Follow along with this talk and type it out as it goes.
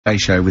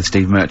Show with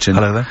Steve Merchant.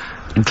 Hello there.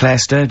 And Claire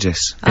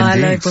Sturgis.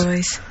 Hello,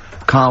 boys.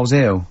 Carl's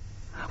ill.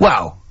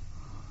 Well,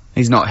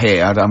 he's not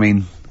here. I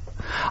mean,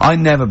 I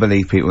never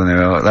believe people when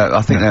they're ill.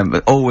 I think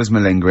they're always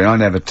malingering. I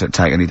never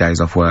take any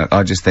days off work.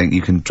 I just think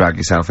you can drag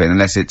yourself in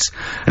unless it's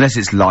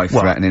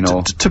life-threatening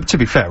or... To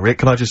be fair, Rick,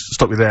 can I just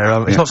stop you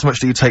there? It's not so much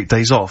that you take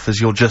days off as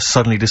you'll just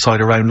suddenly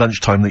decide around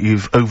lunchtime that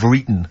you've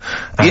overeaten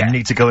and you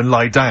need to go and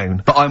lie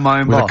down. But I'm my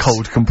own boss. With a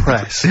cold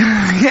compress.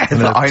 Yeah, and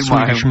but I'm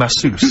my Swedish own...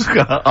 masseuse.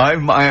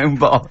 I'm my own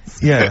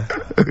boss. Yeah.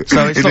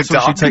 So it's not so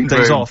much you take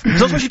days off. It's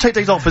not so much you take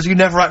days off as you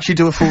never actually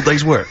do a full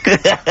day's work.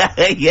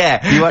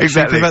 Yeah. You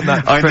actually prevent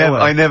that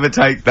I never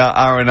take that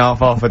hour and a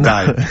half off a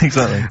day.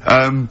 Exactly.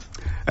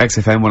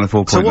 XFM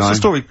 104.9. So what's the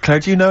story, Claire?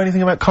 Do you know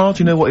anything about Karl? Do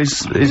you know what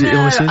his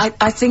illness is?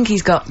 I think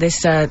he's got this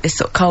sort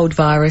of cold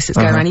virus that's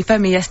going around. He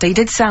phoned me yesterday. He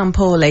did sound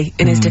poorly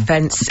in his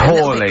defence. Poorly.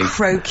 A little bit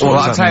croaky. Well,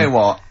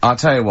 I'll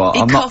tell you what.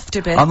 He coughed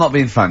a bit. I'm not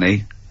being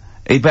funny.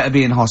 He better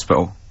be in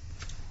hospital.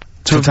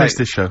 To miss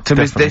this show. To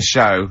miss this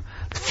show.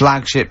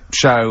 Flagship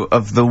show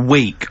of the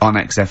week on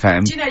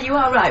XFM. Do you know, you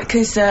are right,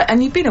 because,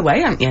 and you've been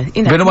away, haven't you?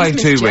 You know, been away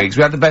 2 weeks.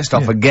 We had the best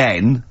of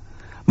again.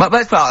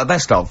 Let's put out the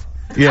best of.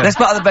 Yeah. Let's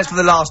put out the best for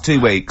the last 2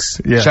 weeks,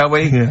 shall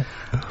we? Yeah.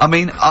 I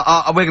mean,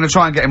 we're going to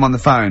try and get him on the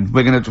phone.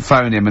 We're going to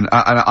phone him, and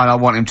I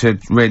want him to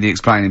really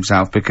explain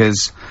himself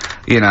because,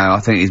 you know, I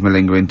think he's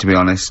malingering, to be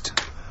honest.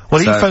 Well,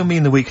 he phoned me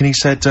in the week and he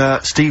said,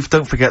 Steve,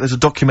 don't forget, there's a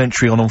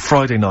documentary on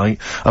Friday night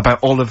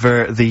about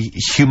Oliver the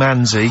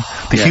Humanzy,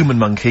 the human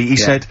monkey. He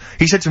said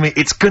to me,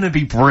 it's gonna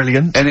be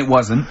brilliant. And it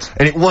wasn't.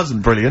 And it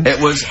wasn't brilliant.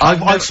 It was.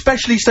 I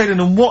specially stayed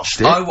in and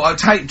watched it. I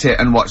taped it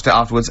and watched it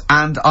afterwards,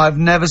 and I've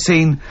never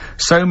seen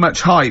so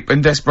much hype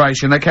and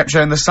desperation. They kept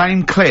showing the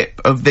same clip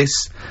of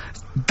this,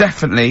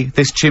 definitely,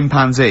 this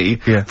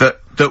chimpanzee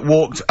that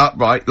walked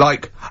upright,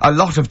 like a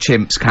lot of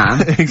chimps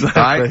can.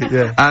 Exactly,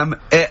 right?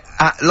 It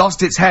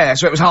lost its hair,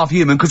 so it was half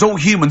human, because all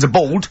humans are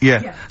bald.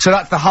 Yeah. So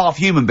that's the half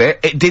human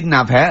bit. It didn't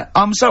have hair.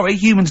 I'm sorry,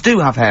 humans do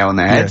have hair on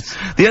their heads.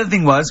 Yes. The other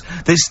thing was,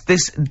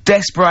 this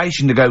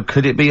desperation to go,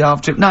 could it be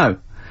half chimp? No.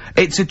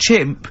 It's a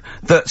chimp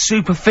that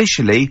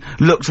superficially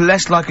looks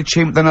less like a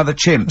chimp than other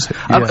chimps.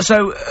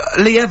 So,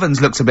 Lee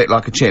Evans looks a bit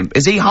like a chimp.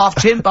 Is he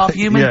half chimp, half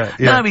human?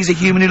 No, he's a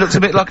human who looks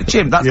a bit like a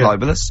chimp. That's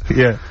libelous.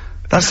 Yeah.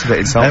 That's a bit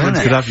insulting, Evans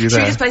isn't could it? have you Should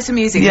there. we just play some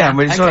music Yeah, now? I'm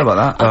really sorry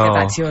about that. I'll get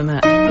back to you on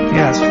that.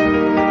 Yes.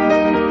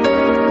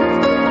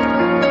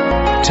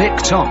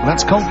 TikTok,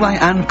 that's Coldplay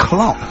and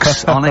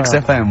Clocks on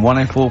XFM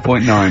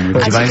 104.9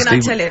 with today's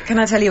Steve. Can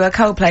I tell you a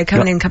Coldplay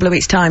coming in a couple of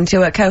weeks' time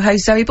to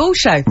co-host Zoe Ball's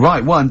show?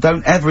 Right, one,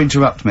 don't ever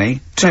interrupt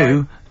me.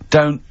 Two,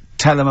 don't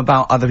tell them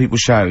about other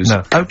people's shows.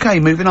 No. Okay,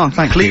 moving on,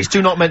 thank you. Please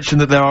do not mention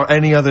that there are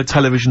any other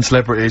television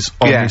celebrities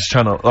on this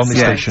channel, on this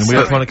station. We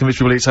are trying to convince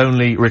people it's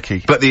only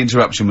Ricky. But the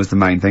interruption was the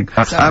main thing.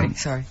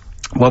 Sorry.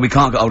 Well, we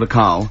can't get hold of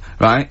Karl,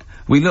 right?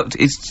 We looked,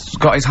 it's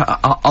got his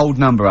old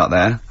number out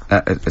there.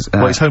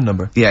 What, his home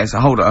number? Yeah,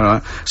 hold on,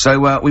 alright.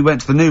 So, we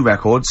went to the new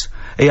records.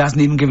 He hasn't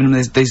even given him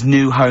this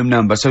new home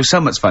number, so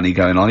something's funny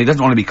going on. He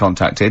doesn't want to be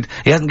contacted.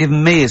 He hasn't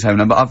given me his home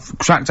number. I've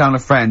tracked down a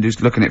friend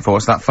who's looking it for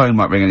us. That phone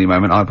might ring any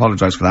moment. I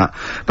apologise for that.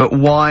 But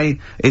why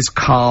is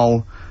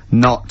Karl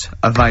not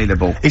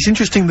available? It's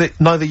interesting that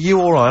neither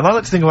you or I, and I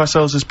like to think of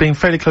ourselves as being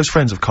fairly close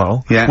friends of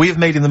Karl. Yeah. We have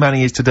made him the man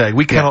he is today.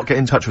 We cannot get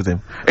in touch with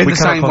him. In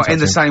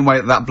the same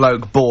way that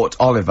bloke bought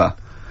Oliver.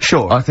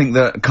 Sure. I think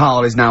that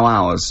Karl is now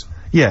ours.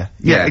 Yeah,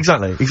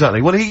 exactly.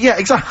 Well,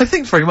 exactly. I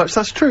think very much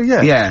that's true,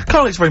 yeah.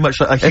 Karl is very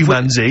much like a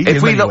humanzy.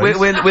 If we look,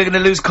 we're gonna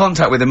lose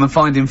contact with him and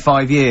find him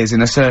 5 years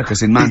in a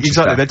circus in Manchester.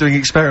 Exactly, they're doing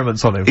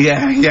experiments on him.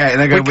 Yeah, and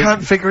they're going, we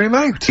can't figure him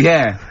out.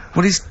 Yeah.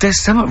 Well,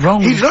 there's something wrong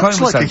with his He looks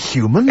chromosome. like a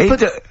human,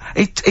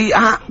 he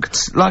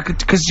acts like a,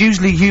 because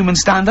usually humans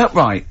stand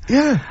upright.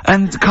 Yeah.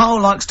 And Karl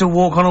likes to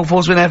walk on all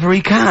fours whenever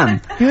he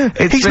can. Yeah.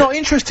 He's not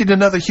interested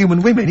in other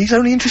human women, he's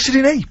only interested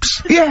in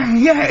apes.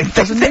 Yeah. It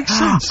doesn't make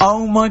sense.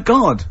 Oh my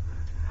god.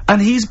 And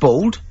he's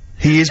bald.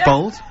 He is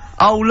bald.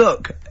 Oh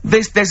look,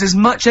 there's as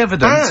much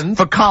evidence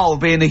for Karl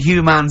being a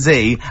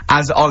humanzy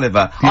as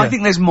Oliver. Yeah. I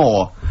think there's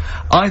more.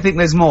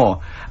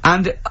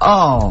 And,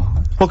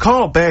 well,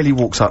 Karl barely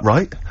walks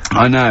upright.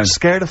 I know.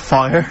 Scared of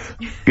fire.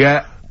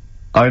 Yeah.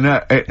 I know.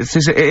 It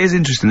is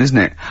interesting, isn't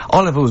it?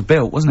 Oliver was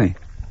built, wasn't he?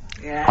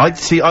 Yeah. I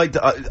don't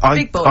know.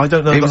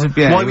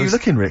 Why were you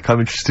looking, Rick? I'm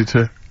interested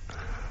that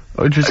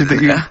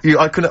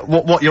I couldn't,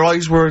 what, your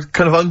eyes were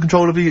kind of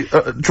uncontrollably,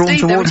 drawn Steve,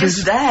 towards they were his...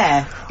 just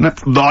there.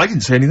 No, I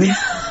didn't say anything.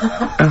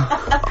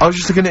 I was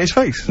just looking at his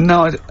face.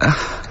 No,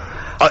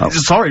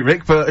 sorry,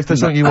 Rick, but if there's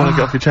something you want to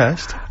get off your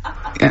chest...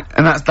 Yeah,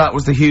 and that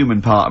was the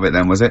human part of it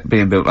then, was it?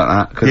 Being built like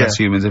that? Because that's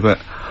humans, but...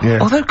 Yeah.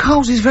 Although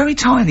Karl's is very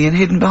tiny and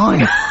hidden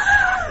behind.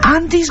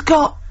 And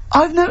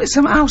I've noticed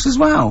something else as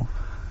well.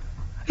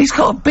 He's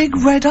got a big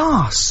red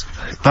arse.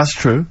 That's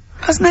true.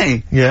 Hasn't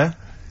he? Yeah.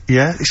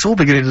 Yeah, it's all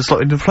beginning to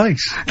slot into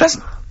place.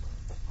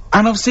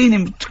 And I've seen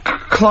him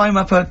climb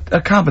up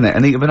a cabinet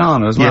and eat a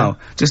banana as well.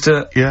 Just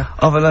over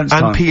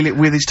lunchtime. And peel it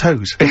with his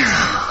toes.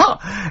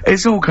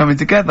 It's all coming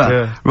together.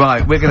 Yeah.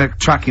 Right, we're gonna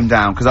track him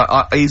down,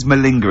 because he's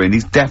malingering.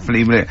 He's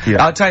definitely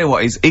Yeah. I'll tell you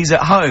what, he's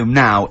at home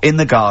now, in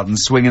the garden,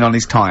 swinging on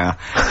his tyre.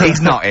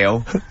 He's not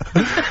ill.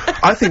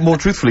 I think more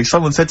truthfully,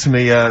 someone said to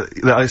me,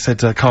 that I said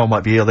Carl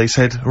might be ill. They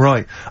said,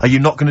 right, are you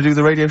not going to do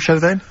the radio show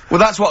then? Well,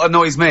 that's what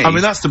annoys me. I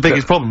mean, that's the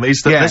biggest problem,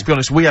 is that, let's be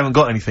honest, we haven't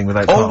got anything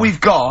without Carl. All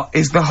we've got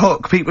is the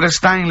hook. People are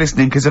staying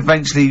listening because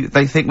eventually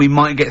they think we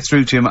might get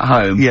through to him at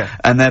home. Yeah.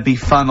 And there'll be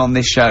fun on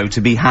this show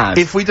to be had.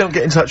 If we don't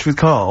get in touch with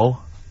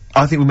Carl,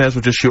 I think we may as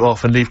well just shoot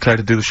off and leave Claire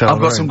to do the show. I've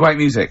got some great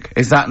music.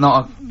 Is that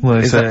not a... Well,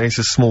 it's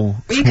a small.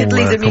 Well, you could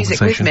leave the music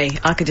with me.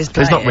 I could just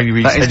play There's not many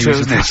reasons. That is true,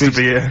 isn't it? To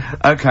be here.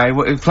 Okay,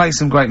 well, play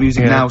some great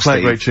music now,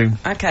 play Steve. a great tune.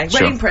 Okay,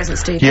 wedding present,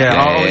 Steve. Yeah,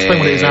 I'll explain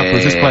what it is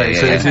afterwards. Just play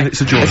it.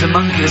 It's a joy. There's a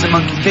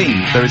monkey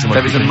theme. There is a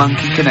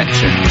monkey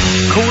connection.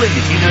 Call in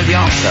if you know the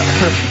answer.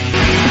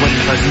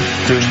 Wedding Present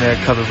doing their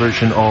cover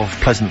version of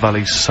Pleasant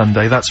Valley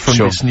Sunday. That's from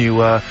this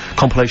new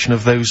compilation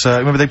of those.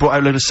 Remember they brought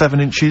out a load of 7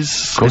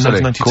 inches in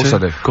 1992. Of course I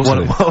did.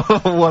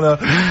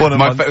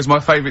 It was my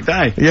favourite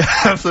day. Yeah,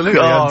 absolutely.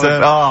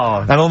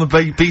 And on the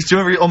B-side, do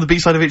you remember on the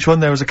B-side of each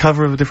one there was a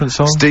cover of a different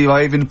song? Steve,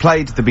 I even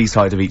played the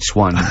B-side of each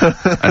one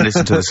and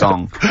listened to the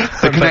song.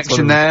 The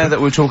connection there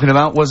that we're talking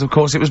about was, of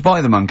course, it was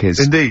by the Monkeys.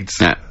 Indeed.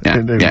 Yeah.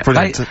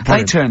 Brilliant.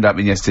 They turned up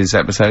in yesterday's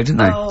episode, didn't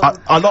they?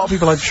 A lot of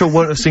people, I'm sure,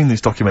 won't have seen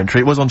this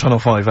documentary. It was on Channel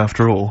 5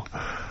 after all.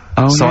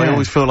 So I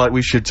always feel like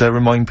we should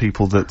remind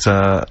people that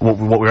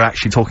what we're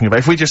actually talking about.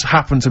 If we just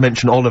happen to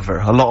mention Oliver,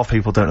 a lot of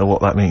people don't know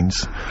what that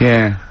means.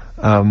 Yeah.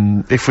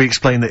 If we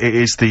explain that it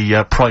is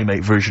the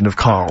primate version of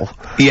Carl.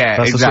 Yeah,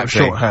 that's exactly. a sort of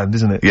shorthand,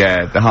 isn't it?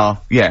 Yeah, the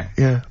half. Yeah.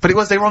 Yeah. But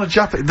they were on a the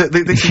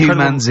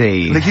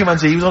Humanzee. The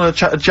Humanzee. He was on a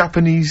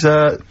Japanese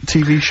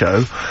TV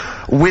show.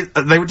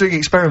 They were doing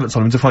experiments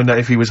on him to find out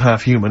if he was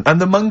half human,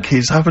 and the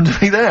monkeys happened to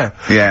be there.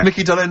 Yeah.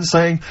 Mickey Dolenz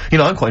saying,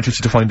 I'm quite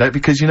interested to find out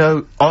because,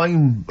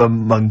 I'm a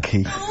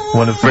monkey.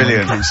 One of the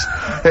monkeys.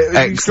 It was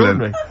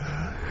excellent.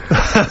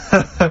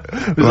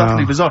 It was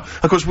utterly bizarre.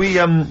 Of course,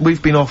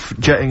 we've been off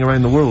jetting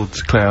around the world,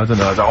 Claire. I don't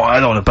know. I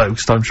don't want to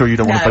boast. I'm sure you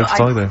don't want to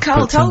boast either.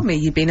 Carl told me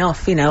you'd been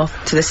off,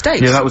 off to the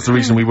States. Yeah, that was the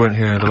reason we weren't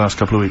here the last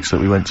couple of weeks,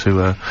 that we went to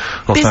Los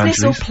Angeles.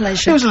 Business or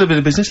pleasure? It was a little bit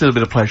of business, a little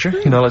bit of pleasure.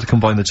 I like to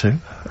combine the two.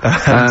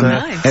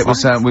 Nice. It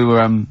was, we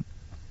were,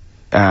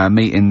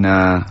 meeting,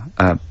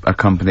 a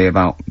company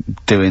about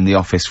doing The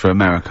Office for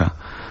America.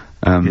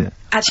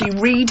 Actually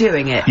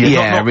redoing it.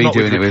 Yeah, redoing not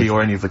with it with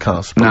or any of the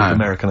cast, but with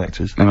American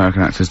actors.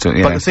 American actors do it,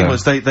 yeah. But the thing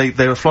was,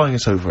 they were flying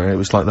us over. It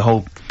was like the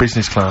whole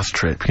business class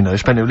trip,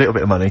 spending a little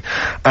bit of money.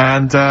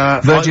 And,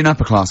 Virgin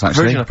Upper Class,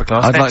 actually. Virgin Upper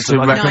Class. I'd like to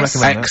recommend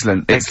that.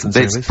 Excellent.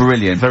 It's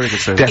brilliant. Very good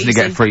service. Definitely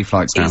get free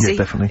flights now. Easy. Yeah,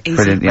 definitely. Easy.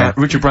 Brilliant, yeah.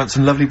 Richard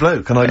Branson, lovely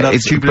bloke, and I love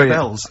Tubular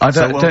Bells. I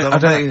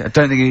don't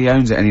think he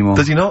owns it anymore.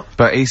 Does he not?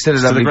 But he's still a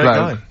lovely great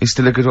bloke. guy. He's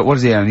still a good, what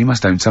does he own? He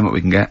must own something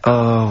we can get.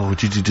 Oh,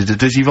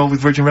 does he involve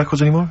with Virgin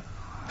Records anymore?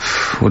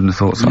 Wouldn't have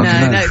thought so. No,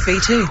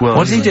 V2. Well,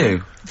 what does he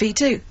do?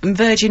 V2 and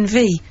Virgin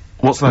V.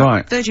 What's that?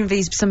 Right. Virgin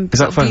V's some Is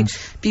that phones?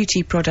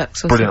 beauty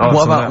products or Brilliant. something.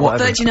 What about what?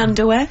 Virgin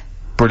underwear?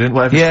 Brilliant.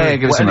 Whatever. Yeah,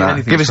 give us some of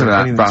that. Give us some of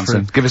that,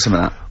 Branson. Give us some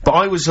of that. But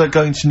I was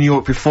going to New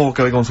York before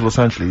going on to Los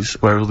Angeles,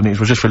 where all the meetings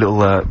were, just for a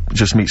little,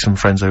 just meet some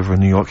friends over in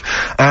New York.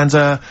 And,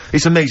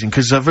 it's amazing,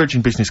 because,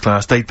 Virgin Business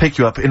Class, they pick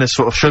you up in a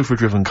sort of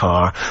chauffeur-driven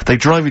car, they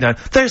drive you down,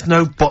 there's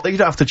no you don't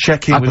have to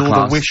check in with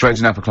all the wishful...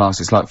 Virgin Upper Class,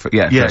 it's like,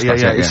 Yeah.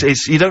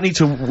 It's, you don't need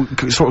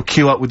to sort of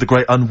queue up with the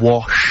great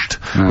unwashed,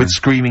 with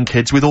screaming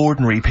kids, with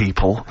ordinary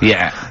people.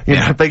 Yeah.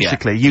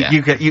 Basically,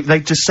 they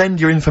just send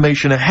your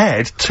information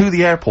ahead to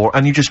the airport,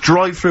 and you just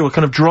drive through, a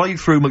kind of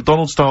drive-through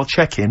McDonald's-style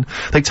check-in,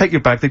 they take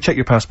your bag, they check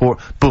your passport,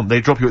 boom,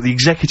 they drop you at the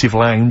executive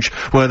lounge,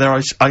 where there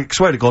are, I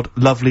swear to God,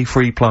 lovely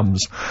free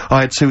plums. I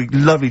had 2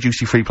 lovely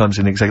juicy free plums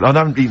in the executive. I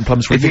haven't eaten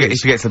plums for years. He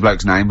forgets the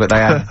bloke's name, but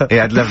he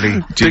had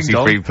lovely juicy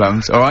free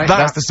plums, alright?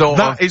 That's the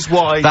sort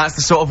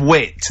of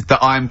wit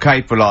that I'm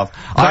capable of.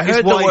 I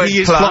heard the word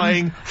he is plum.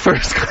 Flying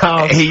first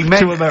class He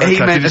meant to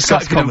America a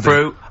sucking them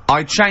through.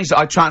 I changed it,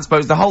 I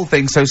transposed the whole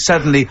thing, so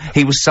suddenly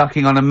he was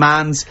sucking on a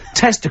man's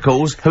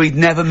testicles who he'd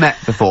never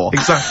met before.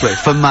 Exactly.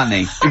 For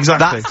money. Exactly.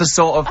 That's the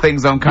sort of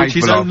things I'm capable of.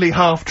 Which is only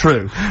half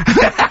true. So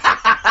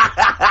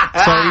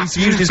he's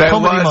used his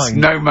comedy mind.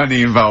 No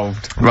money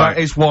involved. Right.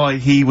 That is why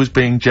he was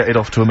being jetted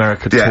off to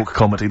America to talk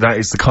comedy. That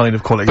is the kind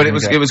of quality. But it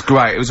was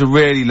great. It was a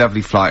really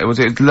lovely flight. It was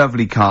a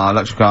lovely car,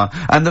 luxury car.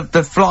 And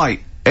the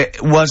flight,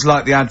 it was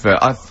like the advert.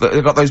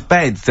 They've got those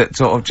beds that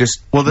sort of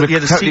just the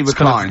totally seats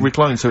kind of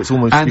recline, so it's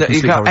almost and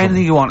you got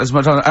anything you want as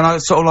much. And I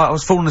sort of I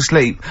was falling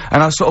asleep,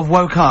 and I sort of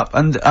woke up,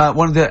 and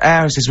one of the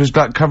heiresses was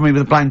like covering me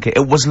with a blanket.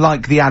 It was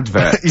like the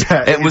advert.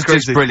 Yeah, it was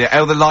just brilliant.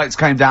 Oh, the lights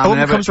came down. A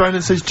woman comes around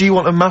and says, "Do you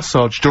want a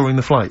massage during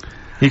the flight?"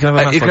 You can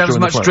have a you can have as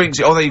during much the flight.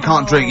 drinks, although you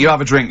can't drink. You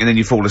have a drink and then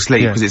you fall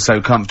asleep because it's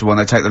so comfortable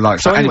and they take the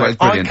lights. So anyway,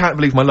 it's I brilliant. can't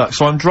believe my luck.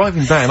 So I'm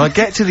driving down. I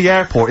get to the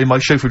airport in my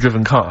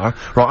chauffeur-driven car.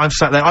 Right, I'm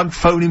sat there. I'm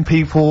phoning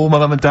people. My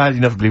mum and dad.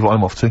 You never believe what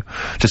I'm off to.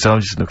 I'm just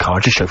in the car,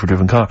 just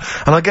chauffeur-driven car.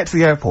 And I get to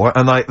the airport,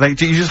 and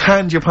you just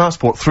hand your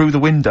passport through the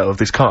window of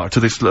this car to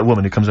this little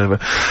woman who comes over.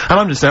 And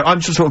I'm just there. I'm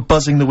just sort of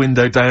buzzing the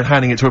window down,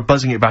 handing it to her,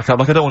 buzzing it back up.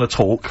 Like I don't want to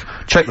talk.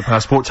 Check the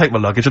passport. Take my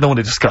luggage. I don't want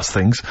to discuss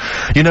things.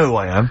 You know who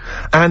I am.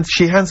 And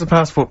she hands the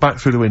passport back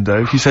through the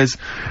window. She says,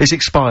 "It's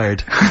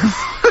expired."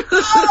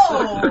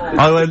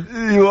 I went,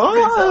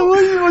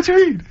 what do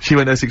you mean? She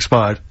went, "It's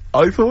expired."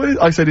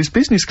 I said, "It's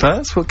business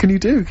class, what can you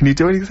do? Can you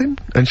do anything?"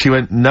 And she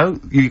went, "No,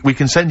 we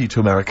can send you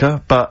to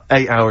America, but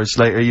 8 hours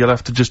later you'll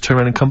have to just turn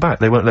around and come back.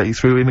 They won't let you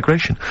through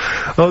immigration."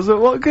 I was like,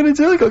 "What am I gonna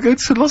do? I gotta go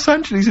to Los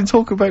Angeles and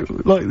talk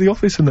about, like, the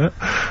office and that."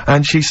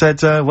 And she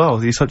said,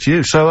 "Well, it's up to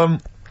you." So,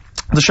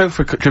 the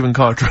chauffeur-driven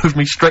car drove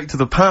me straight to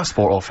the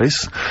passport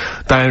office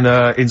down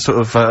in sort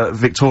of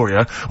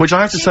Victoria, which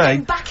I have to say.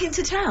 Going back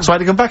into town. So I had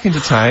to come back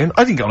into town.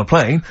 I didn't get on a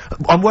plane.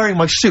 I'm wearing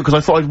my suit because I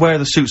thought I'd wear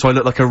the suit so I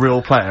look like a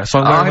real player. So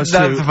I'm wearing my suit.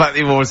 I love the fact that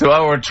you wore a suit.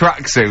 I wore a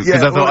tracksuit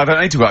because I thought I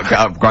don't need to get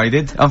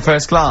upgraded. I'm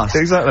first class.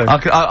 Exactly. I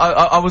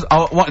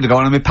wanted to go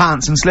on in my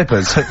pants and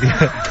slippers,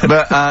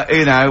 but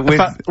you know, In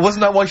fact,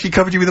 wasn't that why she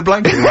covered you with a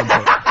blanket at one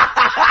point?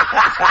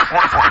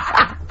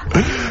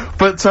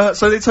 But, so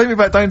they take me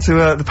back down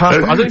to, the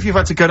passport. I don't know if you've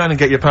had to go down and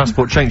get your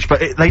passport changed,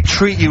 but they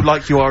treat you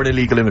like you are an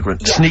illegal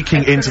immigrant,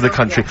 sneaking into the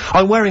country.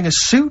 I'm wearing a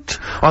suit,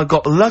 I've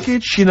got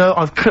luggage, you know,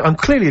 I'm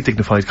clearly a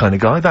dignified kind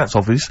of guy, that's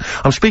obvious.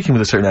 I'm speaking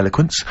with a certain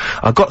eloquence,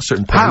 I've got a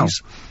certain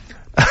pace.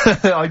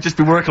 I've just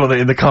been working on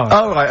it in the car.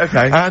 Oh, right,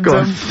 okay. And,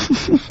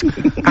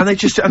 and they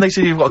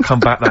said you've got to come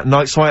back that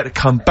night, so I had to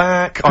come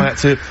back. I had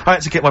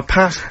to get my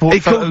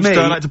passport photos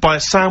done. I had to buy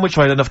a sandwich.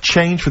 I had enough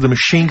change for the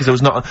machine because it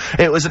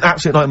was an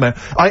absolute nightmare.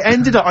 I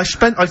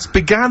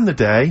began the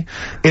day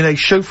in a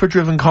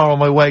chauffeur-driven car on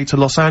my way to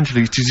Los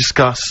Angeles to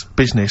discuss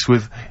business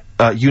with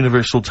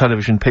Universal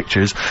Television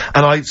Pictures,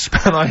 and I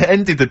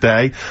ended the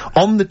day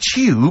on the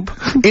tube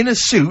in a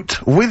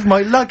suit with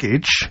my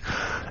luggage,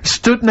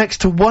 stood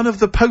next to one of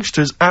the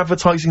posters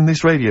advertising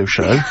this radio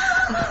show,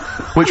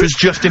 which was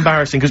just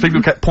embarrassing because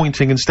people kept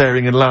pointing and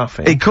staring and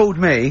laughing. He called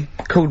me,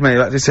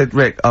 like they said,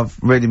 "Rick, I've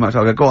really much."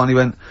 I go, "Go on." He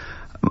went,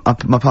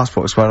 "My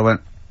passport expired." I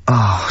went,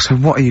 "Oh, so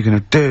what are you gonna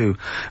do?"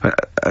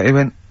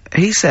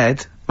 He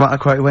said, right, I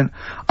quote, he went,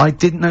 "I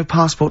didn't know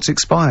passports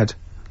expired."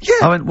 Yeah.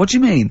 I went, "What do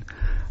you mean?"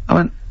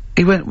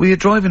 He went, "Well, your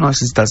driving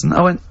licence doesn't."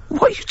 I went,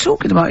 "What are you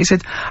talking about?" He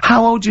said,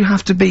 "How old do you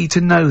have to be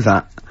to know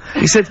that?"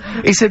 He said,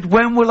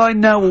 "When will I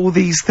know all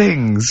these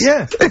things?"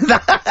 Yeah.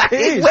 It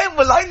is. When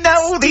will I know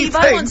all these Steve,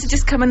 I want things? to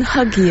just come and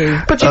hug you.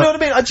 But do you know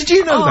what I mean? Did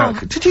you know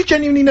that? Did you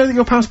genuinely know that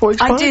your passport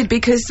expired? I did,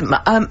 because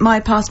my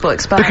passport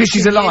expired Because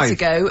she's 2 alive. years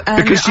ago.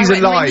 Because she's I went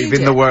and alive renewed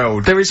in the it.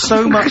 world. There is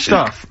so much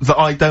stuff that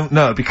I don't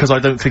know because I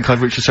don't think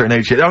I've reached a certain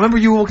age yet. I remember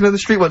you were walking down the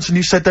street once and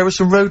you said there were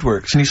some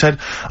roadworks, and you said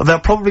they're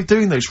probably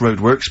doing those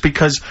roadworks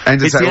because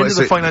it's the end of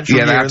the financial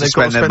year and they've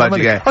got to spend their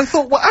money. I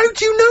thought, well, how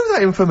do you know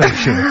that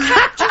information?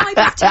 Can I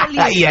just tell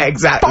you? Yeah,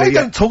 exactly. But I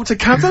don't talk to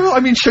cabs.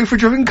 I'm in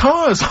chauffeur-driven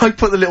cars. I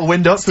put the little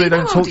window up so they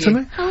don't talk to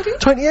me. How old are you?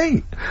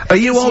 28. Are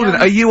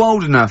you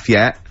old enough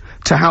yet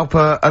to help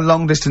a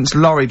long-distance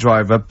lorry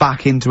driver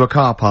back into a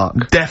car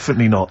park?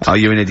 Definitely not. Oh,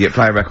 you're an idiot.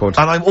 Play a record.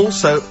 And I'm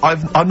also,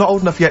 I'm not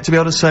old enough yet to be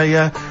able to say,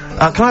 can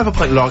I have a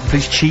pint of lager,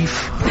 please,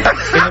 Chief? In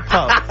a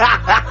pub.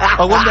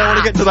 I wonder I want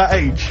to get to that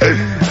age.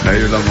 No,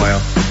 you're a long way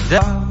off.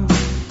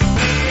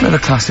 Another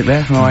classic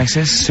there from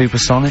Oasis,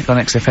 Supersonic on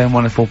XFM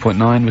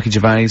 104.9, Ricky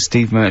Gervais,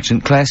 Steve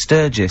Merchant, Claire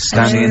Sturgis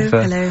standing in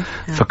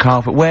for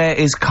Karl. But where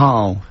is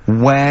Karl?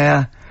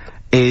 Where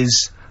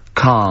is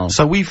Karl?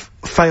 So we've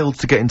failed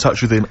to get in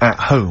touch with him at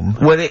home.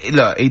 Well,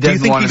 look, he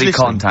doesn't want to be listening?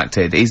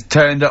 contacted. He's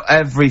turned up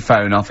every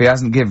phone off. He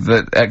hasn't given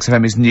the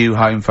XFM his new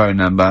home phone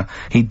number.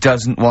 He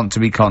doesn't want to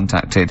be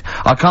contacted.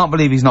 I can't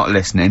believe he's not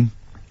listening,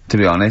 to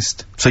be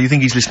honest. So you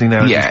think he's listening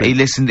now? Yeah, he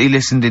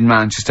listened in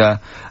Manchester.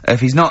 If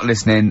he's not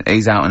listening,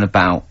 he's out and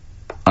about.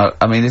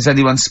 I mean, has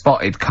anyone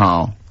spotted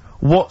Karl?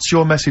 What's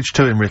your message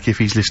to him, Rick, if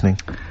he's listening?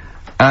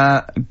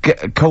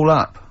 Call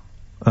up.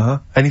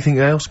 Anything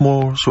else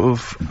more sort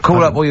of...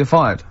 Call up or you're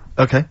fired.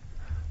 Okay.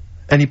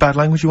 Any bad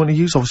language you want to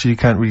use? Obviously you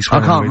can't really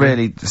swear. I can't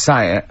really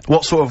say it.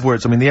 What sort of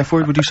words? I mean, the F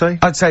word, would you say?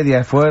 I'd say the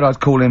F word. I'd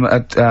call him a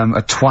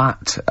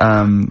twat,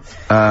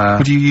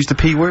 Would you use the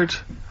P word?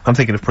 I'm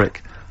thinking of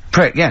prick.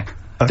 Prick, yeah.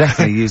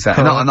 Definitely use that.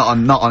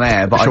 Not on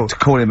air, but Sure. I'd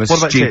call him a What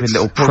about stupid tits?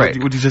 little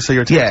prick. Would you just say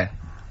you're a tit? Yeah.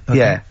 Okay.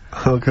 Yeah.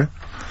 Okay.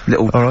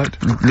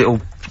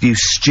 Little, you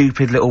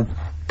stupid little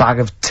bag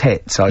of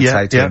tits, I'd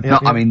say to him.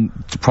 I mean,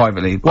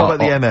 privately. What about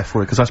the MF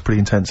word? Because that's pretty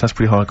intense. That's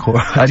pretty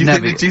hardcore.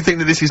 Do you think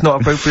that this is not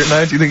appropriate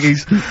now? Do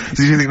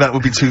you think that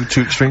would be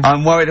too extreme?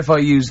 I'm worried if I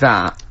use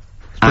that,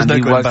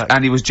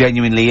 and he was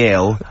genuinely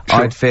ill,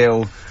 Sure. I'd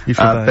feel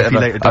a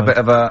bit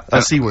of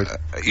a C word.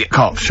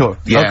 Cop, sure.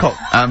 Yeah. Cop.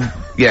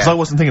 Yeah. Because I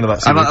wasn't thinking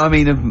of that.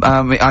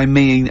 I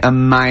mean a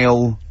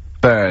male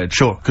bird.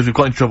 Sure, because we've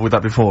got in trouble with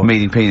that before.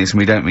 Meaning penis, and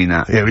we don't mean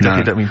that. Yeah, we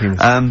definitely don't mean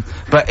penis.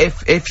 But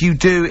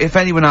if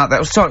anyone out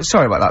there,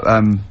 sorry about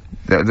that,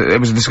 there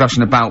was a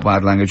discussion about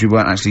bad language, we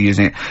weren't actually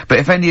using it. But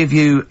if any of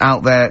you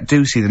out there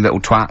do see the little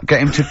twat,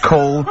 get him to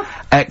call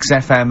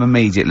XFM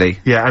immediately.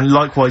 Yeah, and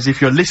likewise,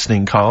 if you're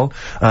listening, Carl,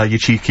 you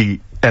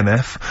cheeky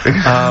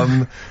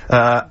MF,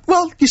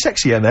 well, you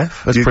sexy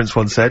MF, as Prince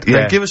once said,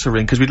 give us a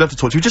ring, because we'd love to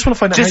talk to you. We just want to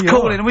find out how you Just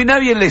call are. in, we know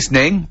you're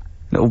listening.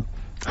 Little...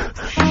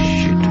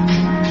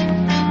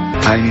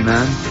 Amy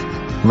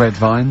Man, Red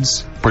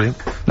Vines. Brilliant.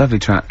 Lovely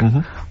track.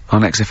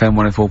 On XFM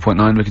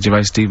 104.9, Ricky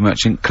Gervais, Steve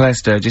Merchant, Claire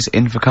Sturgis,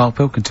 in for Karl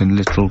Pilkington,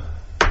 little...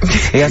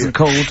 He hasn't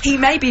called. He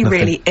may be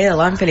really ill.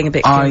 I'm feeling a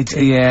bit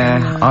guilty.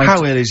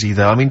 How ill is he,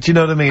 though? I mean, do you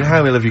know what I mean?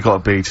 How ill have you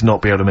got to be to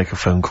not be able to make a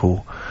phone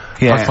call?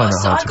 Yeah. I find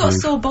that hard to I've got a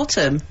believe. sore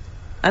bottom,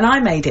 and I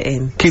made it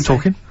in. Keep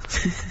talking.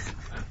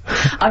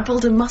 I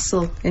pulled a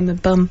muscle in my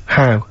bum.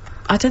 How?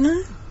 I don't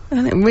know.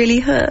 And it really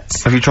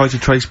hurts. Have you tried to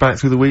trace back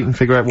through the week and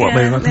figure out what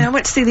may have happened? I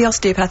went to see the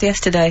osteopath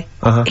yesterday.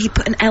 He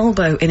put an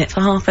elbow in it for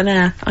half an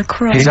hour. I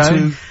cried.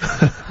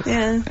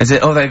 Yeah. Is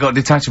it? Oh, they got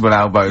detachable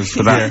elbows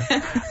for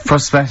that.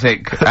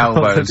 Prosthetic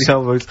elbows. The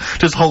elbows.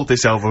 Just hold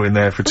this elbow in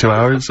there for 2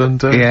 hours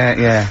and,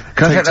 Yeah.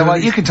 Can I take that away?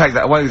 You can take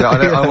that away, though.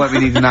 I won't be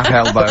needing that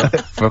elbow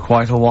for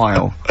quite a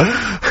while.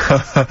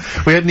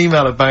 We had an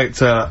email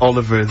about,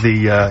 Oliver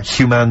the,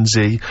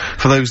 Humanzi.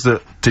 For those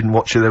that didn't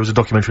watch it, there was a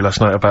documentary last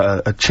night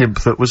about a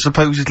chimp that was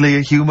supposedly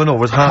a human, or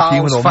was half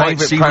human, or might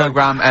favourite seem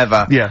programme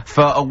ever. Yeah.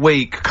 For a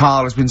week,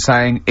 Carl has been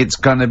saying it's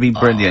gonna be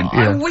brilliant.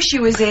 I wish he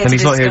was here and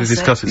he's not here to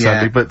discuss it,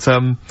 sadly, but,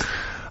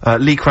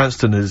 Lee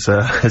Cranston has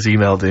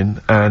emailed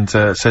in and,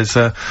 says,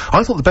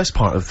 I thought the best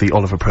part of the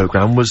Oliver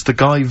programme was the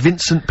guy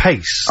Vincent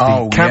Pace,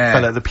 the camp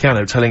fella at the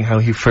piano, telling how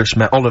he first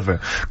met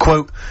Oliver.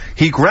 Quote,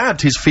 he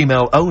grabbed his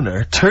female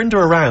owner, turned her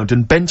around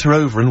and bent her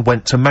over and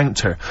went to mount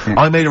her.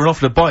 I made her an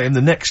offer to buy him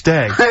the next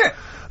day.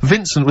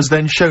 Vincent was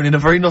then shown in a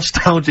very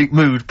nostalgic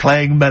mood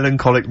playing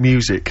melancholic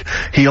music.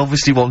 He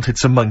obviously wanted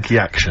some monkey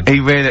action. He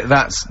really,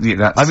 that's,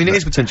 I mean, it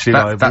is potentially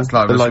liable. That's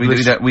liable.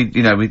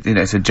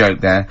 It's a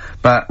joke there,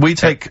 but...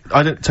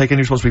 I don't take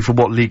any responsibility for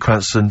what Lee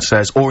Cranston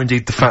says, or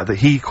indeed the fact that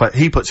he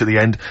puts at the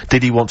end,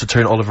 did he want to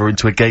turn Oliver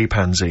into a gay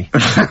pansy?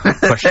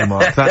 Question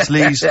mark. That's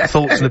Lee's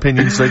thoughts and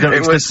opinions, they don't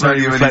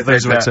necessarily reflect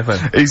those of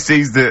XFM. He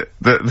sees the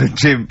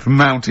chimp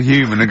mount a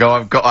human and go,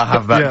 I've got to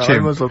have that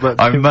chimp.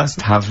 I must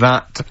have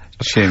that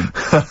chimp.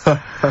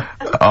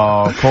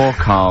 Oh, poor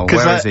Carl.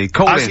 Where is he?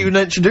 As you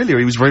mentioned earlier,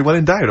 he was very well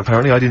endowed,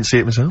 apparently. I didn't see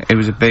it myself. It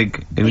was a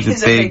big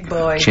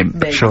boy. Chimp.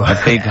 Big Sure. boy.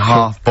 A big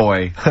half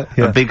boy.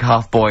 A big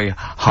half boy,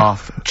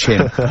 half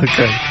chimp.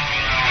 Okay.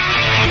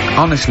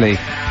 Honestly,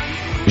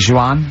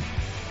 Juan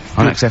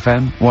on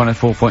XFM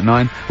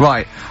 104.9.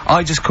 Right,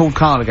 I just called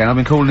Carl again. I've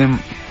been calling him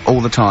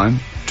all the time,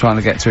 trying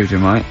to get through to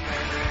him, right?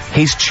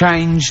 He's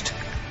changed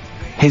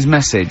his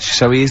message,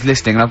 so he is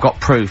listening, and I've got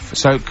proof.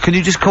 So, can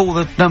you just call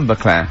the number,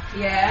 Claire?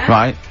 Yeah.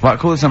 Right,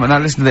 call this number. Now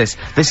listen to this.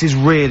 This is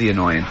really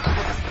annoying.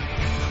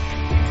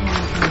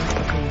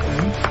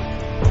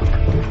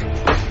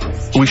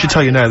 We should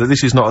tell you now that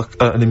this is not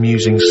an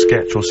amusing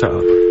sketch or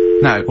setup.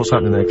 No. What's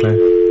happening there, Claire?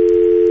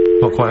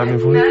 Not quite happening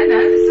for you? No,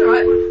 that's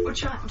alright. We'll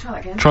try that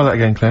again. Try that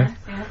again, Claire.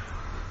 Yeah.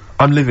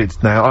 I'm livid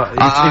now.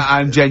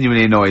 I'm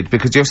genuinely annoyed,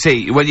 because you'll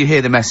see, when you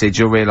hear the message,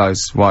 you'll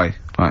realise why.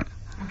 Right.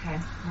 Okay,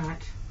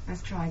 right.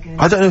 Let's try again.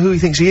 I don't know who he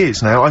thinks he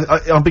is now.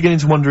 I'm beginning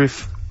to wonder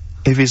if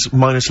his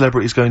minor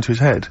celebrity is going to his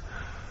head.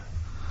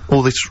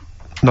 All this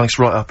nice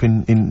write-up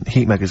in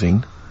Heat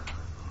magazine.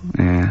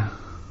 Yeah.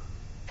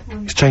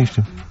 It's changed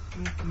him.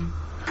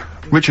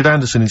 Richard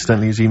Anderson,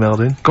 incidentally, has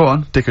emailed in. Go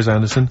on. Dickers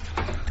Anderson.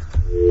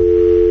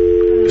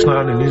 It's not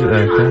happening, is it,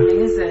 there?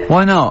 Is it?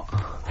 Why not?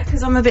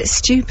 Because I'm a bit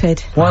stupid.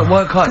 Why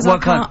I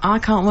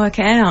can't... can't work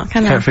it out,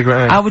 can I? Can't figure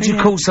it out. How would you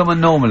call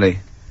someone normally?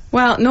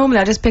 Well, normally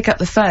I just pick up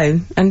the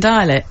phone and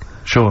dial it.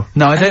 Sure.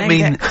 No, I don't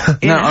mean...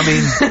 I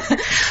mean...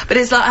 But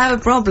it's like I have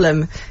a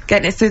problem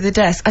getting it through the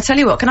desk. I tell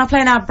you what, can I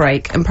play an ad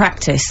break and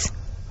practice?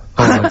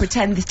 I'll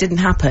pretend this didn't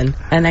happen,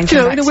 and then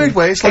in a weird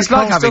way, it's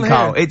like having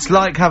Carl. It's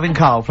like having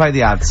Carl. Play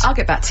the ads. I'll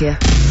get back to you.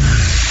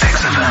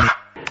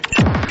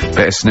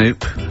 Bit of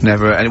Snoop.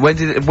 Never... And when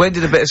did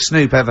a bit of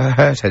Snoop ever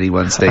hurt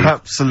anyone, Steve?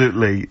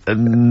 Absolutely.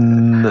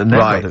 Never,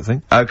 right. I don't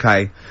think.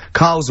 Okay.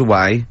 Carl's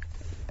away.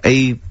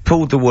 He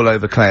pulled the wool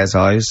over Claire's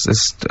eyes.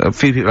 There's a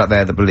few people out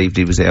there that believed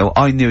he was ill.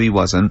 I knew he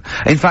wasn't.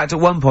 In fact, at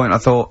one point I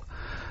thought,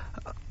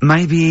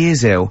 maybe he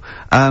is ill.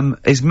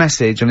 His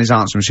message on his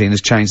answer machine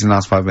has changed in the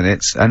last 5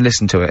 minutes, and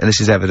listen to it, and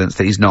this is evidence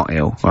that he's not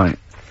ill. Right.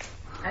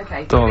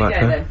 Okay, here we go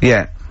then.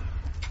 Yeah.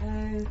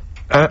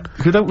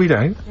 Who don't read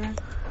out?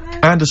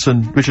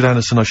 Anderson, Richard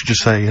Anderson, I should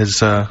just say, has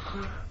got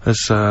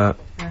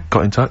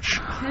in touch.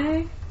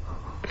 Okay.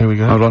 Here we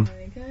go. Hold on.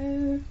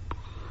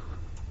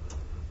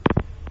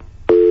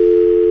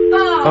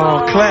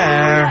 Oh,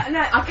 Claire! No,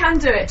 I can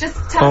do it. Just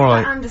tell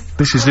me Anderson.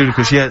 This is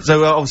ludicrous. Yeah.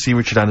 So obviously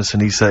Richard Anderson,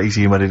 he's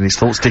emailed in his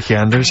thoughts. Dickie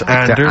Anders,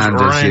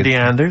 Randy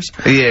Anders.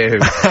 You.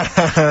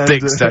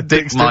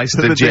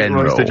 Dickmeister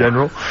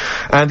General.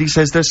 And he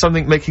says there's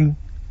something making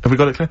Have we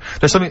got it clear?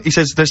 There's something, he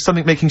says, there's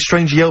something making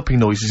strange yelping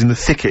noises in the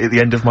thicket at the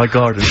end of my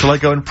garden. Shall I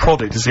go and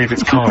prod it to see if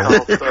it's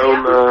Karl?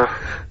 Sorry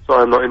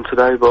I'm not in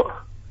today, but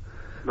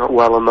not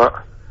well on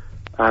that.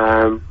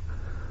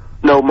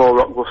 No more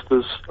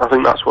Rockbusters. I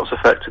think that's what's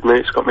affected me.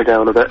 It's got me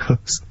down a bit.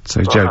 So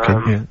he's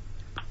joking, yeah.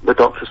 The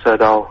doctor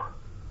said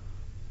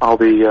I'll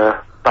be,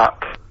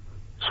 back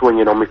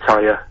swinging on my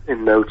tyre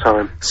in no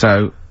time.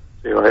 So...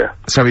 See you later.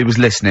 So he was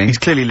listening. He's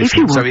clearly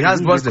listening. So he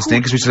was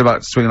listening, because we said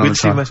about swinging on the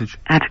tyre. Message.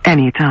 At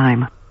any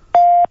time.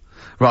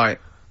 Right.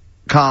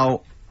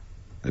 Karl,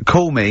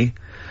 call me.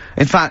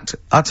 In fact,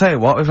 I'll tell you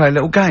what, we play a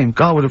little game.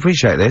 Karl would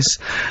appreciate this.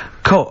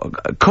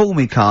 Call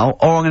me, Karl,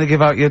 or I'm gonna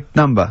give out your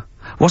number.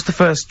 What's the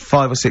first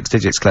 5 or 6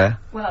 digits, Claire?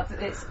 Well,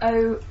 it's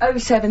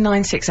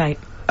 07968.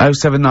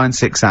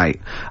 07968.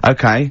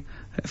 Okay.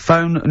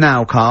 Phone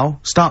now, Karl.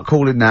 Start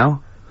calling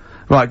now.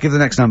 Right, give the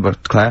next number,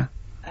 Claire.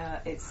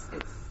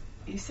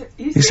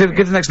 You said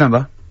give the next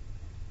number.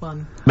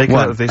 1. Make a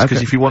note of this,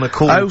 because if you want to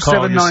call Karl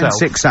yourself...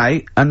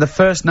 07968, and the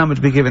first number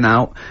to be given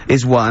out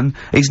is 1.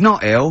 He's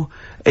not ill.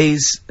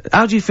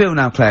 How do you feel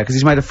now, Claire? Because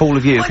he's made a fool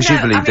of you, because you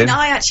believed him.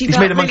 I actually He's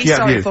felt made a monkey really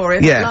out of sorry you. for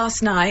him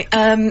last night.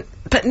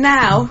 But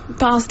now,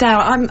 passed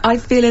out, I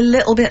feel a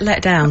little bit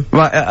let down.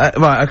 Right,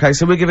 right, okay,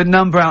 so we give a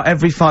number out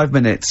every 5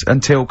 minutes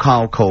until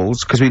Karl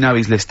calls, because we know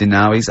he's listening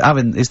now. He's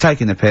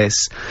taking the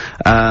piss.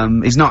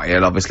 He's not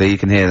ill, obviously, you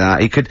can hear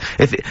that. He could,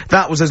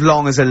 that was as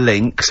long as a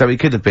link, so he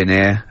could have been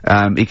here.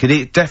 He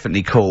could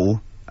definitely call.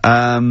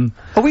 Are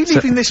we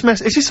leaving this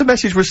message? Is this a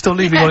message we're still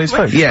leaving on his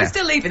phone? Yeah. We're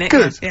still leaving it.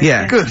 Good.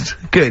 Yeah.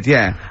 Good,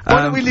 yeah.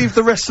 Why don't we leave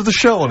the rest of the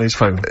show on his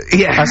phone?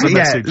 Yeah, as a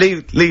message?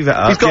 leave it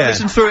up. He's got to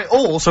listen through it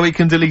all so he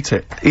can delete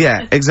it.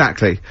 Yeah,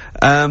 exactly.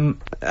 And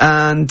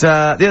the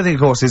other thing, of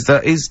course, is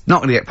that he's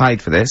not gonna get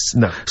paid for this.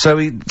 No. So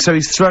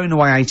he's thrown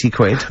away 80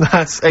 quid.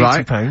 That's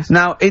 80 pounds.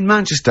 Now, in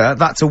Manchester,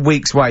 that's a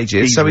week's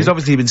wages, Easy. so he's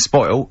obviously been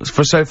spoilt.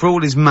 So for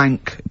all his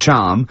mank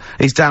charm,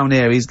 he's down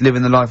here, he's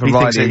living the life of He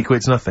riding. thinks 80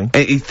 quid's nothing.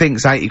 He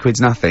thinks 80 quid's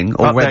nothing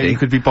already. You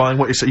could be buying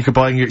you could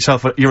buy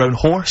yourself your own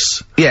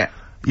horse. Yeah.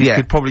 You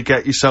could probably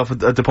get yourself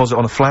a deposit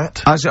on a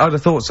flat. I'd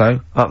have thought so.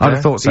 I'd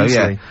have thought so,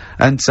 easily. yeah.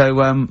 And so,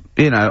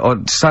 you know,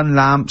 on sun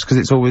lamps, because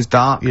it's always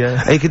dark.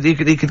 Yeah. He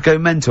could go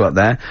mental up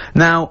there.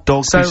 Now,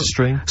 Dog piece of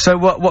string. So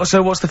what's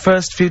the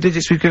first few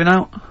digits we've given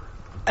out?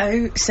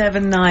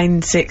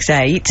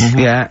 07968.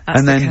 Yeah. That's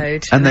and then, the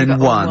code. and then we've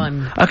got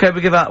 1. Okay,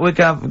 we give out, a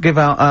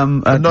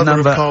Another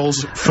number. of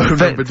Karl's phone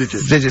number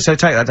digits. So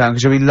take that down,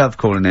 because we love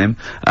calling him.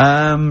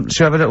 Shall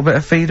we have a little bit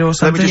of feed or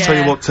something? Let me just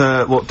tell you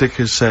what Dick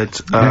has said.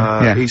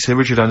 He said,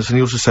 Richard Anderson,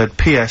 he also said,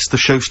 P.S. the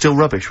show's still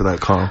rubbish without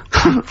Karl.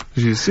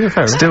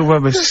 Still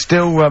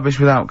rubbish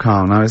without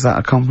Karl. Now, is that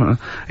a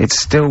compliment?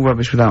 It's still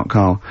rubbish without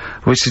Karl.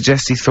 Which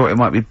suggests he thought it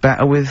might be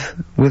better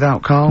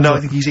without Karl? No, I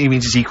think he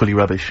means it's equally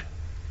rubbish.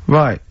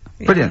 Right.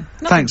 Brilliant.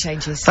 Nothing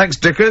changes. Thanks,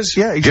 Dickers.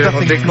 Yeah, he's Beautiful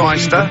nothing Dick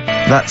Meister.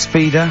 That's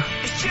Feeder.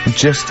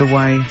 Just the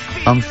way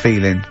I'm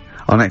feeling.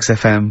 On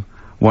XFM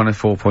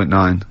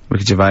 104.9.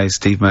 Ricky Gervais,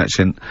 Steve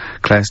Merchant,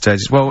 Claire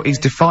Sturgis. Well, he's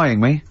defying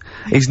me.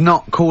 He's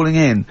not calling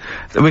in.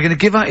 We're gonna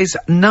give out his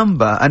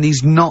number, and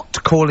he's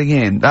not calling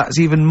in. That's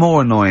even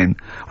more annoying.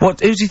 Who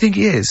do you think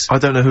he is? I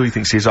don't know who he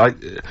thinks he is. I'll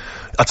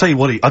tell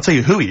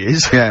you who he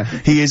is. Yeah.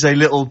 He is a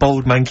little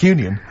bold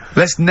Mancunian.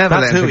 Let's never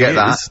let him forget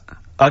that.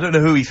 I don't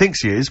know who he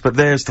thinks he is, but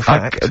there's the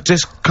fact.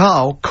 Just,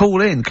 Karl,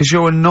 call in, because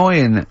you're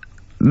annoying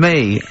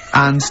me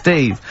and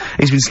Steve.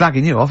 He's been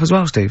slagging you off as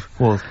well, Steve.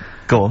 Well,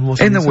 go on, what's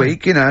in the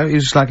week, you know, he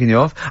was slagging you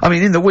off. I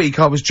mean, in the week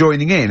I was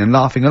joining in and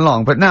laughing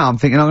along, but now I'm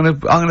thinking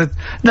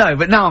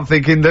but now I'm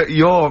thinking that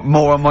you're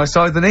more on my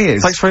side than he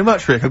is. Thanks very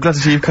much, Rick. I'm glad to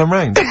see you've come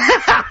round.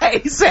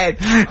 He said,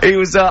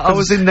 I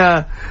was in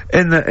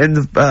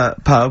the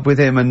pub with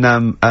him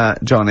and,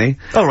 Johnny.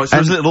 Oh, right, so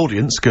there's a little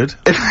audience, good.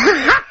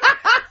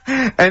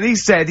 And he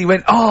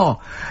went,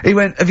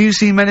 have you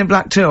seen Men in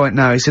Black 2? I went,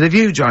 no. He said, have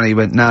you, Johnny? He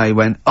went, no. He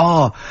went,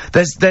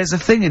 there's a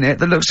thing in it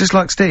that looks just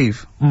like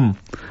Steve. And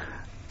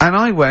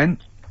I went,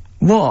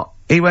 what?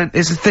 He went,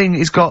 it's a thing,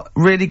 it's got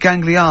really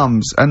gangly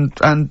arms and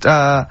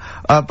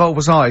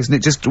bulbous eyes, and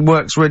it just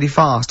works really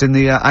fast in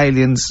the,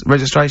 Aliens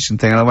registration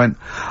thing. And I went,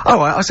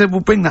 alright. I said,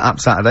 we'll bring that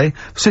up Saturday.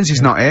 Since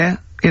he's not here,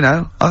 you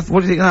know, what do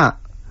you think of that?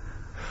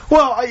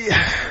 Well,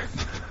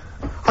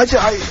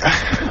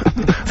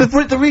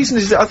 the reason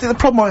is that I think the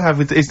problem I have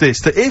with is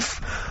this, that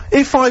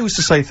if I was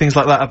to say things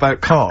like that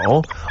about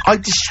Karl,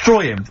 I'd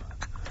destroy him.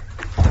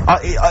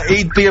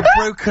 He'd be a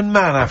broken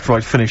man after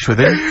I'd finished with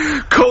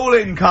him. Call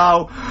in,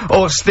 Karl,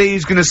 or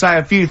Steve's gonna say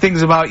a few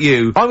things about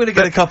you. I'm gonna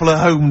get a couple of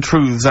home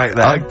truths out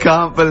there. I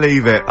can't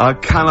believe it. I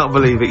cannot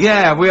believe it.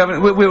 Yeah, we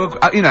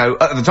were, you know,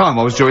 at the time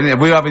I was joining it,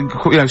 we were having,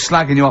 you know,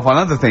 slagging you off on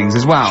other things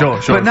as well.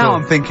 Sure. But now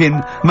I'm thinking,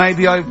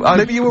 maybe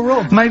maybe you were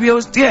wrong. Maybe I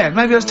was taking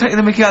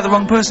the mickey out of the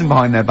wrong person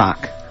behind their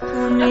back.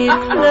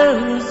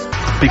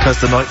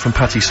 Because the Night from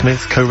Patti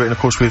Smith, co-written, of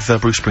course, with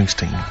Bruce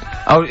Springsteen.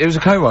 Oh, it was a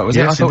co-write, was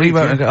it? I thought he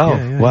wrote it. Oh,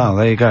 yeah. Wow,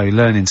 there you go,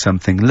 learning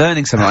something on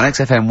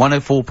XFM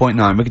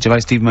 104.9. Ricky Gervais,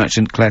 Steve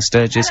Merchant, Claire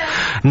Sturgis.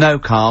 No,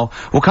 Karl.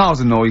 Well,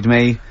 Karl's annoyed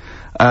me.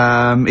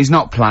 He's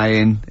not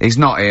playing. He's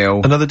not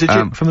ill. Another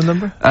digit from the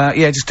number?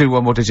 Yeah, just do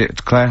one more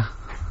digit, Claire.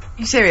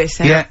 You serious?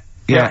 Yeah.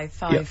 Yeah.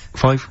 5. Yeah.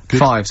 5. Good.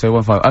 5, so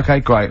 1 5. Okay,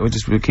 great. We'll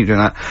keep doing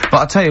that. But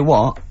I'll tell you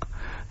what.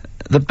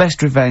 The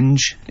best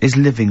revenge is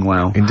living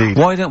well. Indeed.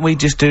 Why don't we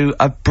just do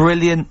a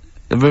brilliant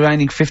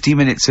remaining 50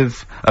 minutes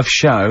of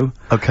show.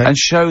 Okay. And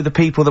show the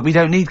people that we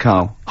don't need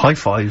Carl. High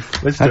five.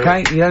 Let's do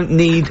Okay? it. You don't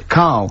need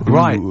Carl.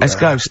 Right, let's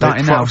go.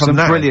 Starting now. Some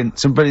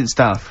brilliant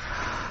stuff.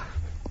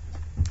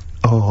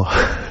 Oh.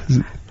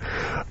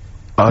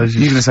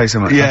 You're gonna say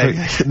something?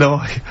 Yeah, no,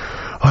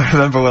 I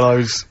remember when I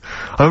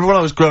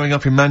was growing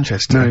up in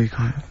Manchester. No, you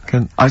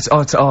can't.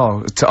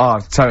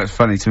 So it's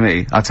funny to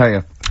me. I tell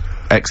you,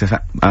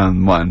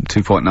 XFM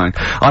 2.9.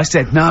 I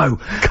said no.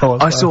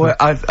 I saw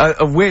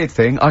a weird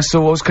thing. I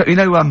saw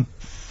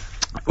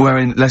where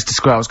in Leicester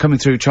Square I was coming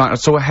through China. I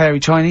saw a hairy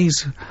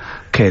Chinese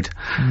kid.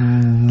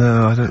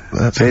 No, I don't.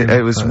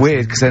 It was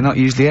weird because they're not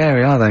usually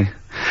hairy, are they?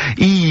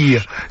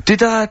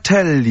 Did I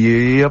tell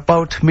you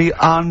about me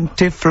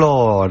Auntie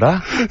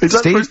Flora? Is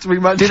that supposed to be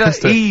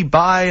Manchester? Did I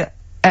by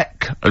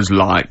Eck as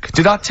like?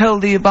 Did I tell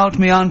thee about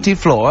me Auntie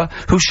Flora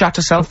who shat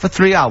herself for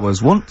 3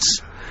 hours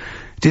once?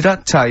 Did I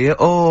tell you?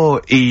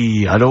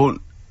 I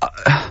don't.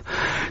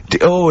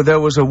 There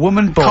was a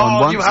woman born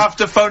Carl, once. you have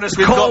to phone us.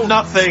 We've got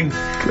nothing.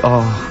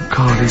 Oh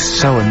God, he's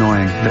so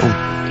annoying, little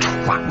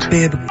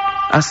twat.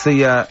 That's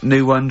the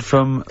new one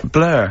from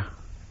Blur.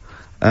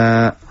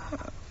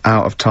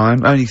 Out of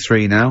time. Only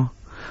 3 now.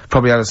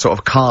 Probably had a sort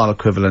of Carl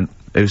equivalent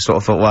who sort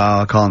of thought,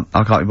 well, I can't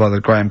be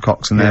bothered. Graham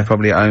Coxon there,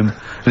 probably at home,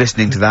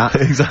 listening to that.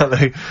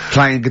 Exactly.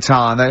 Playing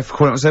guitar, and they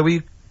called up and said, well,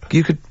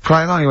 you could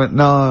play along. He went,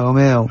 no, I'm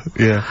ill.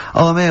 Yeah.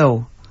 Oh, I'm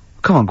ill.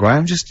 Come on,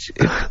 Graham, if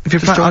you're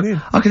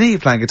playing, I can hear you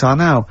playing guitar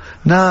now.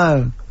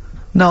 No,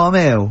 I'm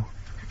ill.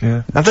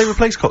 Yeah. Have they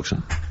replaced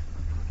Coxon?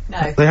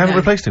 No. They haven't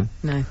replaced him?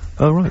 No.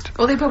 Oh, right.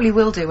 Well, they probably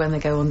will do when they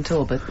go on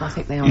tour, but I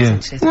think they are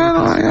essentially.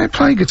 Well, I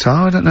play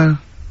guitar, I don't know.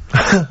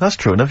 That's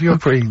true enough. You're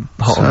pretty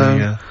hot on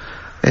the,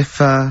 if,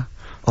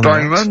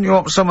 Diamond, you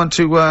want someone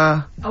to,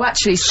 Oh,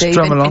 actually, Steve,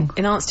 along?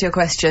 in answer to your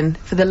question,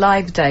 for the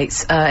live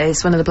dates,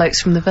 it's one of the blokes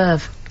from the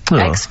Verve. Oh,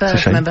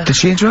 Ex-Verve, remember? Did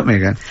she interrupt me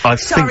again? I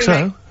think so.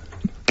 Rick.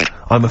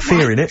 I'm a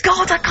fear in it.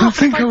 God, I can't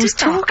think I was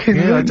talking.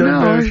 Yeah, I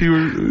don't know if you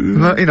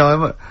were... You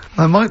know,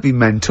 I might be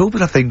mental,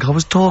 but I think I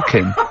was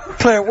talking.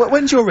 Claire,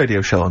 when's your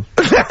radio show on?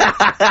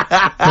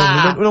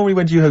 Normally,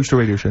 when do you host a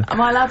radio show? Am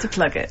I allowed to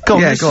plug it? Go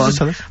on, yeah, go on. Just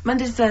tell us.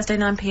 Monday to Thursday,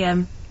 9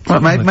 PM. Well,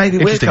 maybe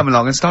we'll come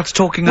along and start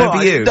talking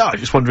over you. I'm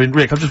just wondering,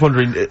 Rick, who's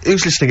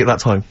listening at that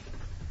time?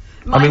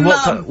 My what mum.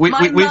 time? We've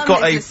Mum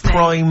got a is listening.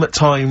 prime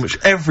time which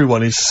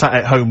everyone is sat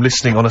at home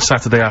listening on a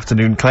Saturday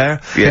afternoon, Claire.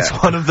 Yeah. It's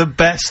one of the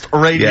best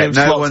radio slots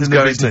no one's in the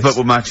going business. to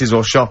football matches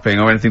or shopping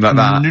or anything like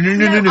that.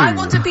 No, I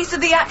want a piece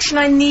of the action.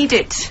 I need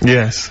it.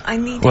 Yes. I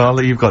need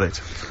Well, you've got it.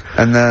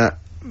 And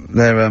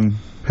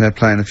they're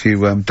playing a few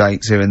that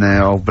here and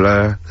there. Old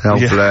Blur,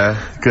 Blur.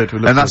 Good.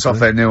 And that's off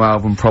their new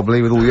album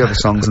probably with all the other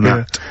songs and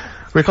that.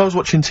 Rick, I was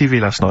watching TV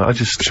last night. I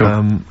just, it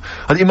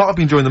might have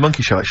been during the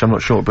Monkey Show, actually, I'm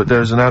not sure, but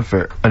there's an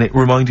advert, and it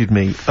reminded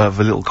me of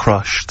a little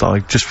crush that I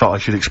just felt I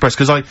should express,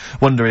 because I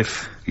wonder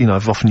if,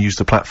 I've often used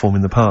the platform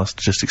in the past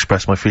to just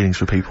express my feelings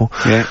for people.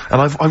 Yeah.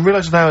 And I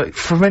realised now,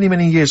 for many,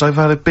 many years, I've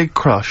had a big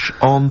crush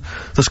on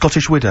the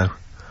Scottish Widow.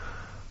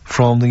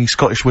 From the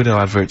Scottish Widow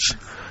adverts.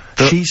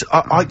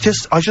 I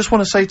just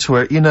want to say to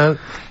her,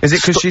 Is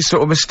it because she's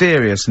sort of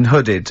mysterious and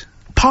hooded?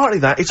 Partly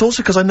that, it's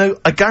also because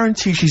I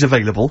guarantee she's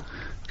available.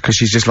 Because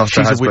she's just lost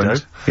her husband. A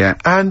widow. Yeah.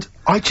 And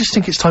I just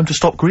think it's time to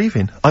stop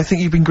grieving. I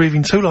think you've been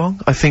grieving too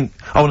long. I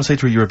want to say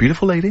to her, you're a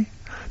beautiful lady.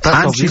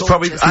 And she's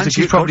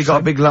probably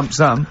got a big lump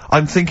sum.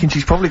 I'm thinking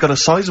she's probably got a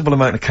sizable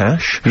amount of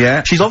cash.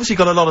 Yeah. She's obviously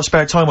got a lot of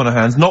spare time on her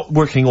hands, not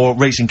working or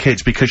raising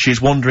kids because she's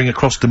wandering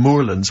across the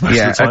moorlands most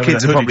of the time. Her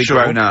kids are probably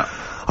grown up.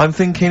 I'm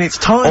thinking it's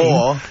time.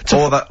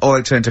 Or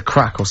they turn to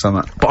crack or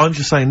something. But I'm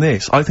just saying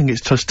this. I think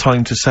it's just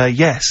time to say,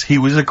 yes, he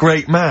was a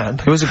great man.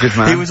 He was a good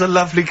man. He was a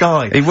lovely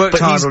guy. He worked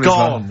hard But he's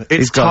gone.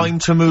 It's time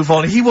to move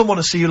on. He wouldn't want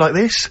to see you like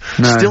this.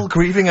 No. Still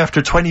grieving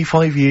after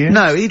 25 years.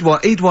 No, he'd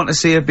want to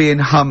see her being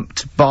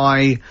humped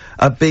by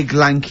a big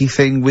lanky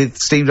thing with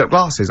steamed up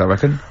glasses, I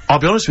reckon. I'll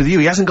be honest with you,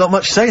 he hasn't got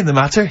much say in the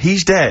matter.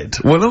 He's dead.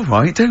 Well,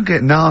 alright, don't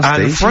get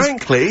nasty. And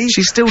frankly,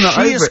 she's still not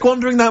over it. She is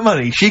squandering that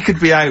money. She could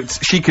be out,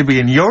 she could be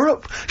in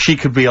Europe, she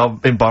could be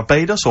in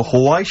Barbados or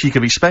Hawaii, she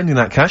could be spending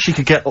that cash, she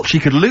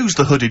could lose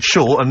the hooded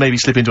short and maybe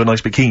slip into a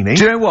nice bikini.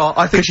 Do you know what?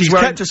 I think she's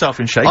kept herself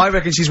in shape. I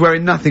reckon she's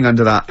wearing nothing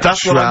under that. That's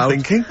shroud. what I'm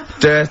thinking.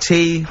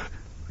 Dirty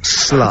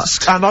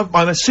slut. And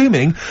I'm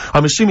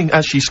assuming,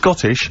 as she's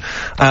Scottish,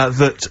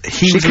 that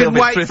he was a little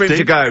bit thrifty. She couldn't wait for him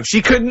to go.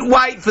 She couldn't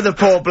wait for the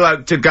poor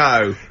bloke to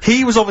go.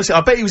 He was obviously,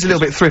 I bet he was a little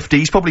bit thrifty.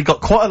 He's probably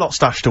got quite a lot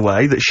stashed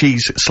away that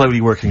she's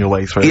slowly working her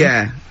way through.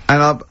 Yeah.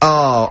 And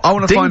I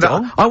want to find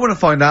out. I want to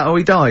find out how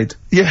he died.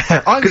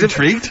 Yeah, I'm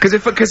intrigued. Because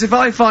if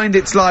I find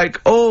it's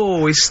like, there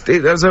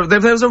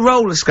was a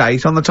roller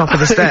skate on the top of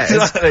the stairs,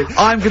 exactly.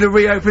 I'm going to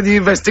reopen the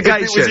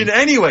investigation. If it was in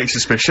any way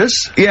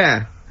suspicious.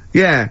 Yeah.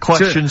 Yeah.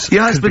 Questions. So,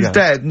 your husband's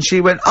dead, and she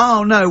went,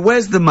 oh no,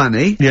 where's the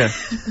money? Yeah.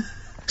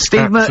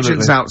 Steve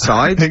Merchant's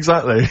outside.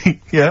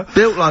 Exactly. Yeah.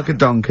 Built like a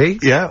donkey.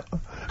 Yeah.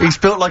 He's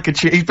built like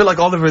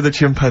Oliver the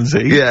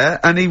chimpanzee. Yeah,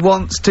 and he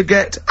wants to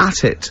get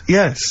at it.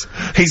 Yes.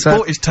 He's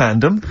bought his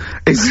tandem.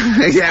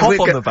 Hop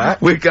on the back.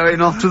 We're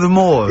going off to the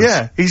moors.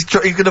 Yeah. He's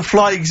gonna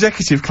fly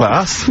executive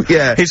class.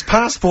 Yeah. His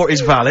passport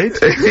is valid.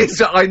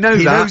 I know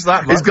He knows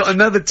that much. He's got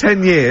another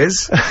 10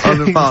 years on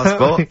the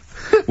passport.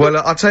 Well,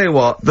 I'll tell you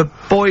what, the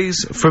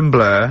boys from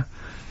Blur,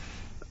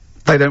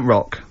 they don't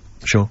rock.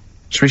 Sure.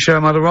 Should we show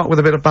them how to rock with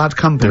a bit of Bad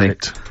Company? Do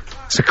it.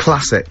 It's a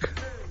classic.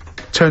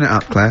 Turn it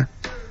up, Claire.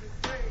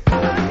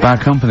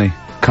 Bad Company.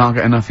 Can't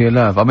get enough of your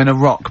love. I'm in a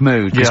rock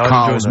mood because Yeah,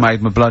 Carl's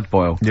made my blood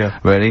boil. Yeah.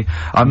 Really.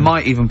 I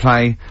might even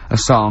play a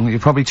song, you're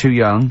probably too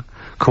young,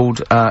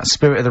 called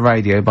Spirit of the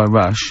Radio by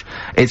Rush.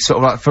 It's sort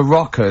of like, for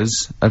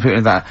rockers, and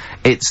people like that,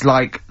 it's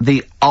like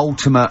the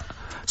ultimate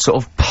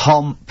sort of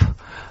pomp,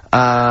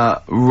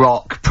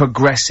 rock,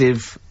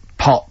 progressive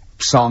pop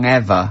song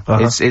ever.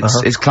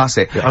 It's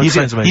classic. Yeah,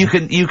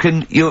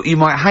 you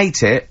might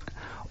hate it,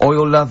 or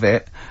you'll love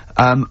it,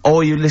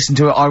 or you listen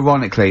to it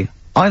ironically.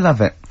 I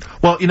love it.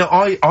 Well, you know,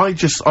 I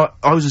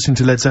was listening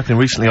to Led Zeppelin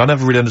recently. I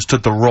never really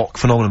understood the rock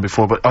phenomenon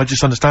before, but I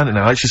just understand it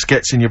now. It just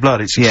gets in your blood.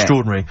 It's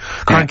extraordinary.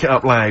 Crank it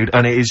up loud,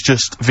 and it is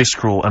just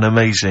visceral and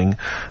amazing.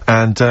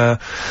 And, I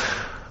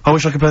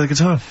wish I could play the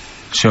guitar.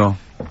 Sure.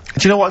 Do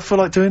you know what I feel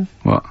like doing?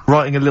 What?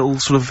 Writing a little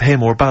sort of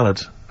hymn or a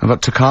ballad.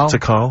 About to Carl? To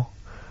Carl.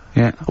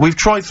 Yeah. We've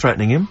tried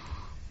threatening him.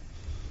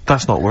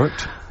 That's not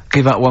worked.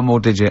 Give out one more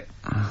digit.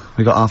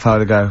 We got half hour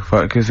to go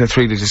for it, because they're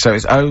 3 digits, so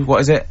it's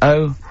what is it?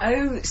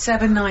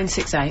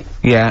 07968.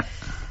 Yeah.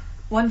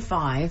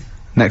 15.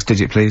 Next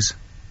digit, please.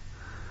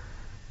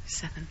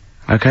 7.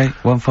 Okay,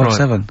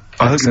 157. Right.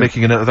 I hope you're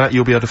making a note of that.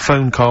 You'll be able to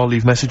phone Carl,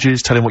 leave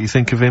messages, tell him what you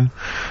think of him.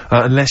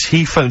 Unless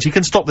he phones. He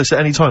can stop this at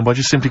any time by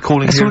just simply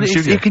calling here in the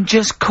studio. You can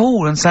just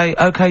call and say,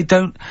 okay,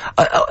 don't...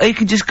 you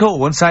can just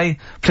call and say,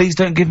 please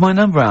don't give my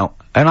number out.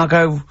 And I'll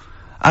go...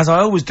 As I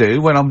always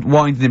do when I'm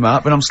winding him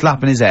up and I'm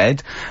slapping his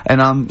head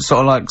and I'm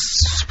sort of like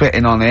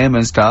spitting on him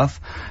and stuff.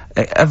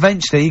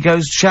 Eventually he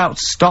goes,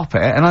 shouts, stop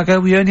it, and I go,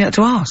 well, you only had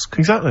to ask.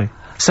 Exactly.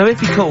 So if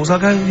he calls, I'll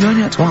go, you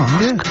only had to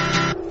ask. Yeah.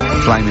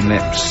 Flaming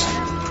Lips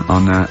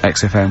on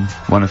XFM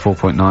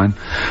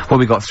 104.9. Well,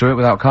 we got through it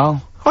without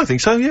Carl. I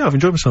think so, yeah, I've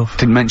enjoyed myself.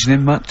 Didn't mention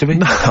him much, did we?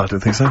 No, I don't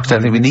think so. I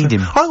don't think we need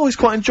him. I always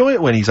quite enjoy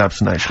it when he's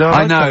absent, actually.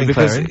 I know,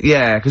 because,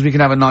 because we can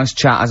have a nice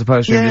chat as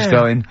opposed to him just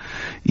going,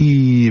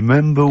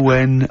 remember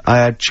when I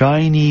had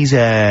Chinese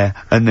hair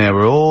and there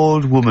were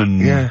old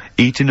woman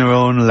eating her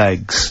own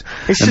legs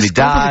and my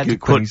dad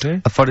put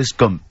a Forrest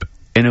Gump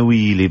in a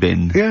wheelie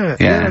bin.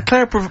 Yeah.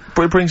 Claire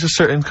brings a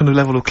certain kind of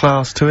level of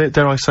class to it,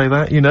 dare I say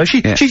that, you know.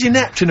 She's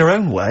inept in her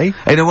own way.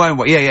 In her own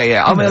way,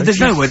 yeah. I mean, there's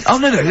no one,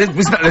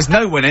 there's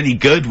no one any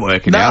good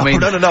working there. I mean,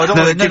 no, I don't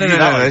want to give you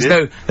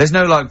that. There's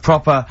no, like,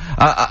 proper,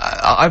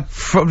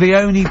 the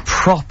only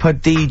proper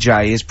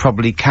DJ is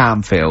probably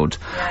Camfield,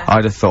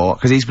 I'd have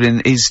thought, because he's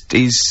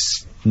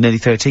nearly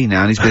 13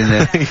 now, and he's been in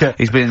the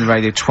he's been in the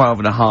radio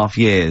 12.5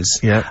 years.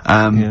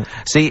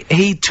 See,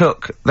 he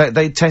took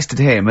they tested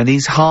him, and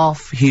he's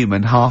half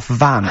human, half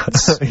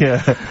Vance.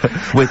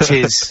 which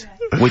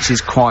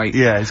is quite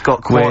he's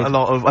got quite a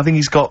lot of. I think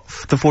he's got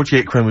the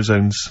 48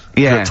 chromosomes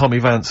that Tommy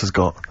Vance has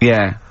got.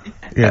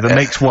 That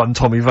makes one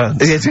Tommy Vance.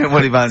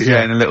 Tommy Vance,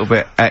 and a little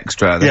bit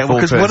extra.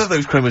 Because one of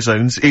those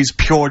chromosomes is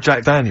pure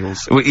Jack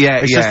Daniels.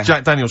 It's just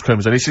Jack Daniels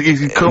chromosome.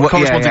 It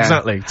corresponds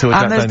exactly to a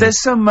Jack Daniels. And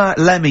there's some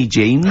Lemmy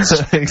genes,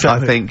 I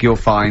think you'll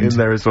find. In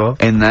there as well.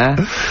 In there.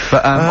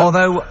 But,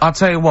 although, I'll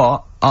tell you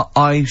what,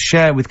 I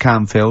share with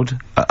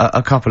Camfield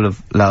a couple of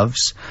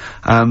loves.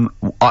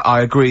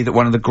 I agree that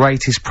one of the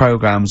greatest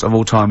programmes of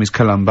all time is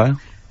Columbo.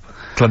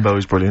 Columbo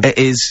is brilliant. It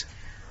is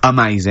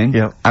amazing.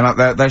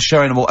 And they're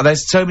showing them all.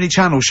 There's so many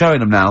channels showing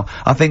them now.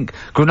 I think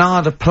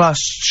Granada Plus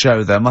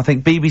show them. I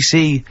think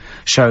BBC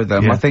show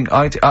them. I think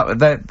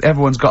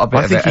everyone's got a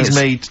bit of it. I think he's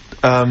made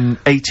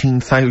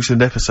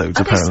 18,000 episodes,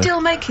 apparently. Are they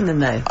still making them,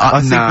 though?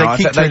 I think they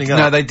keep turning up.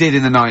 No, they did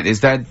in the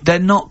 90s. They're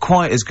not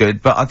quite as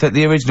good, but I think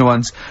the original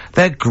ones,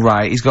 they're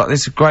great. He's got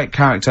this great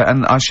character,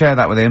 and I share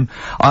that with him.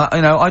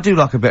 I do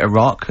like a bit of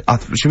rock.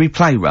 Should we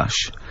play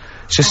Rush?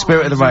 It's just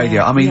Spirit of the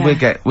Radio. I mean, we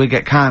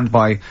get canned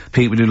by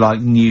people who like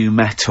new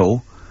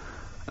metal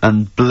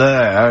and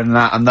Blur and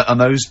that and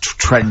those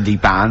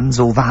trendy bands,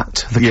 all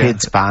that, the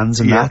kids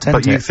bands and that.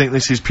 But you think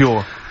this is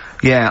pure?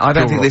 Yeah, I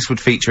don't think this would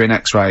feature in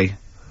X-Ray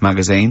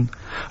magazine.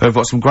 They've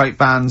got some great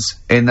bands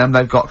in them.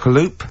 They've got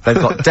Kaloop, they've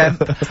got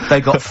Demp,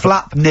 they've got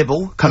Flap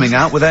Nibble coming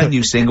out with their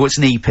new single. It's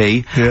an EP,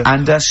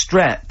 and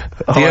Strep,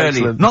 the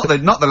early, not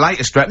the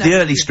later Strep, the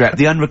early Strep,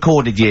 the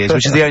unrecorded years,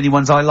 which is the only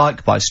ones I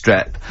like by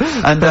Strep.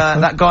 And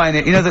that guy in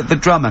it, you know, the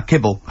drummer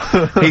Kibble,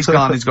 he's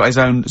got his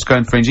own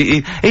fringe.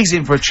 He's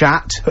in for a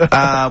chat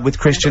with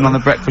Christian on the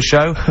Breakfast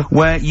Show,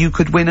 where you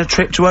could win a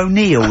trip to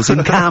O'Neill's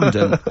in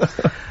Camden.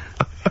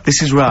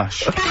 This is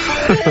Rush.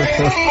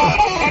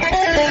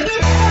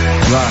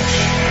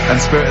 Rush, and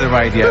Spirit of the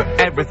Radio.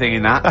 Everything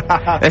in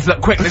that. Let's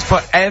look quick. Let's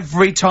put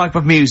every type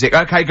of music.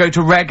 Okay, go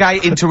to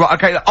reggae, into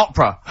okay,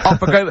 opera.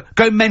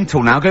 Go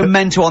mental now. Go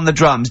mental on the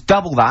drums.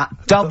 Double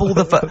that. Double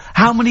the.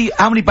 How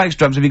many bass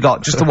drums have you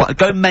got? Just the one.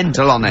 Go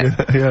mental on it.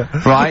 Yeah.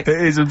 Right.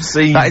 It is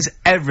obscene. That is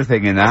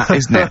everything in that,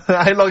 isn't it?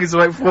 How long is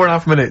it? About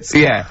 4.5 minutes.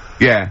 Yeah.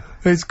 Yeah.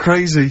 It's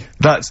crazy.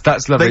 That's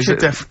lovely. They should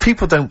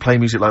people don't play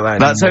music like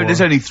that anymore.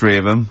 There's only 3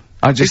 of them.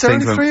 I just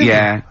think only 3 of them?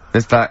 Yeah.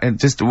 There's that.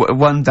 Just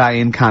one day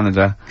in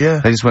Canada.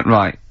 Yeah. They just went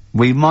right.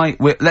 We're only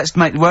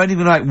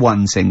gonna make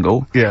 1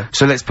 single. Yeah.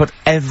 So let's put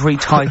every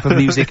type of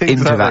music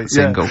into that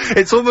single.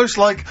 It's almost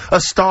like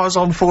a Stars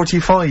on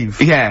 45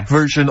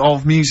 version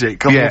of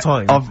music of all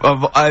time.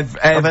 Of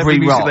every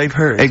music rock they've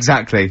heard.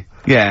 Exactly.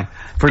 Yeah.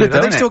 Brilliant.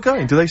 Are they still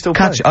going? Do they still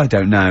play? I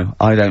don't know.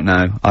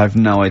 I've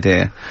no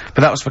idea.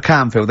 But that was for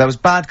Camfield. There was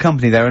Bad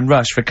Company there and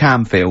Rush for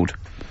Camfield.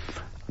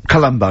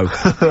 Colombo.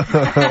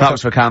 That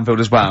was for Camfield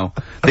as well.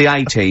 The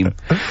A-Team.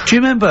 Do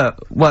you remember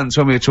once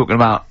when we were talking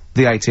about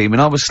the A-Team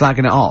and I was slagging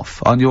it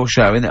off on your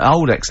show in the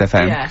old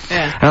XFM? Yeah.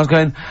 And I was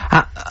going,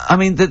 I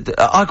mean,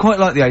 I quite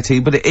like the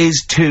A-Team, but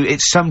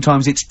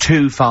sometimes it's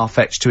too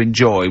far-fetched to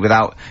enjoy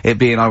without it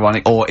being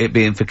ironic or it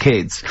being for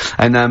kids.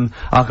 And,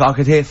 I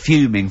could hear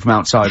fuming from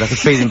outside. I could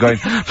feel him going,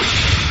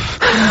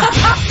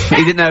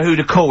 he didn't know who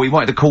to call. He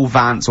wanted to call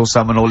Vance or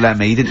someone or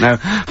Lemmy. He didn't know,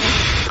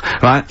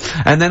 right?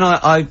 And then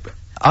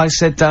I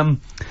said,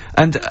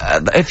 and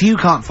if you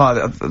can't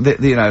find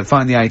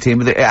find the A-Team,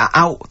 they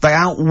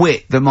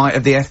outwit the might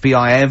of the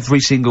FBI every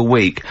single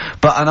week.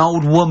 But an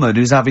old woman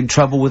who's having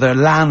trouble with her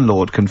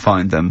landlord can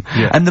find them.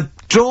 Yeah. And the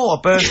door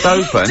burst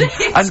open,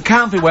 and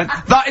Campy went,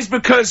 "That is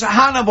because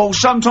Hannibal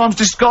sometimes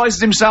disguises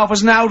himself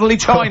as an elderly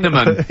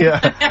Chinaman." Yeah.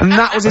 And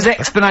that was his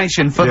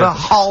explanation for the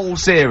whole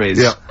series.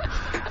 Yeah.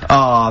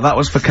 Oh, that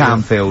was for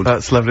Camfield.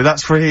 That's lovely.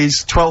 That's for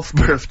his 12th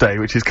birthday,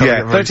 which is coming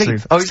up very 13.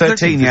 soon. Oh, he's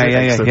 13, yeah.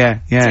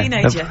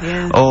 Teenager,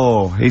 yeah.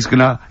 Oh, he's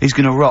gonna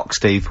rock,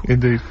 Steve.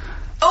 Indeed.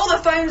 Oh,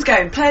 the phone's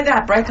going. Play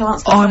that break. I'll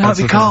answer the Oh, it phone. might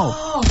be Carl.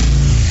 Oh.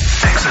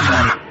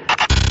 XFM.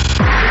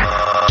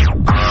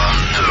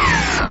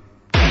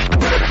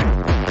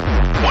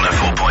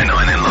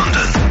 104.9 in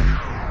London.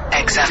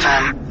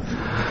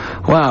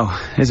 XFM. Wow,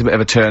 here's a bit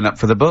of a turn up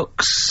for the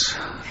books.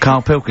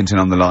 Karl Pilkington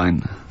on the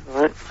line.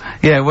 Right.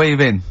 Yeah, where you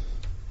been?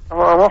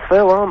 I'm off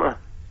ill, aren't I?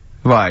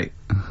 Right.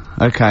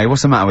 Okay,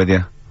 what's the matter with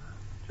you?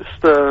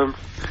 Just a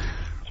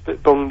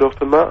bit bunged up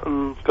and that,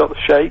 and got the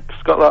shakes,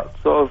 got that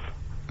sort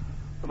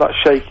of, that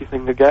shaky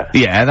thing I get.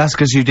 Yeah, that's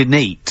 'cause you didn't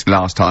eat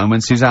last time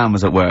when Suzanne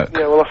was at work.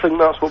 Yeah, well, I think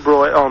that's what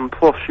brought it on.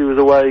 Plus, she was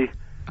away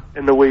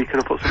in the week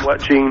and I put some wet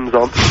jeans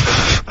on.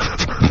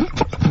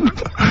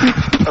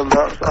 And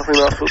I think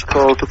that's what's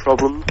caused the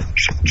problem.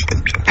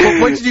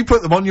 When did you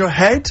put them on your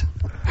head?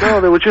 No,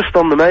 they were just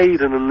on the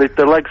Maiden and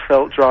the legs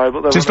felt dry,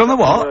 but they Just on the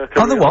what?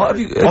 On the what? Have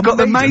you got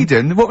the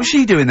Maiden? What was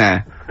she doing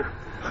there?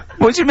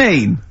 What do you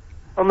mean?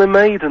 On the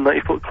Maiden that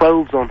you put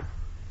clothes on.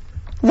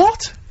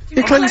 What?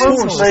 Your clothes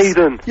horse.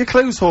 Maiden. Your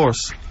clothes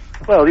horse.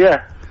 Well,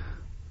 yeah.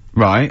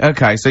 Right,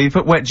 okay, so you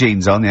put wet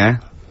jeans on, yeah?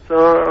 So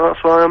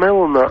that's why I'm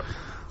ill and that.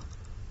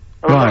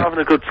 I'm not having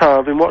a good time.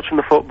 I've been watching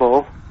the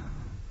football.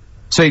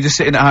 So you're just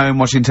sitting at home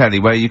watching telly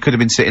where you could have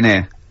been sitting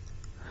here?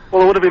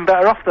 Well, I would have been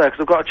better off there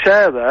because I've got a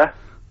chair there.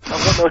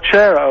 I've got no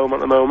chair at home at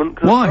the moment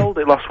because I sold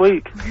it last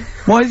week.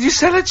 Why did you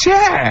sell a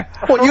chair?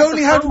 What, you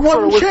only had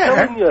one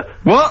chair?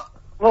 What?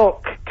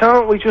 Look,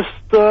 can't we just,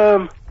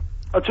 I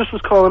just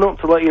was calling up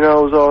to let you know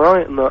I was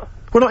alright and that.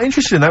 We're not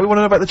interested in that, we want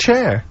to know about the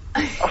chair.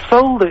 I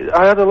sold it.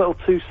 I had a little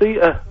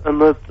 2-seater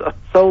and I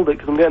sold it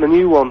because I'm getting a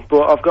new one,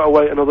 but I've got to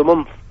wait another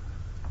month.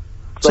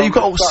 So you've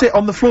got to sit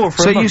on the floor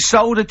for a month? So you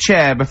sold a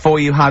chair before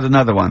you had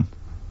another one?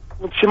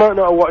 Well, she might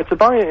not have wanted to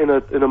buy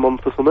it in a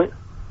month or something.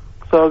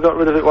 So I got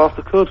rid of it whilst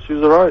I could. She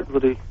was alright,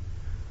 buddy.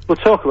 We'll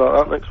talk about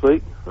that next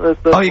week. Oh,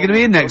 you're going to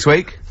be in next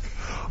week?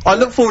 I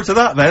look forward to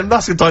that then.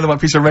 That's a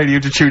dynamite piece of radio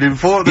to tune in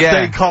for. The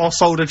day Carl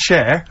sold a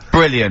chair.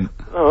 Brilliant.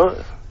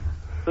 Alright.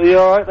 So you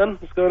alright then?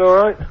 It's going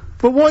alright?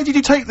 But why did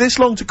you take this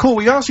long to call?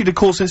 We asked you to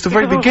call since the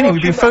very beginning.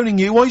 We've been phoning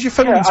you. Why is your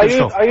phone switched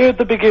off? I heard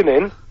the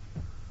beginning.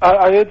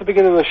 I heard the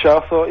beginning of the show.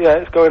 I thought, yeah,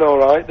 it's going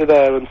alright. They're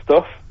there and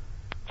stuff.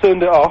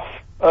 Turned it off.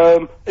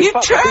 You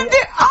turned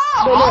it off?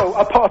 No,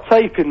 I put a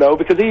tape in though,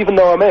 because even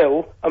though I'm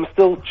ill, I'm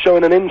still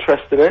showing an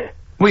interest in it.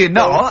 Well, you're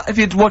not, if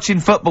you're watching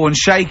football and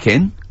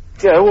shaking.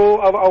 Yeah,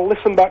 well, I'll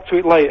listen back to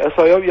it later,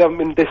 so I hope you haven't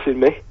been dissing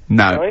me.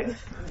 No. Right?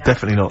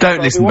 Definitely not.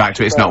 Don't listen back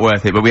to it, it's not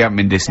worth it, but we haven't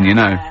been dissing, you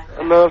know.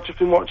 And I've just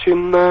been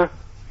watching, a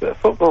bit of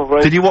football,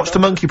 right? Did you watch the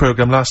Monkey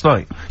programme last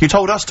night? You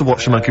told us to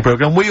watch the Monkey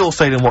programme, we all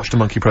stayed and watched the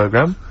Monkey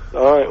programme.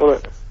 Alright,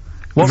 wasn't it?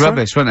 What's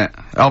rubbish, wasn't it?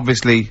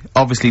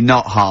 Obviously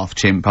not half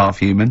chimp, half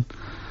human.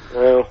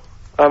 Well,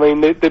 I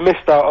mean, they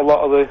missed out a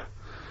lot of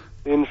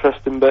the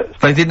interesting bits.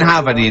 They didn't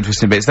have any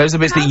interesting bits. Those are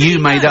bits that you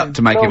made up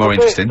to make it more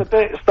interesting. The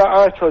bits that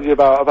I told you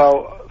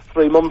about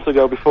 3 months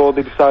ago before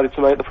they decided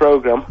to make the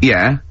programme.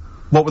 Yeah.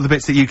 What were the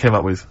bits that you came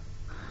up with?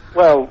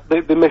 Well,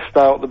 they missed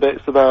out the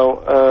bits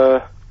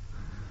about,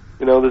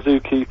 you know, the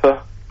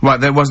zookeeper. Right,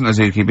 there wasn't a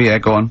zookeeper, yeah,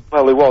 go on.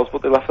 Well, there was,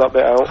 but they left that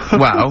bit out.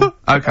 Well,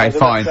 okay, They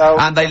fine. left out-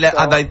 And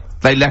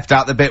they left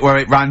out the bit where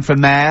it ran for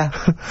mayor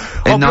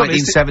in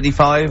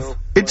 1975.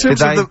 In terms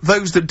Did of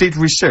those that did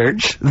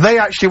research, they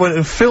actually went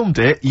and filmed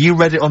it, you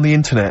read it on the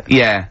internet.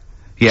 Yeah.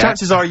 Yeah.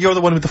 Chances are you're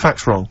the one with the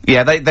facts wrong.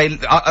 Yeah,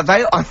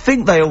 I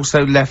think they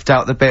also left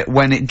out the bit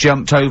when it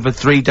jumped over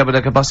 3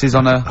 double-decker buses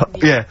on a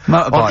Yeah.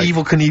 motorbike. On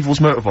Evil Knievel's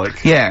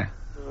motorbike. Yeah.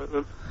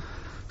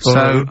 So,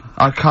 Alright.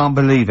 I can't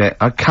believe it.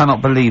 I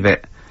cannot believe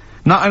it.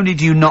 Not only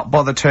do you not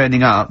bother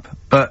turning up,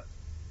 but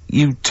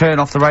you turn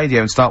off the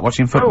radio and start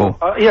watching football.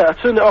 Yeah, I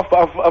turned it off,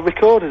 but I've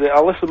recorded it.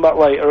 I'll listen back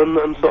later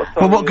and sort of...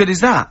 Well, what good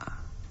is that?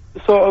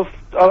 Sort of,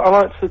 I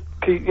like to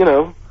keep,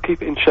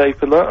 keep it in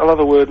shape and that. I'll have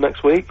a word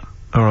next week.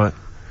 Alright.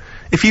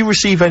 If you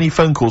receive any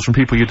phone calls from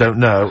people you don't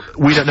know,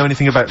 we don't know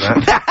anything about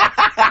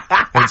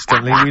that.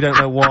 Instantly, we don't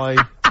know why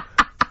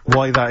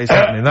that is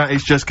happening. That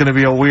is just gonna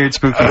be a weird,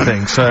 spooky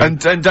thing, so... And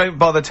don't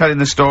bother telling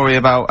the story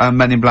about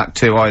Men in Black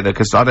 2 either,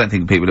 because I don't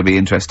think people will be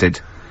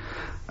interested.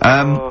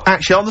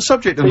 Actually, on the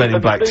subject of Men in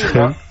Black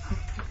 2...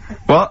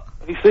 What?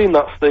 Have you seen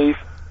that, Steve?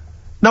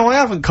 No, I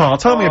haven't, Carl.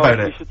 Tell me about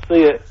You it. should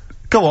see it.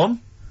 Go on.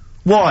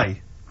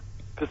 Why?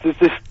 Because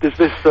there's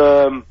this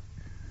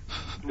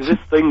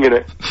thing in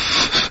it.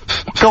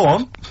 Go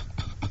on.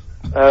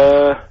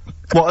 Uh,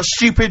 What, a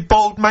stupid,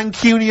 bald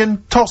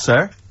Mancunian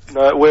tosser?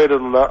 no, weirder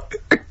than that.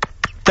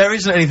 There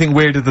isn't anything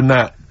weirder than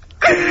that.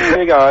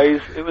 Big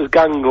eyes, it was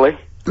gangly.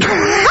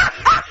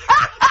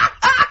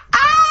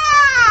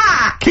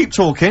 Keep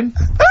talking.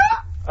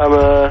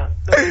 And,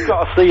 you've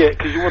got to see it,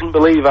 because you wouldn't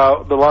believe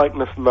how the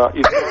likeness and that.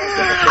 You've got to get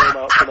the film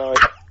out tonight.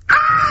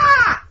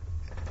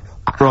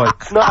 Right.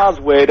 It's not as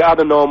weird, it had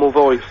a normal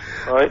voice,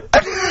 right? He's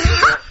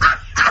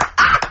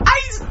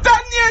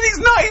done you and he's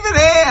not even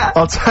here!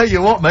 I'll tell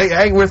you what, mate, it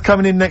ain't worth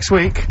coming in next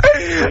week.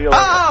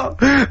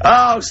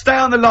 Oh, stay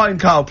on the line,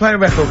 Carl. Play a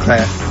record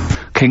player.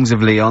 Kings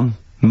of Leon,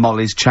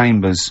 Molly's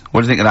Chambers.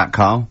 What do you think of that,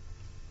 Carl?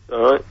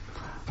 Alright.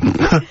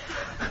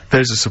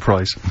 There's a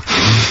surprise.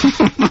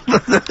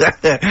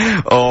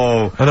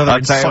 Oh, Another I'll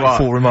tell you what,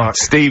 insightful remark.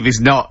 Steve is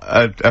not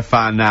a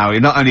fan now.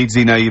 Not only does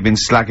he know you've been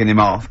slagging him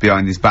off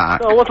behind his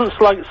back. No, I wasn't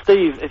slagging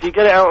Steve. If you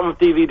get it out on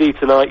DVD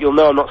tonight, you'll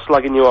know I'm not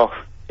slagging you off.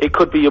 It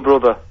could be your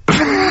brother.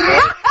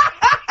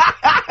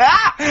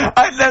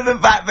 I love the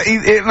fact that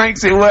it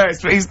makes it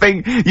worse, but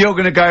you're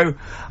gonna go,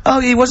 oh,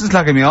 he wasn't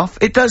slagging me off.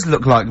 It does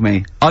look like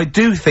me. I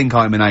do think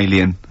I'm an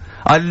alien.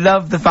 I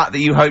love the fact that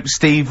you hope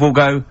Steve will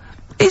go,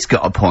 he's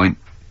got a point.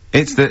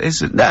 It's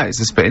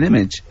a spitting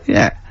image.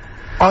 Yeah.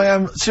 I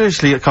am,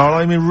 seriously, Carl,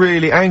 I'm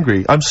really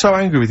angry. I'm so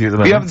angry with you at the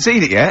moment. You haven't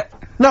seen it yet?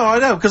 No, I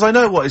know, because I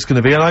know what it's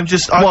gonna be, and I'm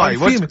just... Why? I'm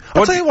fuming.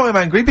 I'll tell you why I'm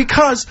angry,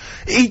 because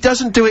he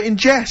doesn't do it in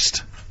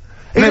jest.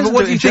 No, but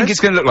what do you think it's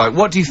gonna look like?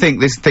 What do you think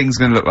this thing's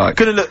gonna look like?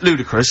 Gonna look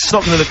ludicrous. It's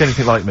not gonna look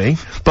anything like me,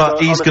 but No,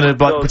 he's honestly, gonna,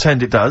 it like, does.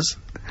 pretend it does.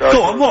 Does.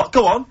 Go on, what?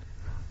 Go on.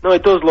 No,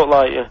 it does look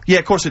like you. Yeah,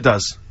 of course it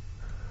does.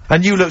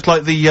 And you looked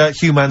like the,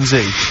 Human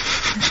Z.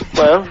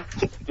 Well,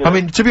 I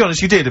mean, to be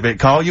honest, you did a bit,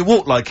 Carl. You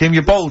walk like him,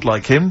 you're bold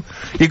like him,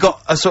 you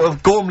got a sort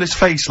of gormless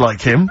face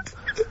like him.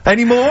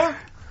 Any more?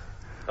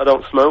 I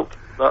don't smoke.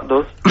 That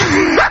does.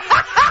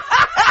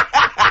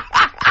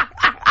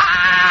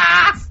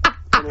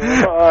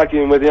 I'm not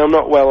arguing with you. I'm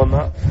not well on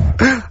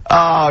that.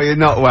 Oh, you're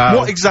not well.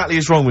 What exactly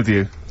is wrong with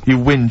you? You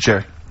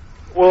whinger.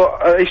 Well,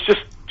 it's just,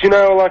 do you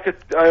know, like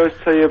I always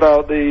tell you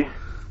about the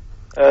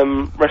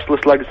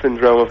restless leg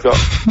syndrome I've got.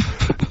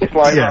 It's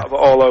like Yeah. that, but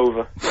all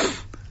over.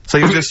 So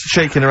you're just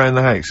shaking around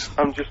the house?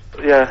 I'm just,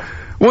 yeah.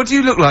 What do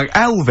you look like?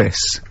 Elvis?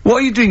 What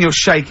are you doing? You're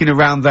shaking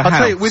around the house. I'll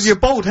tell you, with your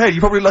bald head,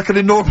 you probably look like an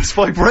enormous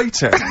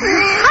vibrator.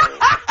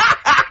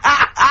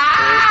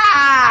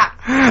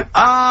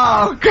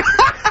 Oh, God.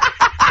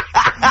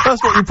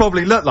 That's what you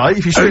probably look like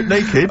if you strip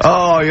naked.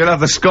 Oh, you'll have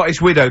the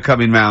Scottish widow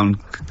coming round.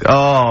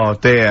 Oh,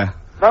 dear.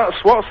 That's,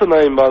 what's her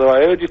name, by the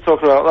way? I heard you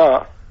talking about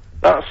that.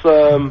 That's,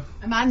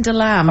 Amanda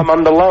Lamb.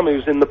 Amanda Lamb,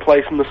 who's in the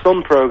Place in the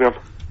Sun programme.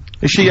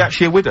 Is she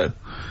actually a widow?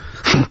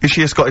 Is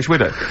she a Scottish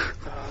widow?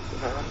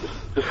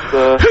 Just,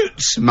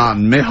 Hoots,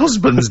 man, my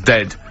husband's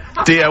dead.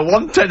 Do you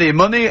want any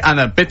money and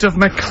a bit of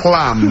my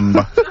clam?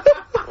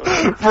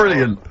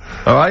 Brilliant.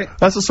 Alright?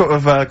 That's the sort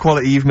of,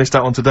 quality you've missed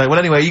out on today. Well,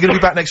 anyway, you're gonna be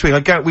back next week.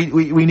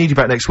 We need you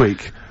back next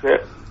week. yeah.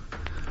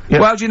 Yep.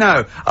 Well, how do you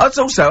know?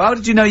 Also, how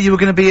did you know you were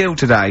going to be ill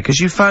today? Because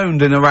you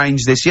phoned and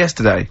arranged this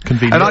yesterday.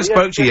 Convenient. And I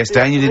spoke to you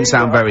yesterday and you didn't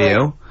sound very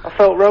ill. I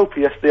felt ropey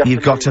yesterday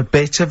You've got a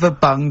bit of a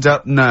bunged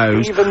up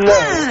nose. Even though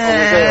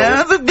I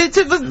Have a bit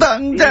of a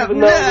bunged up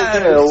even though I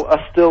was ill,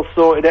 I still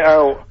sorted it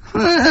out.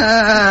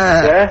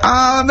 Yeah?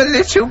 I'm a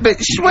little bit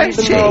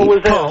sweaty. Even though I was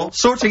Carl, ill,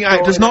 sorting I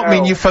out does sorted not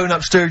mean out. you phone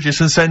up Sturgis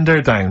and send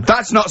her down.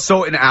 That's not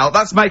sorting it out,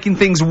 that's making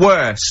things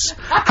worse.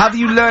 Have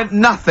you learnt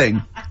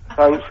nothing?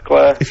 Thanks,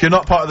 Claire. If you're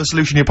not part of the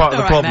solution, you're part of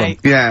the All right, problem. mate.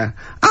 Yeah.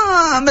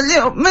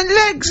 Oh, my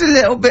leg's a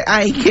little bit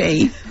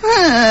achy.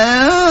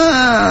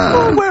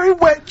 Oh, wearing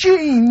wet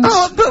jeans.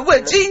 Oh, I put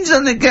wet jeans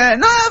on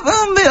again.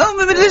 My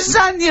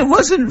lasagna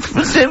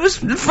it was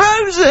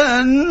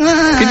frozen.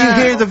 Can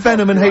you hear the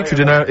venom and hatred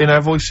in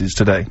our voices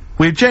today?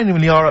 We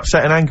genuinely are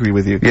upset and angry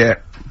with you. Yeah.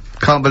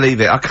 Can't believe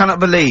it. I cannot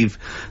believe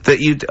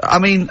that I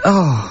mean,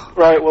 oh.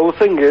 Right, well, the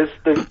thing is,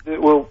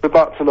 we'll be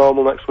back to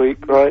normal next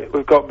week, right?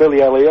 We've got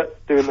Billy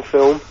Elliot doing the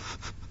film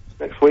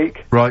next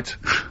week. Right.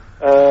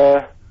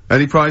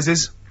 Any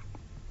prizes?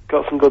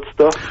 Got some good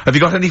stuff. Have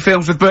you got any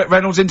films with Burt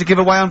Reynolds in to give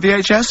away on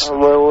VHS?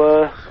 And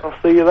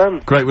I'll see you then.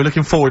 Great, we're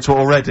looking forward to it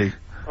already.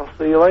 I'll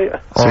see you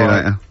later. See you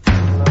later.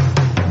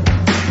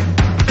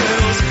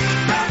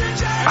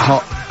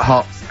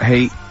 Hot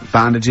heat,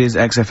 bandages,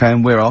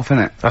 XFM, we're off,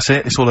 innit? That's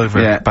it, it's all over.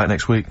 Yeah. Back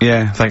next week.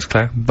 Yeah. Thanks,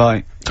 Claire.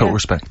 Bye. Total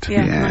respect.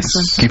 Yeah, Yes. nice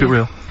one. Keep it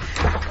real.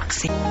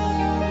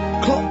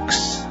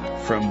 Clocks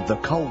from the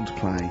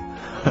Coldplay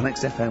on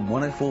XFM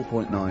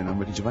 104.9. I'm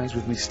Ricky Gervais,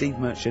 with me Steve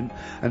Merchant,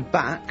 and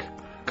back,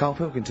 Karl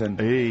Pilkington.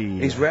 Hey.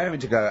 He's raring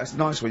to go. It's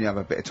nice when you have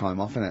a bit of time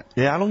off, isn't it?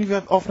 Yeah, how long have you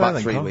had off now About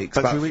then, 3 Carl? weeks.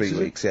 About About 3 3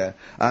 weeks, yeah.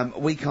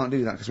 We can't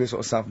do that because we're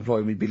sort of self-employed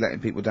and we'd be letting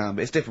people down,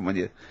 but it's different when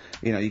you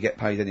know, you get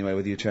paid anyway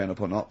whether you turn up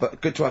or not.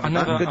 But good to have you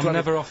back. Good to I'm have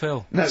never off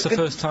ill. No, It's the good-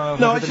 first time I've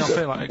No, ever I been just- off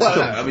ill. Like, Well,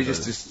 no, except- I mean,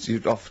 just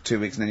you're off 2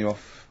 weeks and then you're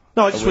off.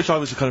 No, I just wish I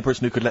was the kind of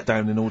person who could let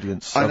down an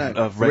audience I know,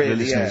 of regular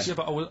really, listeners. yeah,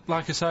 but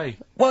like I say,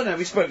 Well, no,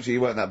 we spoke to you.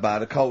 You weren't that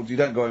bad. A cold, you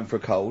don't go home for a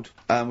cold.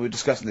 We were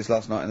discussing this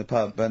last night in the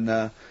pub, and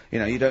you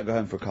know, you don't go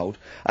home for a cold.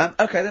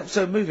 Okay, then,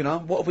 so moving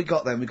on. What have we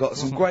got then? We got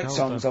some Wasn't great cold,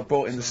 songs. though. I've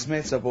brought in the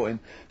Smiths. I've brought in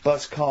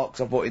Buzz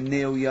Cox. I've brought in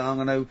Neil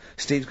Young. I know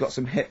Steve's got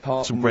some hip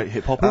hop. Some great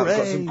hip hop. I've got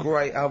Hooray! some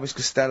great Elvis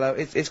Costello.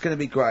 It's going to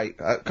be great.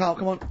 Carl,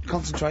 come on,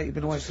 concentrate. You've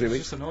been away for 3 it's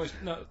weeks. just annoying.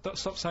 No,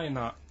 stop saying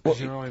that. What?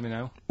 Because you're annoying me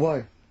now.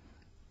 Why?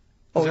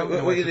 Oh, that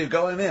what what you you do?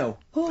 Go home ill?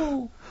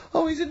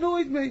 Oh, he's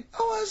annoyed me.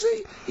 Oh, has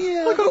he?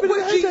 Yeah, I got a bit of a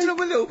wet jeans. headache. I'm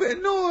a little bit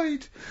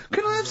annoyed.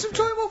 Can I have some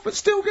time off but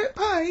still get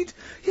paid?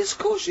 Yes, of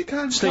course you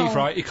can, Steve, Carl.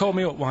 right? He called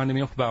me up, winding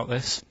me up about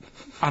this,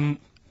 and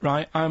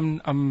right,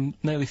 I'm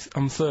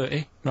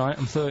 30, right?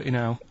 I'm 30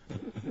 now.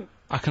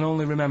 I can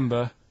only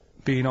remember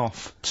being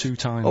off 2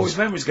 times. Oh, his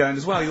memory's going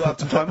as well. You have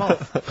some time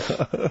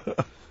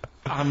off.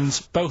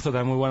 And both of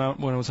them were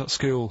when I was at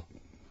school.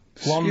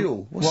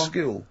 School? What's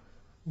school?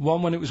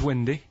 One when it was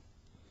windy.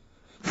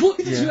 Why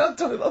did you have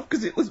time off?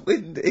 Because it was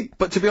windy.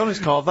 But to be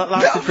honest, Carl, that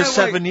lasted No, for no,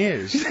 7 wait.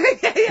 years.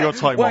 Yeah. Your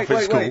time off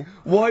at school. Wait.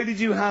 Why did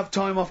you have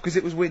time off? Because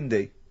it was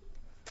windy.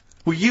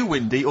 Were you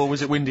windy, or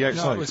was it windy No,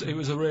 outside? it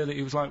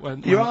was like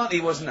when Your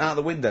auntie wasn't out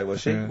the window,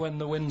 was she? Yeah. when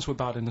the winds were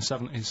bad in the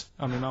 70s,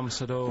 and my mum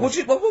said, "Oh, What?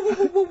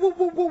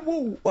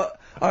 Whoa. What?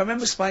 I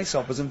remember space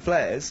operas and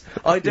flares.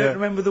 I don't Yeah.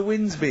 remember the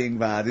winds being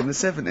bad in the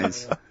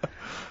 70s.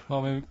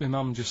 well, my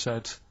mum just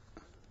said,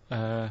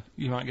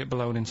 you might get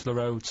blown into the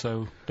road,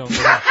 so don't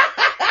go."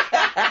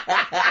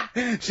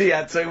 She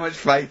had so much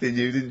faith in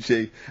you, didn't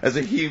she? As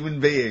a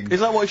human being. Is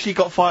that why she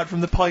got fired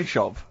from the pie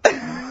shop?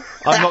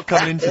 I'm not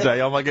coming in today,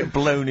 I might get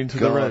blown into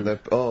the road.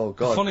 Oh,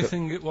 God. Funny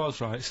thing it was,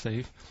 right,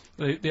 Steve?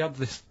 They had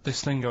this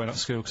thing going at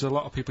school, because a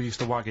lot of people used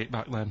to wag it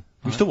back then.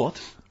 Used to what?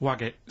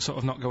 Wag it, sort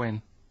of not go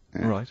in,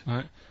 Right.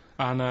 right?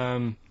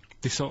 And,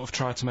 they sort of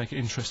tried to make it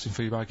interesting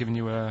for you by giving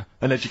you a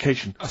An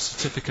education.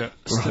 certificate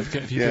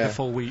if you did Yeah. a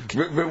full week.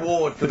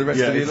 Reward for the rest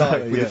Yeah, of your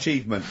exactly, life with yeah.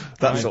 achievement.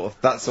 That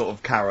Right. sort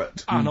of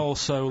carrot. And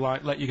also,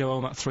 like, let you go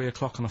home at 3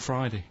 o'clock on a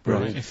Friday, right?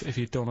 Brilliant. If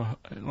you'd done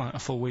a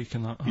full week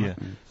and that. Yeah.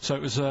 So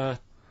it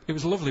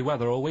was lovely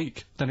weather all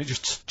week. Then it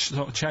just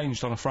sort of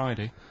changed on a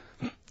Friday,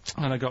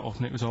 and I got up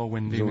and it was all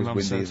windy. It's My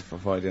always mum windy said, for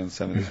Friday on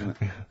 7, isn't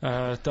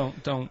it?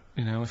 don't,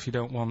 you know, if you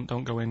don't want,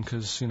 don't go in,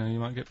 because, you know, you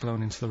might get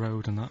blown into the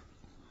road and that.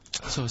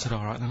 So I said,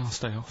 alright, then I'll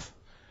stay off.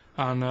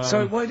 And,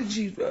 So why did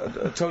she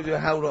told you to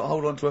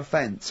hold on to a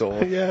fence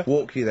or Yeah.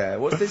 walk you there?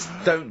 What's this?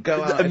 Don't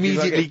go out. if you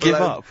Immediately get give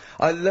blown- up.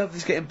 I love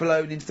this getting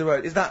blown into the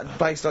road. Is that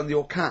based on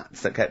your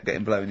cats that kept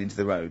getting blown into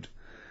the road?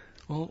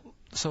 well,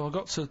 so I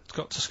got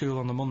to school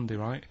on the Monday,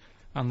 right?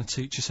 And the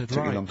teacher said, Took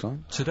you a right, long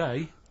time.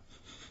 today,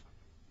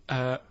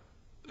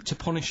 to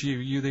punish you,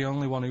 you're the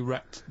only one who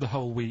wrecked the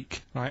whole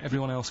week, right?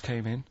 Everyone else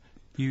came in,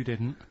 you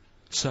didn't.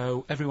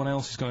 So everyone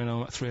else is going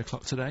home at 3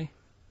 o'clock today,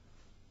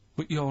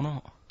 but you're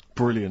not.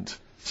 Brilliant.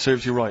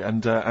 Serves you right,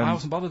 and I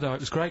wasn't bothered though, it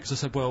was great, because I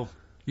said, well,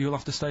 you'll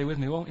have to stay with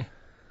me, won't you?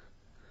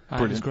 And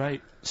it was Brilliant.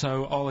 great.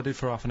 So all I did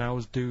for half an hour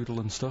was doodle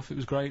and stuff. It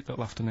was great that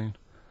afternoon.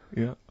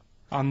 yeah.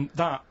 And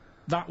that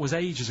was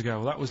ages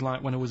ago. That was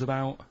like when I was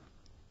about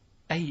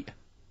 8.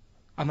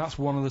 And that's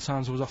one of the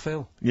times I was off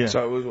ill. Yeah.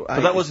 So it was.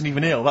 But that wasn't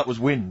even ill, that was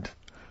wind.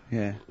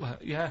 Yeah.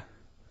 Yeah.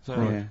 So,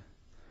 Yeah.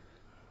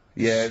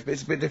 Yeah,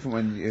 it's a bit different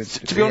when you.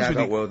 To be honest with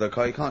you- world, though,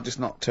 Carl, you can't just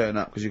not turn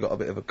up because you've got a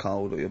bit of a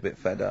cold or you're a bit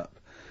fed up.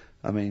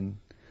 I mean,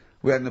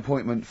 we had an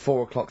appointment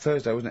 4 o'clock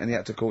Thursday, wasn't it? And he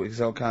had to call it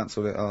because I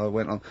cancelled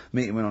it.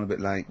 Meeting went on a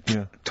bit late.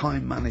 Yeah.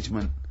 Time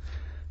management.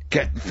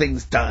 Get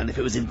things done. If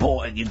it was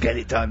important, you'd get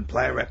it done.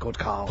 Play a record,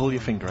 Carl. Pull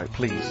your finger out,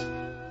 please.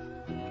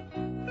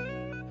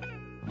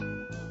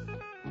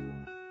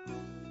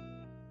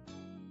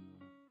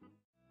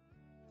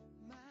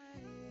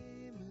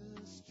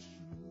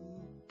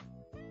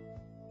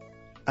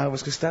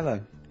 Elvis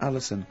Costello,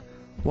 Alison.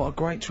 What a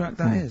great track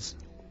that is.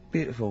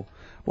 Beautiful.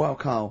 Well,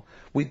 Carl,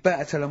 we'd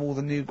better tell them all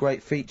the new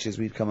great features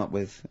we've come up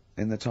with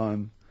in the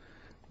time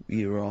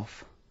you were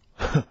off.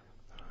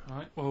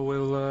 Right, well,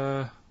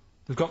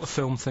 we've got the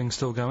film thing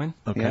still going.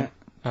 Okay.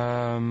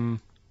 Yeah.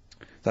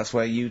 That's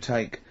where you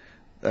take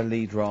a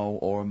lead role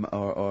or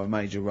a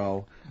major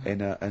role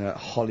in a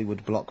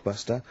Hollywood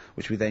blockbuster,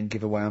 which we then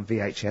give away on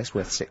VHS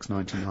worth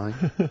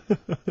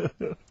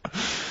 $6.99.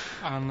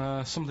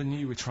 And something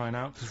new we're trying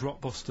out, because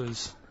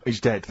Rockbusters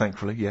He's dead,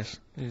 thankfully, yes.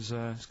 is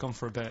it's gone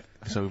for a bit.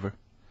 It's over.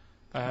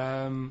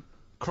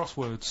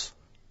 Crosswords.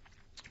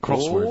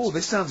 Crosswords. Oh,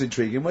 this sounds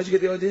intriguing. Where'd you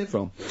get the idea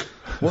from?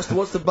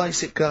 What's the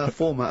basic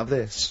format of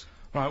this?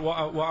 Right,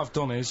 what I've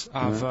done is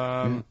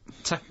I've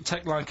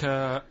take like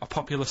a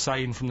popular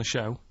saying from the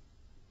show.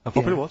 A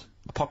popular what?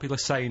 A popular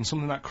saying,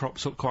 something that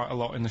crops up quite a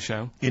lot in the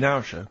show. In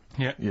our show?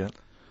 Yeah. Yeah.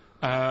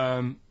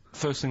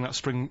 First thing that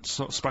sprang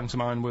to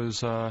mind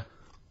was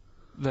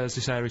there's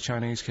this hairy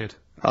Chinese kid.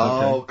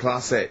 Oh,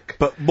 classic.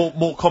 But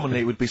more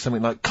commonly it would be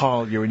something like,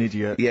 Carl, you're an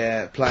idiot.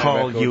 Yeah, play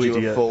Carl, record, you you're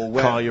idiot. a fool.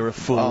 Carl, you're a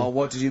fool. Oh,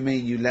 what did you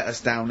mean? You let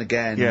us down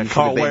again. Yeah, You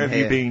Carl, should where have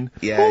here. you been?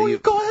 Yeah, oh,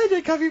 you've got a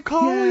headache, have you,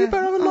 Carl? Yeah. You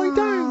better have a lie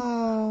down.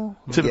 Oh.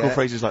 Typical Yeah.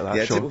 phrases like that,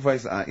 Yeah, sure. typical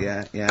phrases like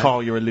that, yeah.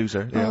 Carl, you're a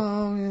loser. Yeah.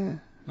 Oh,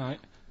 yeah. Right.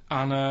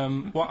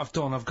 And what I've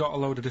done, I've got a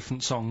load of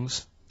different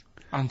songs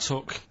and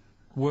took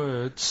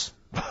words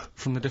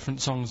from the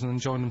different songs and then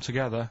joined them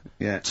together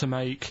to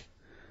make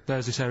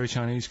there's this hairy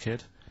Chinese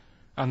kid.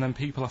 And then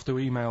people have to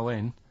email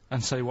in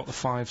and say what the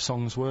 5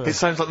 songs were. It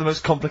sounds like the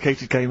most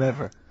complicated game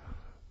ever.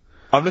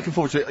 I'm looking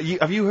forward to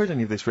it. Have you heard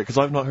any of this, Rick? Because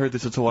I've not heard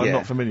this at all. I'm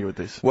not familiar with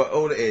this. Well,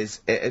 all it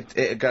is,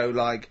 it'd go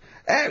like,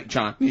 "Hairy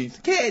Chinese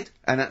kid,"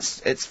 and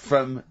it's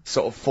from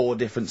sort of 4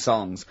 different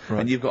songs,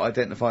 and you've got to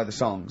identify the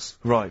songs.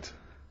 Right.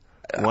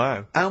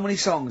 Wow. How many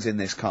songs in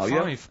this, Carl?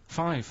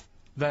 5.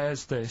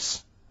 There's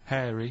this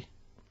hairy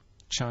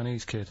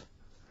Chinese kid.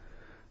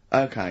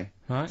 Okay.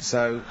 Right.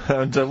 So.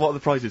 And what are the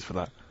prizes for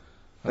that?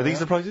 Are these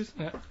the prizes?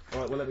 Yeah.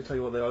 Alright, well let me tell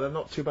you what they are. They're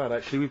not too bad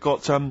actually. We've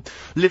got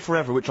Live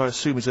Forever, which I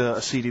assume is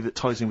a CD that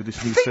ties in with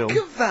this new film.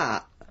 Think of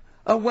that!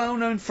 A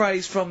well-known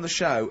phrase from the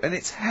show, and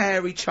it's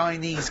hairy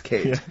Chinese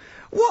kid. Yeah.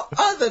 What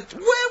other?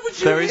 Where would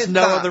you There hear is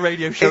no that other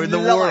radio show in the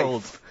life?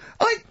 world.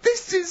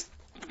 This is.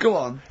 Go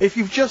on. If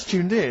you've just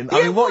tuned in,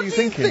 I mean, what are you do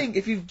thinking? Think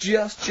if you've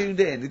just tuned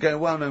in? You're going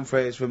well-known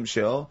phrase from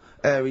Shaw,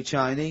 hairy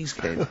Chinese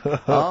kid.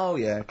 Oh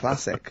yeah,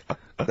 classic.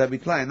 They'll be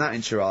playing that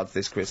in charades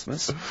this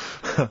Christmas.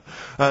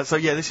 So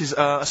yeah, this is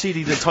a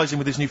CD that ties in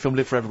with this new film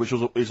Live Forever, which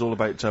is all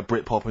about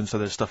Britpop, and so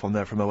there's stuff on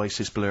there from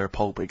Oasis, Blur,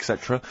 Pulp,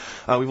 etc.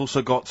 We've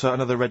also got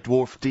another Red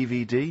Dwarf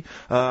DVD,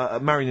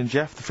 Marion and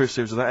Jeff, the first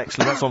series of that,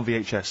 excellent. That's on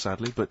VHS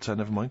sadly, but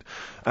never mind.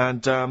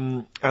 And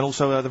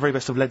also the very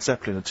best of Led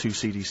Zeppelin, a 2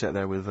 CD set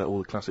there with all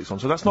the classics on.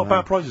 So that's not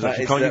bad prizes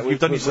actually. Carl, you've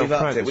done yourself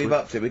proud. We've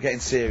upped it. We're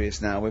getting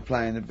serious now. We're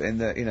playing in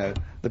the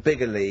the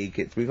bigger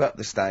league. We've upped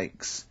the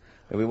stakes.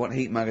 We want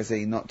Heat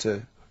magazine not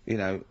to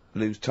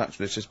lose touch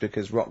with us just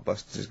because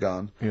Rockbusters is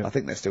gone. Yeah. I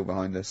think they're still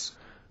behind us.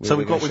 So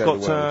we've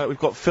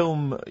got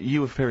film.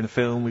 You appear in a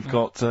film. We've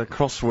got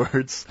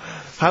crosswords.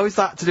 How is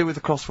that to do with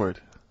the crossword?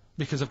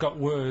 Because I've got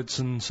words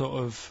and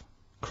sort of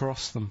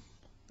cross them.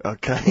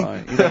 Okay.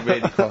 Right, you don't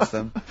really cross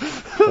them.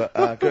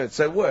 But, good.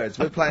 So words.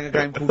 We're playing a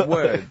game called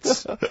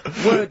Words.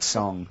 Word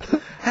Song.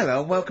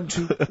 Hello and welcome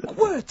to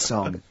Word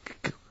Song.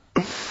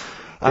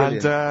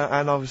 And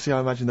obviously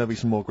I imagine there'll be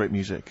some more great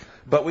music.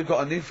 But we've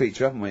got a new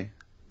feature, haven't we?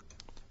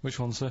 Which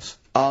one's this?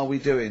 Are we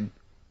doing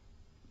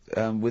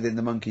within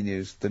the Monkey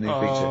News, the new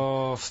feature?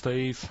 Oh,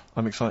 Steve.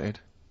 I'm excited.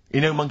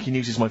 You know Monkey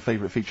News is my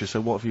favourite feature, so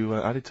what have you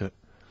added to it?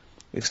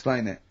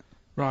 Explain it.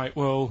 Right,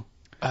 well,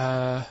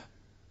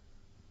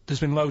 there's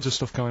been loads of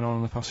stuff going on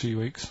in the past few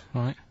weeks,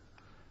 right?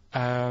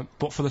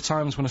 But for the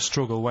times when I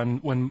struggle,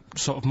 when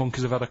sort of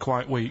monkeys have had a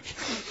quiet week,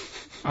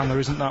 and there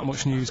isn't that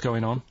much news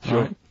going on,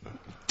 right?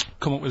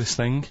 Come up with this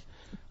thing.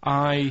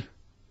 I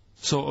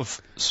sort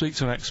of speak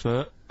to an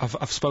expert.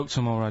 I've spoke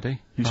to him already.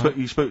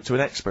 You spoke to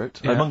an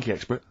expert, a monkey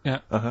expert. Yeah.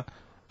 Uh-huh.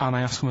 And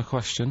I ask him a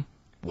question.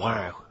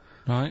 Wow.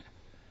 Right.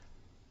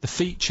 The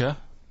feature,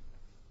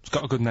 it's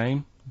got a good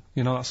name.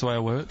 That's the way I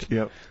work.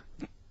 Yep.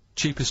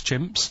 Cheapest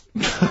chimps.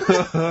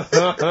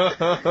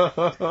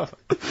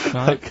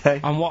 Right.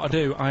 Okay. And what I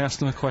do, I ask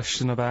them a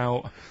question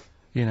about,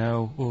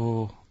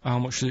 how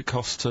much does it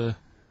cost to,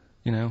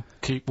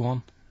 keep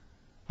one?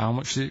 How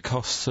much does it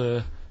cost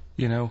to,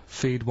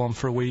 feed one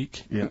for a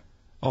week? Yeah.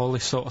 All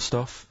this sort of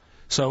stuff.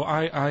 So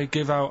I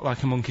give out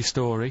like a monkey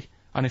story,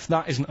 and if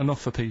that isn't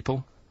enough for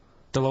people,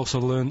 they'll also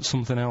learn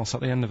something else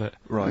at the end of it.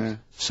 Right. Yeah.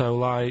 So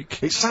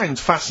like... It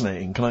sounds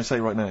fascinating, can I say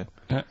right now?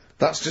 Yeah.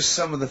 That's just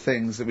some of the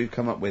things that we've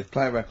come up with.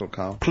 Play a record,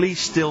 Carl. Please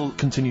still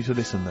continue to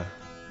listen there.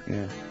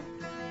 Yeah.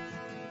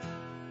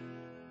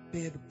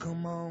 Baby,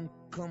 come on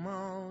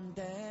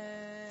down.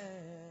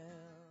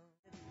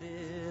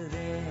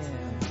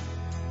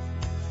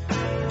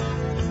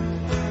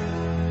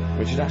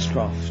 Richard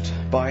Ashcroft,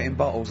 Buy It in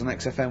Bottles on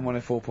XFM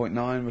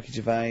 104.9, Ricky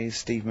Gervais,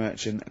 Steve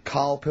Merchant,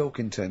 Karl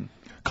Pilkington.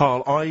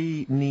 Carl,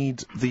 I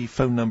need the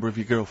phone number of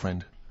your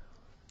girlfriend.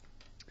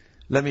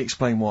 Let me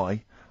explain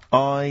why.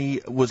 I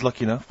was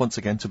lucky enough, once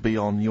again, to be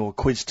on your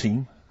quiz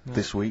team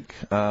this week.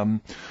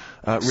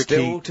 Ricky...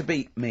 Still to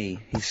beat me.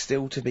 He's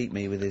still to beat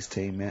me with his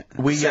team, yeah.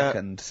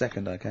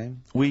 Second I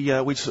came.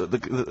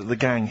 The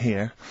gang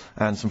here,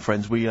 and some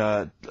friends, we,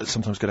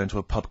 sometimes go down to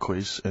a pub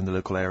quiz in the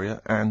local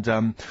area, and,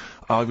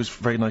 I was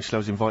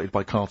invited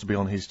by Karl to be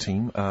on his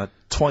team.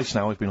 Twice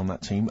now I've been on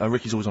that team.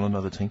 Ricky's always on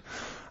another team.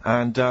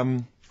 And,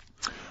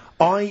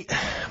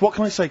 what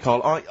can I say,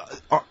 Karl?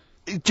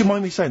 Do you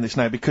mind me saying this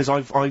now? Because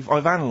I've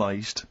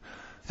analysed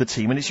the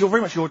team, and it's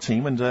very much your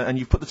team, and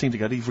you've put the team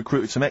together, you've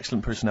recruited some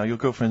excellent personnel, your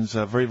girlfriend's,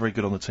 very, very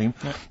good on the team,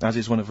 as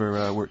is one of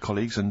her, work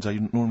colleagues, and,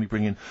 you normally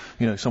bring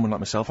in, someone like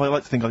myself. I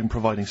like to think I'm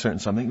providing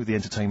something with the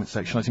entertainment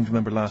section. I seem to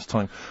remember last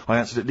time I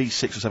answered at least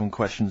 6 or 7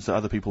 questions that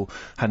other people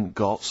hadn't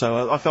got,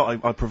 so I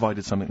felt I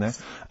provided something there.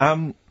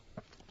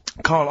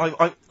 Karl,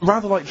 I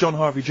rather like John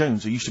Harvey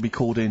Jones, who used to be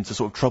called in to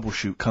sort of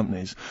troubleshoot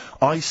companies.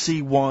 I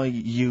see why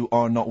you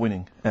are not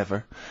winning,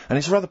 ever. And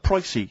it's a rather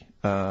pricey,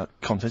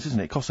 contest, isn't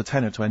it? It costs a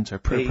tenner to enter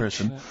per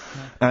person.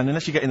 And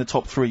unless you get in the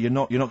top 3, you're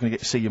not gonna get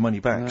to see your money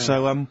back. No.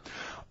 So,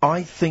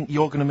 I think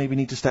you're gonna maybe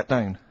need to step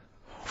down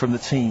from the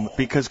team,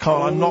 because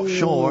Karl, I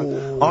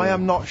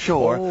am not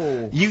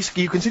sure. You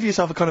consider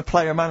yourself a kind of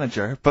player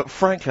manager, but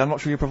frankly, I'm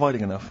not sure you're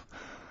providing enough.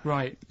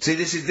 Right. See,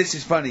 this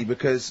is funny,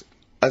 because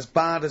as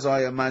bad as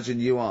I imagine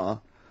you are,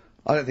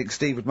 I don't think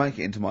Steve would make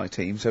it into my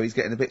team, so he's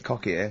getting a bit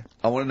cocky here.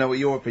 I want to know what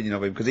your opinion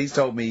of him, because he's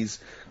told me he's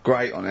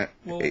great on it.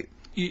 Well,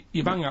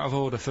 you bang out of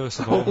order,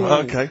 first of all.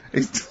 Right? Okay.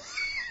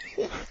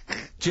 Do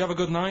you have a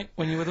good night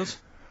when you're with us?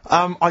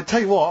 I tell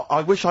you what,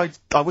 I wish I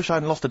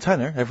hadn't lost a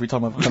tenner every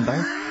time I've come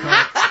down.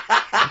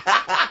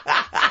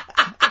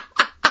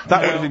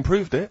 That would have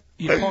improved it.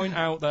 You point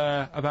out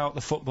there about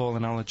the football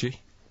analogy.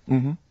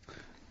 Mm-hmm.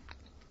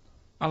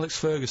 Alex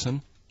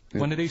Ferguson,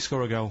 when did he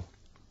score a goal?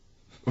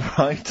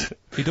 Right.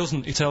 He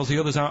doesn't. He tells the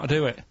others how to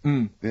do it.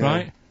 Yeah.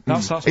 Right?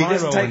 That's my role. He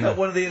doesn't take up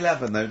one of the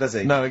 11, though, does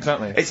he? No,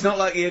 exactly. It's not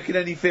like you can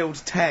only field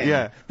 10.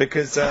 Yeah.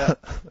 Because,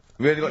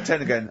 we only got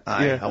 10 again.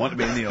 I want to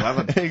be in the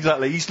 11.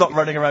 Exactly. He's not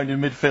running around in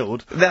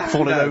midfield,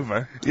 falling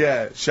over.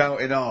 Yeah,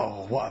 shouting,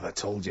 oh, what have I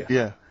told you?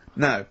 Yeah.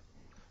 No.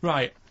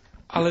 Right.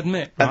 I'll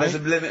admit, And there's a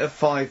limit of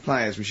 5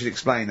 players. We should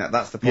explain that.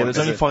 That's the point. Yeah, there's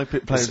only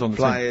 5 players on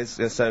the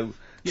team.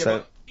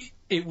 So...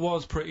 It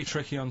was pretty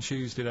tricky on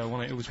Tuesday, though,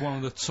 wasn't it? It was one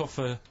of the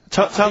tougher...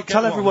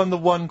 Tell everyone the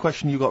one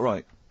question you got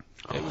right.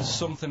 It was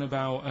something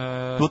about,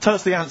 Well, tell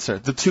us the answer.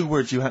 The 2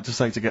 words you had to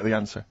say to get the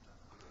answer.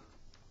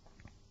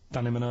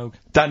 Danny Minogue.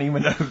 Danny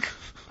Minogue.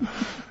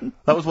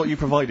 That was what you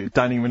provided,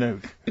 Danny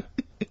Minogue.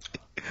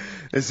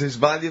 Is this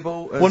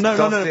valuable? Well, no,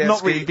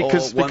 not really,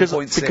 because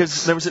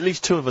there was at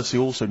least 2 of us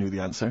who also knew the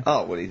answer.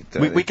 Oh, well,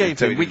 we gave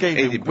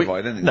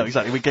him. No,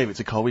 exactly. We gave it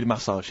to Karl. We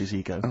massaged his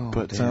ego. Oh,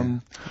 but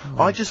dear.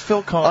 I just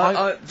feel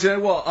Karl. Do you know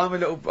what?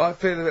 I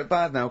feel a bit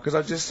bad now, because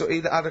I just sort of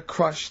either had a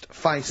crushed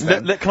face.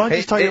 Then. Can I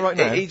just tell you right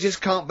now? He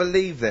just can't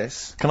believe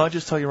this. Can I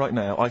just tell you right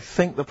now? I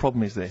think the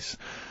problem is this.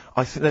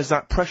 I think there's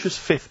that precious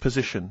 5th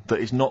position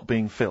that is not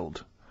being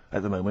filled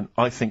at the moment,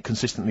 I think,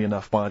 consistently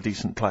enough by a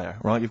decent player,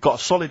 right? You've got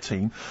a solid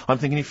team. I'm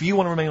thinking if you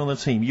want to remain on the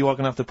team, you are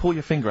going to have to pull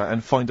your finger out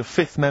and find a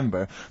 5th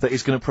member that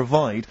is going to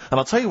provide, and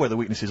I'll tell you where the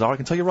weaknesses are, I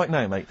can tell you right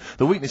now, mate.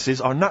 The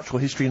weaknesses are natural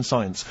history and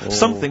science.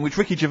 Something which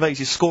Ricky Gervais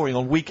is scoring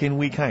on week in,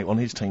 week out on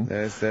his team.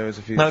 There is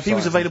a few... Now, if he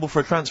was available for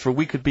a transfer,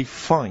 we could be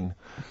fine.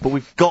 But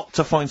we've got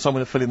to find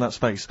someone to fill in that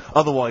space.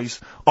 Otherwise,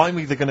 I'm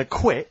either going to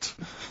quit,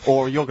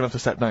 or you're going to have to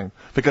step down.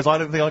 Because I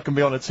don't think I can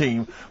be on a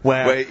team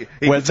where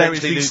there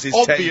is these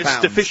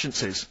obvious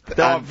deficiencies.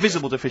 There are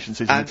visible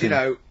deficiencies in the team.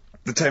 And,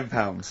 the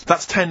 £10.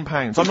 That's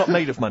 £10. I'm not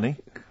made of money.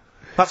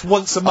 That's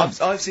once a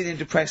month. I've seen him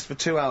depressed for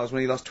 2 hours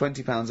when he lost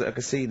 £20 at a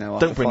casino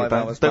after Don't bring 5 it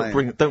back. hours Don't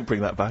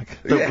bring that back.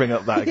 Don't bring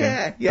up that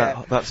again.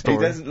 Yeah. That story.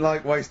 He doesn't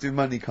like wasting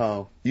money,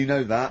 Karl. You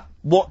know that.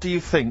 What do you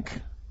think?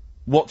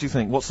 What's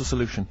the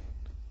solution?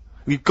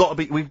 We've got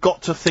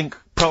to think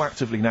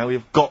proactively now.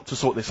 We've got to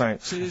sort this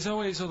out. See, there's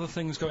always other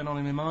things going on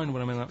in my mind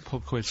when I'm in that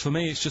pub quiz. For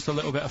me, it's just a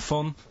little bit of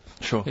fun.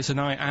 Sure. It's a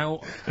night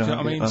out. Do you know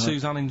what I mean?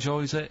 Suzanne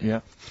enjoys it.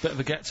 Yeah. Bit of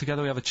a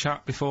get-together. We have a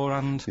chat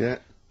beforehand. Yeah.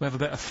 We have a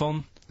bit of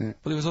fun. Yeah.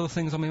 But there was other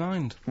things on my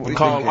mind.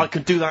 Karl, I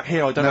could do that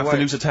here. I don't have to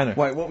lose a tenner.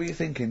 Wait, what were you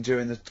thinking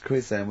during the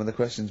quiz then, when the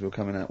questions were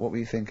coming out? What were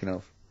you thinking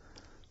of?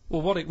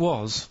 Well, what it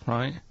was,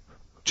 right,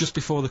 just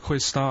before the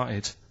quiz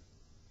started,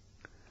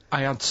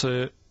 I had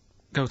to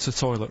go to the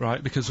toilet,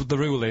 right, because the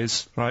rule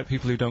is, right,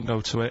 people who don't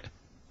go to it,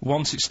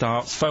 once it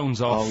starts,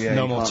 phones off,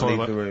 no more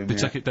toilet. They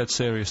take it dead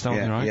serious, don't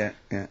they, right?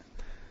 Yeah.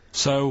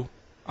 So,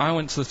 I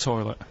went to the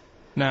toilet.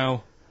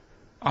 Now,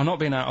 I'm not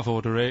being out of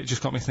order here, it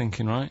just got me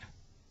thinking, right?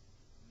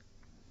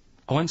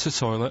 I went to the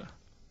toilet.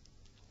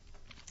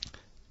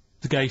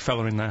 The gay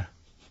fella in there,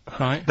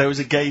 right? There was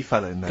a gay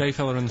fella in there? Gay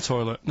fella in the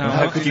toilet. Now,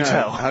 how could you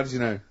tell? How did you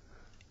know?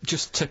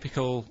 Just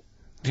typical,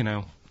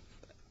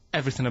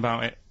 everything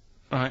about it,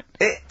 right?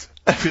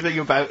 Everything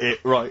about it,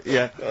 right,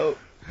 yeah. Oh.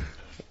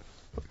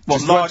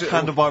 Large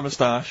handlebar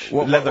moustache,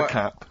 leather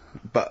cap.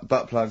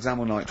 Butt plugs,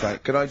 amyl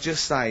nitrate. Could I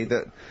just say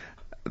that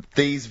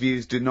These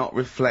views do not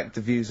reflect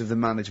the views of the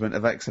management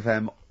of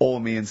XFM or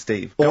me and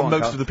Steve. Or Go on,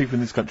 most Carl. of the people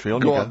in this country.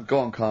 Go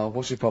on, Carl.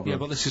 What's your problem? Yeah,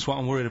 but this is what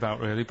I'm worried about,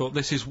 really. But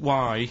this is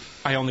why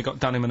I only got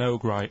Danny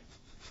Minogue right.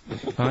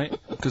 Right?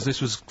 Because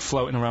this was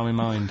floating around my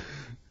mind.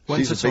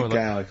 Went She's to a the big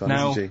toilet. gay icon,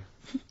 Now, isn't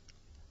she?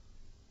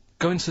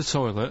 go into the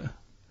toilet.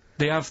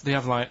 They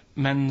have like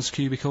men's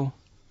cubicle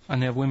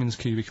and they have women's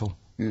cubicle.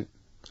 Yeah. Hmm.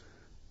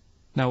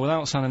 Now,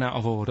 without sounding out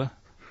of order,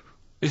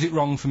 is it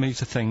wrong for me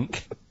to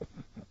think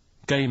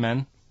gay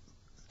men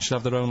should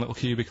have their own little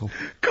cubicle?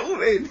 Go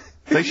in!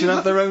 They should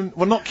have their own...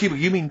 Well, not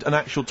cubicle, you mean an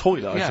actual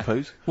toilet, I Yeah.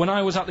 suppose. When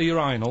I was at the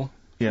urinal,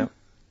 Yeah.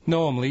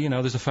 normally, you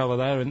know, there's a fella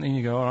there and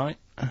you go, alright.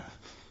 And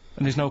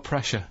there's no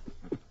pressure.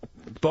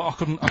 But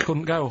I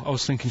couldn't go. I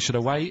was thinking, should I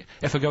wait?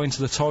 If I go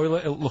into the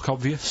toilet, it'll look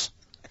obvious.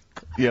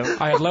 Yeah.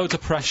 I had loads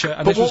of pressure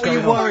and But this was what were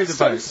going you on. worried I'm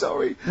so about?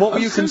 sorry. What were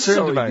I'm you so concerned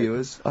sorry, about?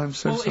 viewers. I'm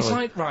so Well, sorry. it's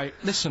like, right,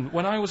 listen,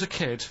 when I was a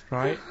kid,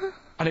 right,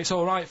 and it's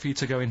alright for you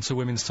to go into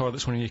women's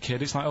toilets when you're a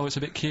kid, it's like, oh, it's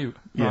a bit cute,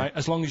 Yeah. right,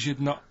 as long as you're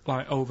not,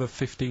 like, over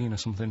 15 or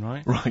something,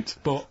 right? Right.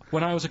 But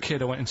when I was a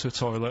kid, I went into a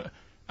toilet,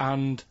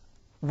 and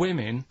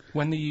women,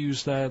 when they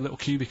use their little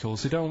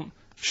cubicles, they don't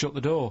shut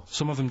the door.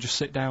 Some of them just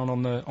sit down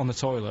on the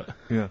toilet,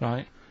 Yeah.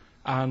 right,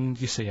 and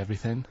you see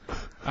everything,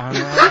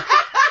 and,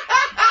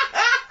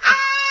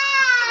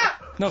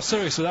 no,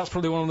 seriously, that's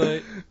probably one of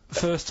the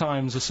first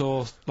times I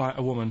saw, like,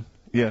 a woman.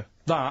 Yeah.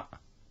 That,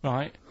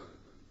 right,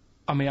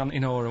 and my Auntie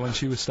Nora when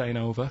she was staying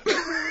over.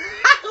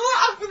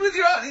 What happened with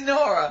your Auntie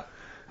Nora?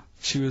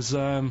 She was,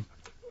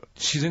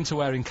 she's into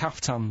wearing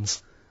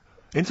caftans.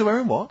 Into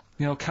wearing what?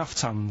 You know,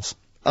 caftans.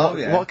 Oh,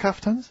 yeah. What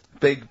caftans?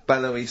 Big,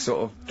 bellowy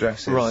sort of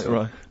dresses.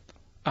 Right.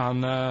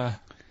 And,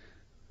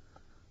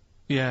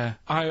 yeah,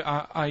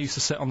 I used to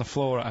sit on the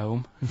floor at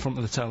home in front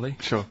of the telly.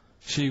 Sure.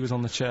 She was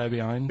on the chair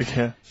behind.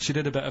 Yeah. She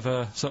did a bit of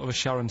a, sort of a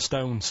Sharon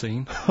Stone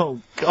scene. Oh,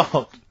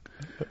 God.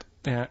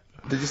 Yeah.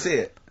 Did you see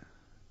it?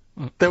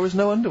 There was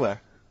no underwear?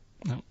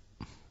 No.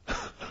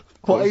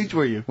 What age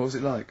were you? What was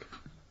it like?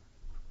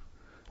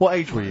 What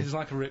age were you? It was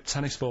like a ripped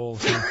tennis ball.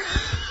 So.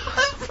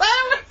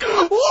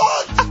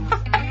 What?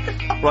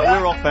 Right,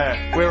 we're off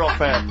air. We're off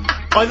air.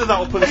 Either that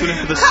or put us in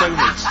for the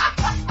Sonys.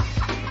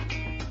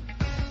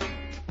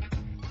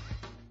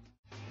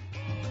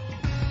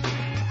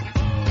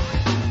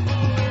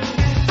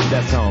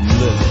 That's how I'm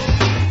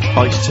living.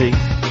 Ice-T.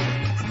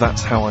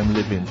 That's how I'm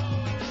living.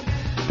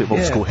 Bit of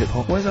old school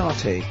hip-hop. Where's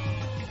RT?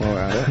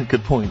 Alright.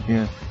 Good point,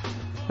 yeah.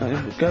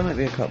 Go make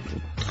me a cup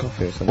of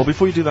coffee or something. Well,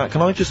 before you do that,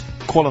 can I just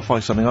qualify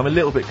something? I'm a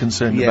little bit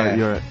concerned Yeah.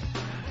 about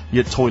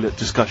your toilet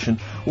discussion.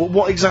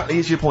 What exactly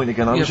is your point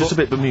again? I was Yeah, just a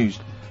bit bemused.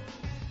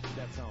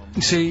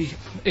 You see,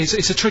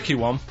 it's a tricky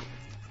one.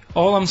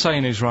 All I'm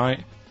saying is,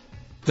 right,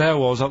 there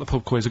was at the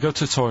pub quiz, I go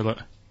to the toilet,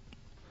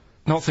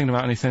 not thinking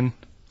about anything,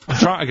 I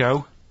try to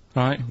go,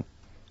 right,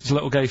 there's a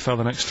little gay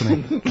fella next to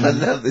me. I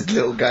love this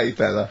little gay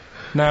fella.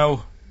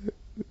 Now,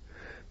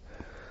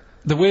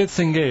 the weird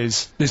thing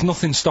is, there's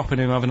nothing stopping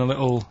him having a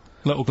little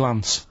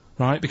glance,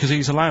 right, because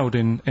he's allowed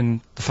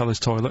in the fella's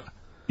toilet.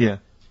 Yeah.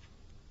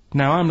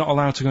 Now, I'm not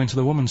allowed to go into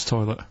the woman's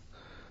toilet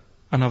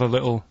and have a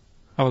little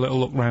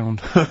look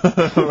round.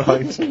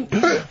 Right.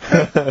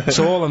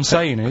 So all I'm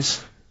saying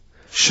is,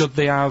 should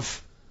they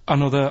have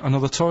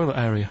another toilet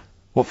area?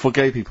 What, for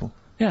gay people?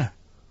 Yeah.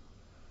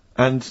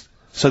 And,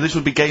 so this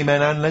would be gay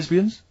men and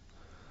lesbians?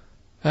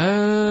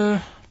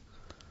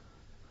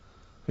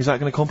 Is that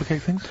going to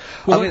complicate things?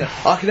 Well, I mean,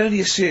 I can only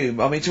assume,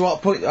 I mean, to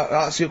what point,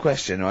 that's your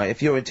question, right?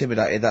 If you're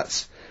intimidated,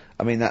 that's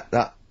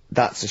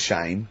a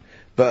shame.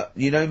 But,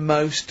 you know,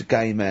 most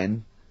gay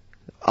men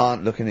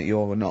aren't looking at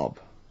your knob.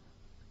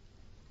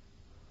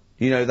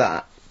 You know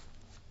that?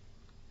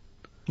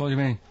 What do you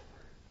mean?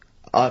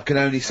 I can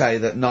only say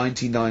that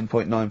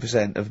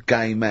 99.9% of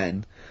gay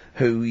men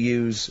who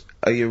use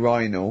a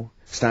urinal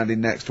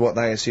standing next to what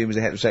they assume is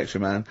a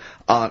heterosexual man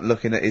aren't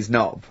looking at his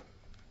knob.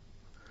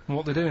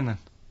 What are they doing then?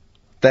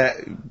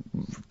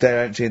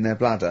 They're emptying their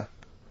bladder.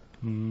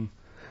 No,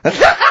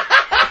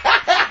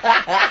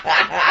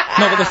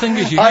 but the thing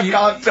is, I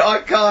can't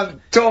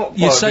talk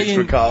you're politics saying,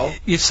 for Carl.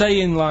 you're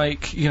saying,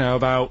 like, you know,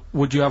 about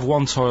would you have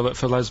one toilet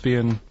for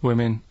lesbian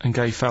women and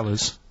gay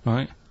fellas,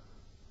 right?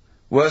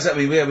 What does that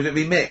mean? Would it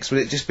be mixed?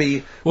 Would it just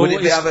be? Well,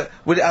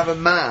 would it have a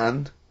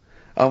man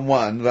on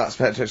one? That's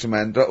heterosexual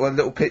man. One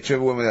little picture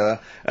of a woman on the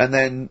other, and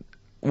then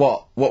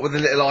what? What would the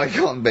little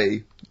icon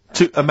be?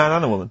 A man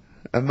and a woman?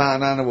 A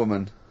man and a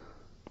woman.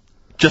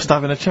 Just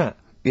having a chat?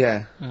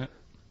 Yeah. Yeah.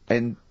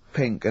 In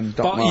pink and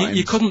Doc But Martens.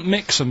 you couldn't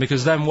mix them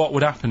because then what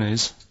would happen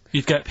is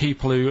you'd get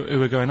people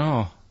who are going,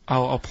 oh,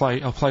 I'll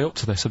play up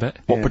to this a bit,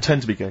 What, Yeah.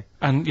 pretend to be gay?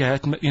 and yeah,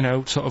 you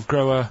know, sort of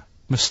grow a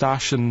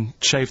moustache and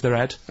shave their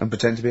head. And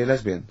pretend to be a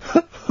lesbian.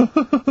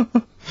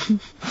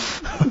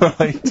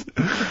 Right.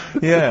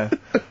 Yeah.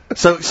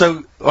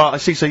 So, I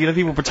see, so you know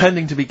people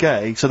pretending to be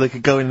gay so they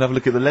could go in and have a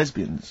look at the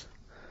lesbians?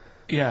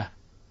 Yeah.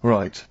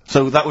 Right.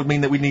 So that would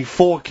mean that we need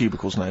 4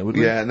 cubicles now, would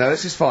we? Yeah, no,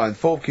 this is fine.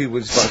 4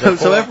 cubicles.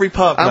 So every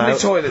pub How now... many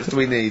toilets do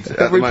we need at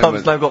the Every moment?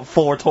 pub's now got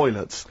 4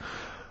 toilets.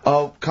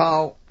 Oh,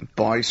 Carl,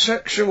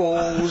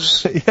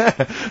 bisexuals.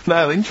 Yeah,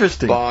 no,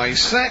 interesting.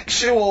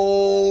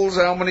 Bisexuals.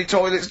 How many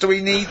toilets do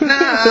we need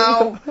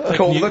now?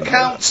 Call the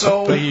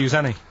council. Do you use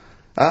any?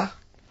 Huh?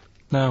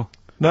 No.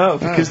 No,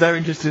 because they're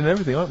interested in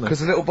everything, aren't they?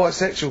 Because a little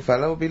bisexual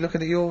fellow will be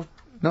looking at your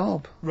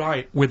knob.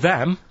 Right. With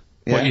them,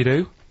 Yeah. what you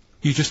do,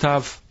 you just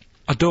have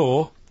a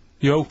door,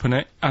 you open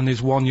it, and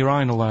there's one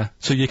urinal there,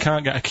 so you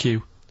can't get a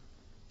queue.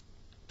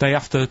 They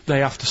have to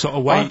sort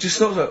of wait. I just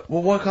thought that,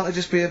 well, why can't there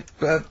just be a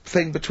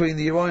thing between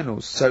the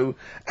urinals? So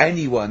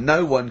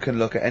no one can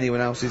look at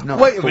anyone else's knob.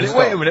 Wait a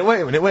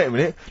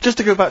minute. Just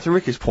to go back to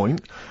Ricky's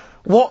point,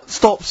 what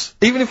stops,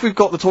 even if we've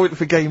got the toilet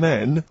for gay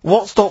men,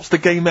 what stops the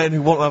gay men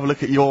who want to have a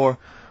look at your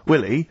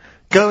willy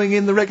going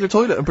in the regular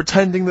toilet and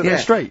pretending that they're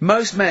straight?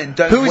 Most men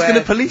don't Who is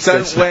gonna police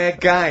this? wear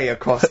gay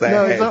across their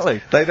No, head.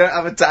 exactly. They don't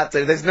have a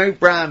tattoo. There's no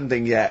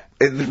branding yet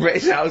in the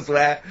British house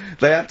where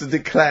they have to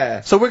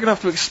declare. So we're going to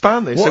have to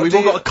expand this. What So we've do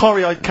all got to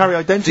carry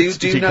identity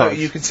Do you know cards.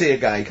 you can see a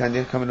gay, can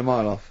you? Coming a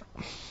mile off.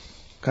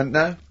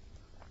 No?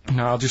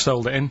 No, I'll just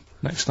hold it in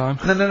next time.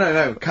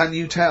 No. Can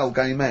you tell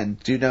gay men?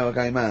 Do you know a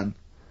gay man?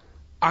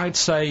 I'd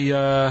say,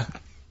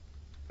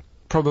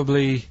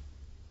 probably,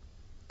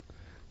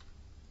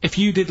 if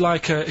you did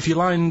if you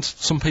lined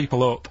some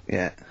people up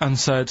Yeah. and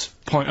said,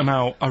 point them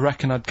out, I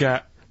reckon I'd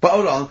get... But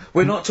hold on,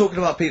 we're not talking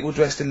about people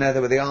dressed in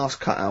leather with the arse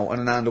cut out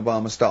and an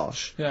handlebar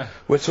moustache. Yeah.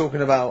 We're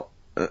talking about,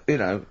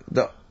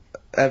 the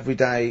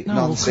everyday, No,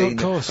 non-seen... of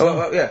course, Oh, yeah.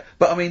 well, yeah.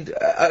 But I mean,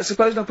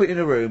 suppose I put you in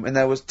a room and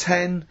there was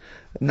 10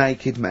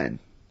 naked men,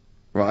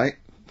 right?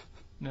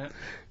 Yeah.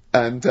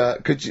 And,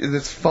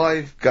 there's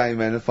 5 gay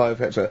men and 5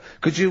 hetero.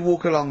 Could you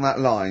walk along that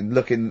line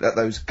looking at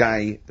those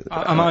gay...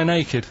 Am I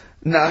naked?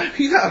 No,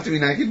 you don't have to be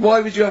naked.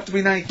 Why would you have to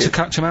be naked? To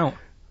catch them out.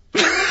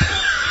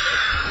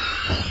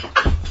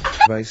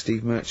 By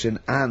Steve Merchant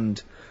and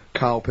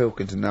Karl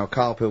Pilkington. Now,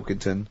 Karl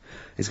Pilkington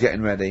is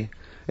getting ready.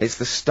 It's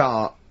the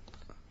start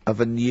of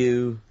a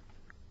new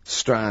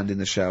strand in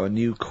the show, a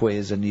new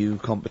quiz, a new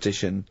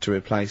competition to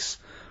replace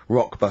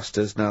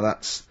Rockbusters. Now,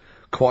 that's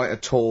quite a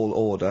tall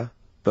order,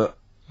 but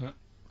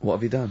what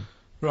have you done?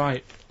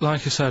 Right,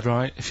 like I said,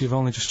 right, if you've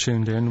only just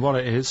tuned in, what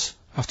it is,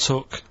 I've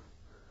took,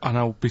 and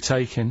I'll be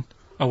taking,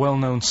 a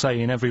well-known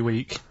saying every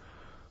week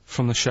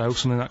from the show,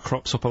 something that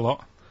crops up a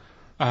lot.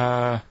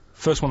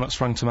 First one that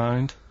sprang to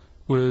mind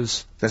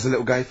was... There's a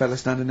little gay fella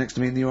standing next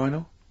to me in the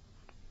urinal?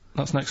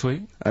 That's next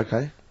week.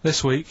 Okay.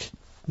 This week,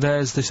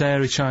 there's this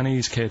airy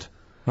Chinese kid,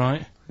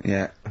 right?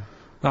 Yeah.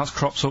 That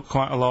crops up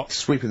quite a lot.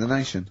 Sweeping the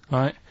nation.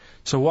 Right?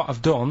 So what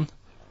I've done,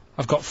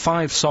 I've got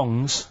 5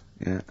 songs...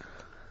 Yeah.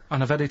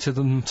 And I've edited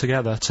them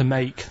together to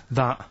make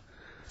that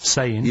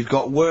saying. You've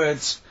got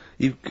words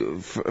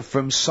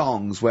from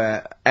songs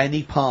where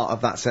any part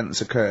of that sentence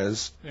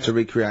occurs to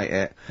recreate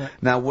it. Yeah.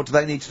 Now, what do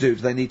they need to do?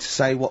 Do they need to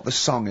say what the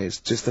song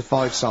is? Just the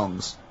 5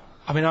 songs?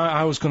 I mean,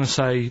 I was going to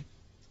say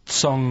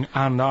song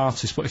and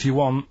artist, but if you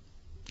want,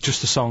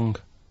 just a song.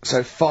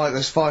 So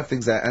there's 5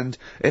 things there, and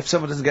if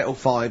someone doesn't get all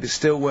 5, it's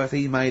still worth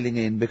emailing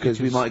in because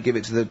we might give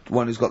it to the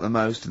one who's got the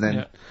most, and then...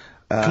 Yeah.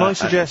 Can I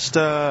suggest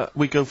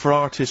we go for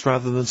artist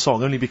rather than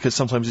song? Only because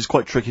sometimes it's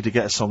quite tricky to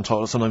get a song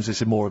title. Sometimes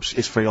it's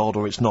it's very odd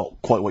or it's not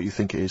quite what you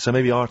think it is. So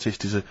maybe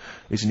artist is an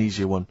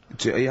easier one.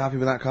 Are you happy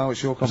with that, Carl?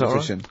 It's your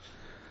competition.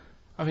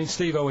 I mean,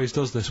 Steve always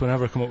does this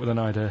whenever I come up with an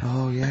idea.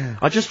 Oh yeah.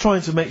 I'm just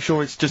trying to make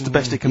sure it's just the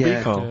best it can be,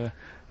 Carl.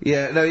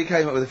 Yeah, no, he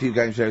came up with a few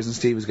game shows and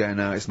Steve was going,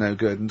 no, it's no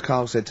good. And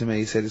Carl said to me,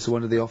 he said, it's the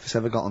one of The Office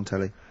ever got on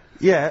telly.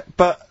 Yeah,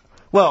 but,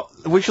 well,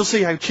 we shall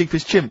see how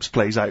Cheapest Chimps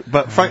plays out.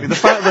 But frankly, the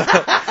fact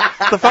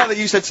that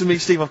you said to me,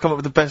 Steve, I've come up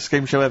with the best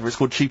game show ever, it's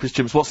called Cheapest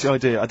Chimps, what's the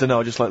idea? I don't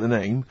know, I just like the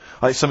name.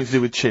 It's something to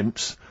do with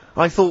chimps.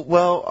 I thought,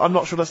 well, I'm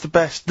not sure that's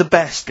the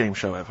best game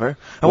show ever.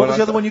 And what was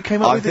the other one you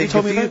came up with that you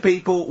told me about? I think a few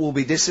people will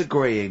be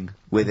disagreeing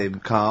with him,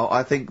 Carl.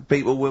 I think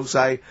people will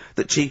say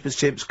that Cheapest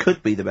Chimps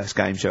could be the best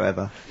game show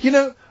ever. You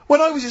know, when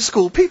I was at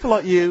school, people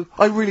like you,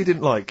 I really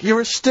didn't like.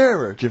 You're a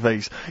stirrer,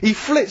 Gervais. He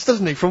flits,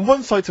 doesn't he, from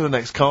one side to the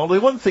next, Carl. The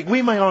one thing,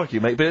 we may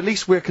argue, mate, but at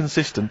least we're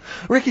consistent.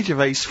 Ricky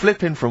Gervais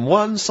flipping from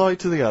one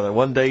side to the other.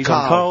 One day he's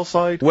on Carl's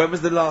side. When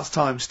was the last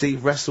time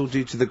Steve wrestled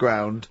you to the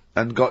ground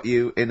and got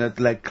you in a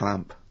leg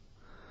clamp?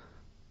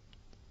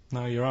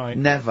 No, you're right.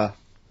 Never.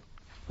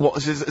 What,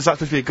 is that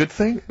supposed to be a good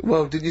thing?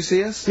 Well, did you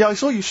see us? Yeah, I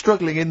saw you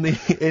struggling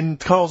in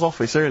Carl's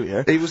office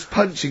earlier. He was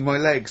punching my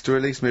legs to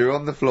release me. We were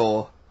on the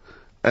floor,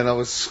 and I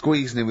was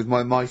squeezing him with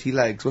my mighty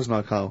legs, wasn't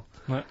I, Carl?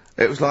 What?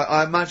 It was like,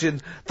 I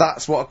imagine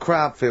that's what a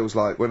crab feels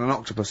like when an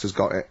octopus has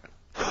got it.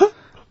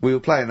 We were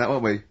playing that,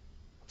 weren't we?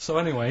 So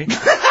anyway...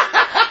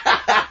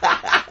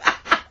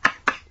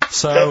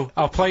 So,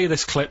 I'll play you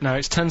this clip now.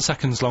 It's 10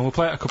 seconds long. We'll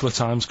play it a couple of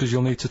times, because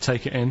you'll need to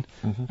take it in.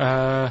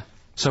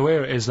 So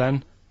here it is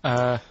then.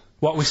 What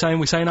are we saying?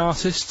 We're saying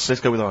artists?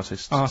 Let's go with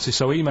artists. Artists.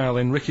 So email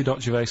in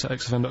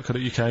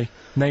ricky.gervais@xfm.co.uk.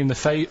 Name the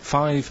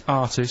 5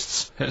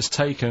 artists it has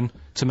taken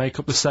to make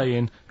up the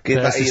saying,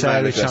 Give there's that this email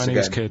airy address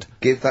Chinese again. kid.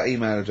 Give that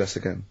email address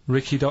again.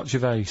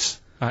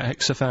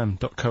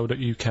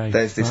 ricky.gervais@xfm.co.uk.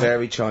 There's this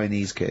airy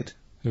Chinese kid.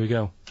 Here we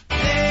go.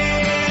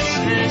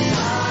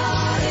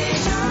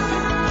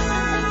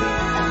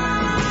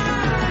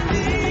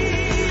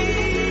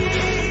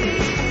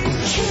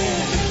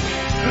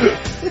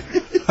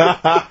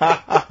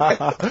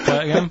 Play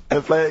it again.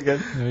 Play it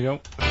again. There we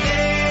go.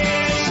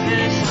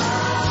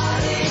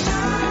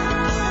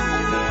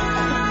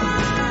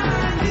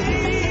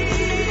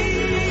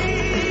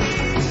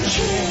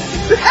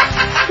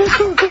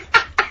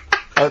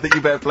 I think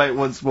you better play it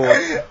once more.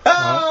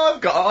 Oh,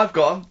 I've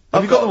got them.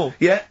 Have you got them all?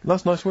 Yeah.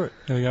 That's nice work.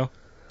 There we go.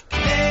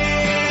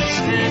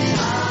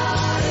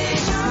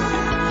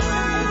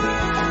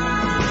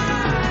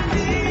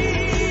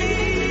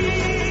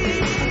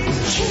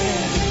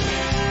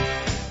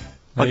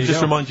 I can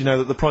just remind you now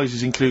that the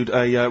prizes include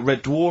a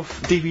Red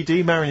Dwarf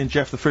DVD, Marion and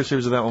Jeff, the first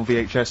series of that on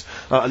VHS,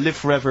 a Live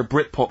Forever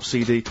Britpop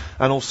CD,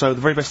 and also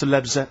the very best of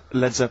Led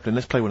Zeppelin.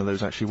 Let's play one of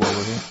those actually while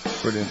we're here.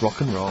 Brilliant. Rock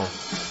and roll.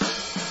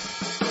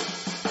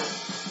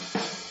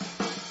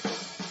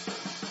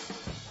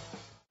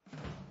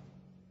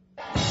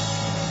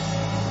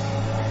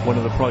 One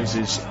of the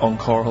prizes on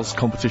Carl's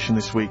competition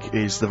this week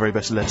is the very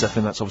best Led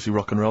Zeppelin. That's obviously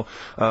rock and roll.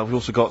 We've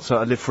also got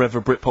a Live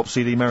Forever Britpop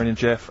CD, Marion and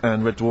Jeff,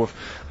 and Red Dwarf.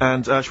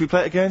 And should we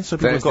play it again? So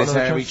people have got this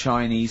another hairy chance?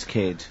 Chinese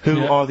kid.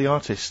 Who are the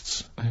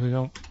artists? Here we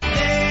go.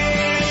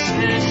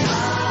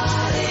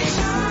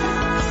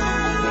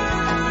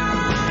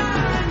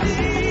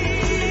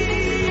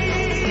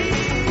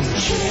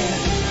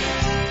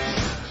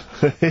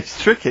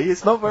 It's tricky.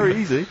 It's not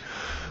very easy.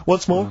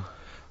 Once more.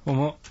 One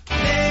more.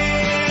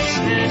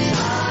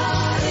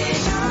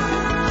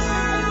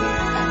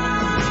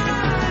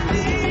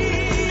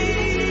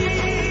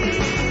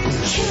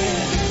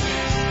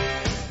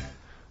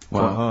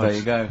 Well, there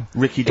you go.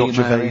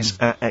 Ricky.Gervais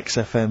at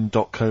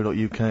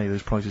xfm.co.uk.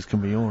 Those prizes can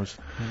be yours.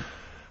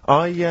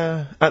 I,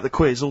 at the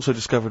quiz, also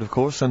discovered, of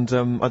course, and,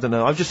 I don't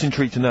know, I'm just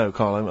intrigued to know,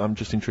 Carl, I'm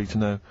just intrigued to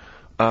know.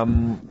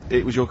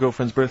 It was your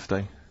girlfriend's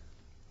birthday,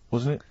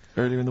 wasn't it?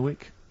 Earlier in the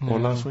week? Or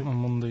last week? On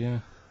Monday, yeah.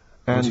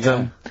 And, I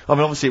mean,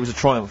 obviously it was a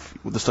triumph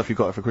with the stuff you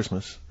got her for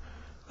Christmas.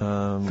 The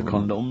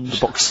condoms.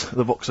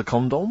 The box of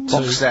condoms?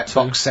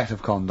 Box set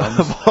of condoms.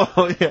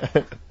 Oh, yeah.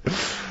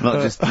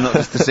 Not just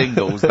the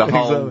singles,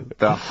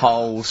 the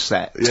whole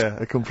set. Yeah,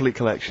 a complete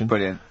collection.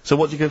 Brilliant. So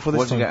what did you go for this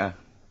What'd time? you get her?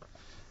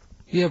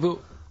 Yeah, but...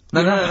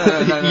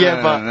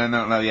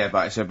 No, Yeah,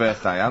 but it's her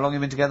birthday. How long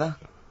have you been together?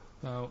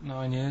 About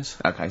 9 years.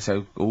 Okay,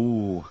 so,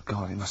 ooh,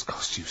 God, it must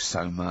cost you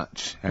so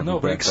much.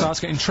 No, but it starts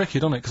getting tricky,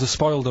 doesn't it? Because I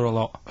spoiled her a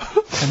lot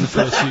in the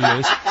first few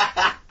years.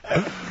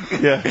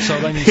 Yeah. So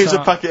then you Here's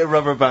start... a packet of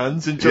rubber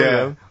bands, enjoy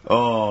them.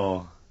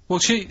 Oh. Well,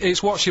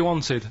 it's what she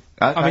wanted.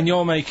 Okay. I mean,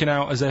 you're making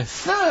out as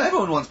if... No,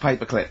 everyone wants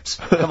paper clips.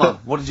 Come on,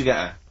 what did you get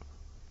her?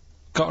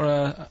 Got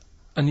her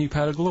a new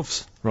pair of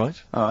gloves. Right.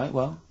 Alright,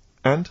 well.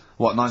 And?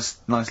 What,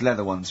 nice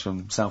leather ones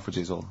from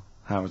Selfridges or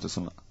Harrods or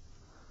something?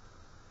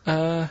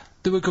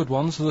 They were good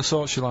ones, the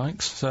sort she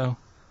likes, so...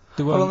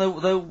 They Well,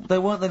 weren't... they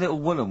weren't the little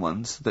woolen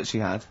ones that she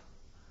had.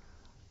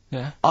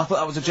 Yeah. I thought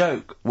that was a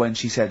joke when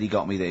she said he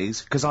got me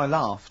these, because I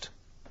laughed.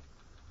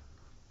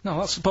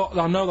 No, but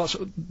I know that's...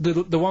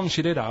 The one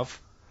she did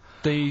have,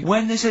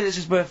 When they said it's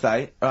his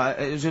birthday, right,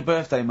 it was her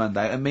birthday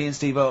Monday, and me and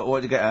Steve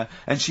wanted to get her,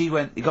 and she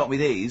went, he got me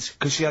these,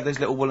 because she had those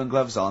little woolen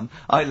gloves on,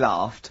 I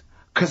laughed,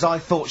 because I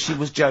thought she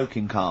was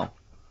joking, Carl.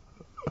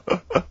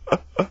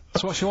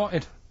 That's what she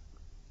wanted.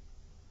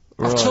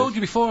 Right. I've told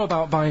you before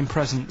about buying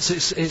presents.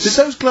 It's... Did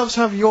those gloves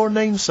have your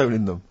name sewn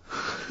in them?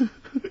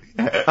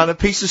 And a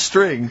piece of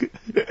string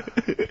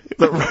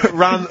that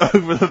ran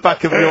over the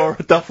back of your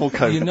duffel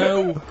coat? You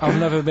know, I've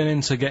never been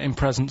into getting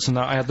presents and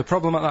that. I had the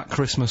problem at that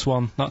Christmas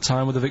one, that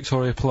time with the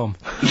Victoria Plum.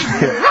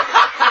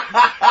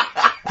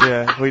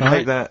 Yeah, we'd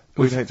hate that.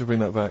 We'd hate to bring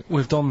that back.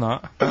 We've done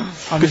that.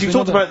 Because you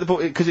talked about the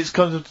book, because it's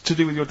kind of to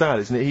do with your dad,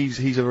 isn't it?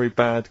 He's a very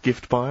bad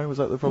gift buyer, was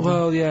that the problem?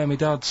 Well, yeah, my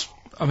dad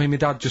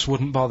just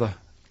wouldn't bother.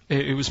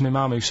 It was my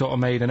mum who sort of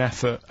made an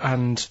effort,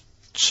 and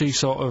she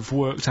sort of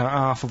worked out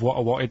half of what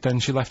I wanted, then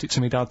she left it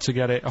to my dad to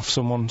get it off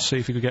someone, see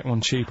if he could get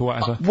one cheap or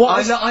whatever.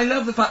 I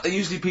love the fact that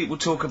usually people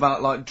talk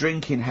about, like,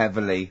 drinking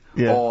heavily,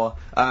 or,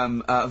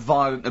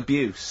 violent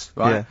abuse,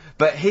 right? Yeah.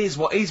 But here's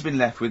what he's been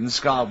left with and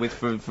scarred with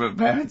from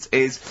parents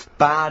is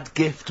bad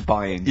gift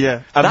buying.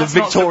 Yeah, and That's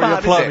the not so Victoria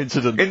bad, Plum is it?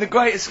 incident. In the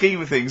greater scheme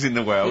of things in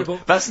the world, Yeah,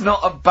 but- that's not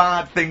a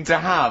bad thing to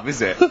have,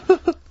 is it?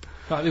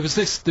 Right, there was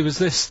this,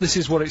 this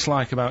is what it's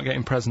like about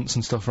getting presents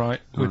and stuff, right?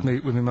 With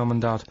my mum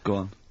and dad. Go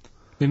on.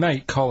 My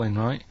mate, Colin,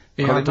 right?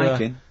 He Colin had,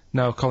 Makin?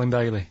 No, Colin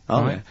Bailey,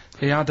 Oh, right?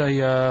 He had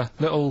a,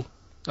 little,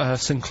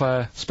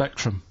 Sinclair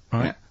Spectrum,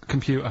 right? Yeah.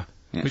 Computer.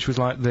 Yeah. Which was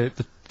like the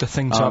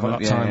thing to Oh, have at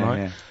that yeah, time, yeah, right?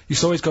 yeah. Used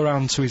to always go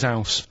round to his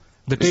house.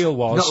 The deal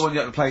was... Not the one you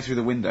had to play through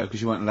the window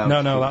because you weren't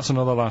allowed No, that's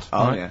another lad.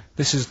 Oh, right? yeah.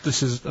 This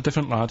is a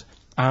different lad.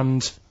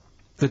 And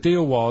the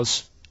deal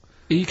was,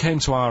 he came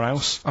to our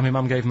house, and my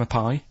mum gave him a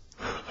pie.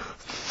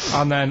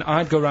 And then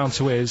I'd go round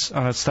to his,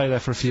 and I'd stay there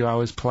for a few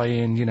hours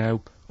playing, you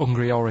know,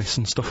 Hungry Horace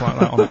and stuff like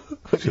that on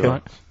it. Sure.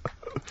 Right?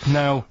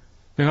 Now,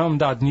 my mum and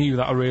dad knew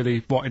that I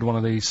really wanted one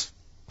of these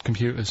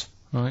computers,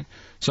 right?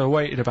 So I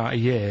waited about a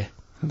year.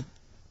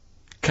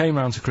 Came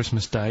round to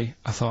Christmas Day,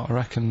 I thought, I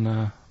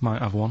reckon,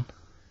 might have one.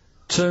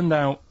 Turned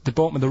out, they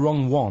bought me the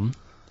wrong one.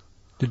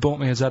 They bought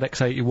me a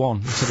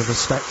ZX81 instead of a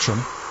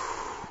Spectrum,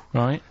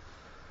 right?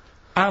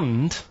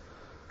 And,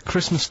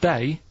 Christmas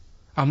Day,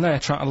 I'm there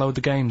trying to load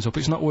the games up,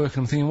 it's not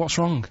working, I'm thinking, what's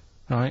wrong,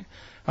 right?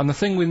 And the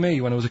thing with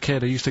me, when I was a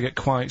kid, I used to get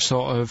quite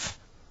sort of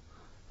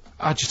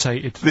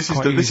agitated. This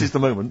is the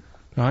moment.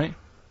 Right?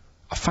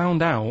 I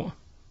found out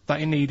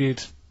that it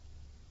needed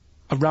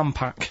a RAM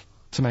pack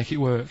to make it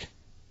work,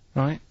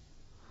 right?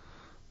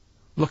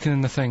 Looking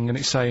in the thing and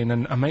it's saying,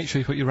 and make sure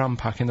you put your RAM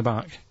pack in the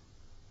back.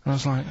 And I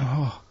was like,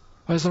 oh,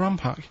 where's the RAM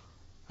pack?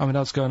 And my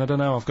dad's going, I don't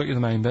know, I've got you the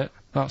main bit.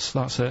 That's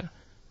it.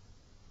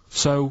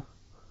 So,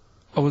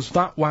 I was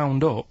that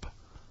wound up,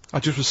 I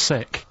just was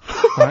sick,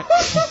 right?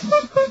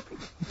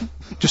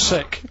 Just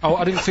sick.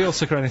 I didn't feel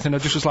sick or anything, I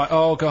just was like,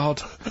 oh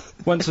god.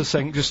 Went to the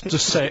sink, just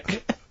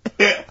sick.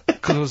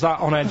 Because I was that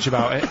on edge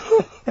about it.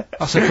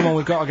 I said, come on,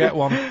 we've got to get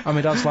one. And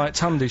my dad's like,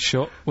 Tandy's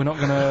shut, we're not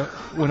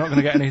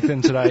gonna get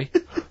anything today.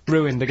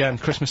 Ruined again,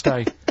 Christmas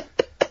Day.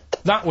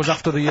 That was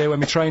after the year when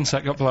my train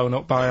set got blown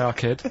up by our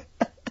kid.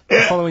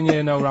 The following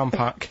year, no RAM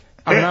pack.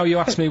 And now you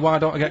ask me, why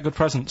don't I get good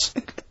presents?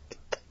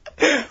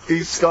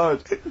 He's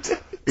scarred.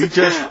 He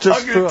just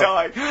I'm gonna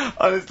die.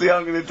 Honestly,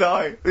 I'm gonna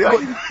die.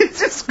 He's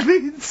just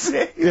screaming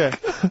sick. Yeah.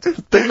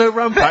 There's no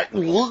RAM pack.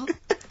 Did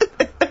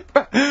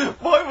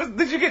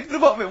you get to the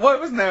bottom of it? Why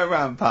wasn't there a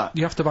RAM pack?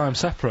 You have to buy them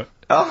separate.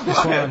 Oh,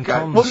 That's why I'm okay.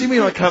 cons. What do you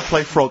mean I can't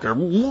play Frogger?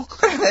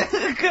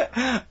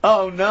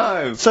 Oh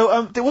no. So,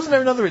 wasn't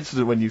there another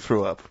incident when you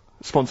threw up?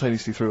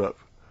 Spontaneously threw up?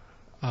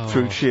 Oh.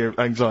 Through sheer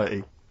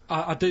anxiety?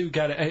 I do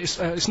get it.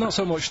 It's not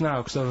so much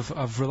now because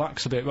I've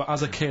relaxed a bit, but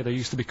as a kid I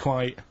used to be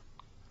quite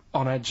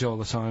on edge all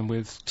the time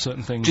with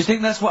certain things. Do you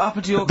think that's what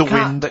happened to your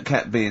cat that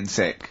kept being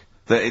sick?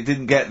 That it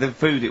didn't get the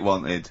food it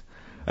wanted?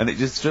 And it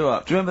just threw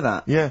up? Do you remember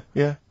that?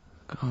 Yeah.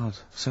 God,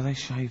 so they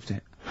shaved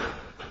it.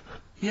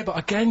 Yeah, but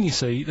again, you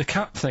see, the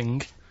cat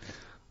thing,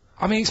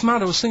 I mean, it's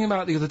mad. I was thinking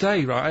about it the other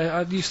day, right?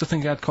 I used to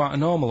think I had quite a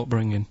normal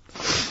upbringing.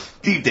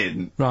 You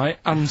didn't. Right?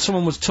 And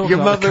someone was talking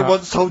Your about the mother cat.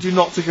 once told you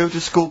not to go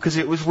to school because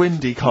it was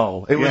windy,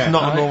 Carl. It was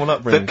not a normal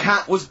upbringing. The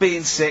cat was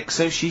being sick,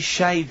 so she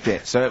shaved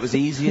it, so it was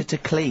easier to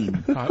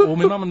clean. Right, well,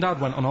 my mum and dad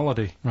went on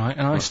holiday, right?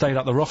 And I stayed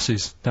at the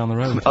Ross's down the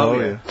road. Oh,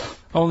 yeah.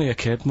 Only a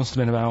kid, must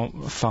have been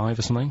about 5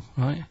 or something,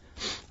 right?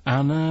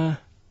 And, I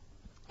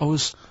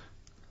was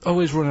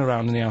always running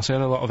around in the house. I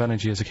had a lot of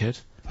energy as a kid.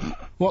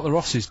 What the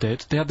Rosses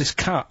did, they had this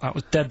cat that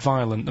was dead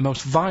violent, the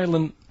most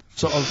violent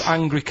sort of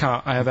angry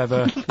cat I have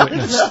ever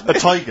witnessed. A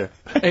tiger.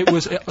 It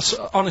was,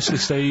 honestly,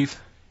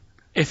 Steve,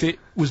 if it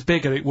was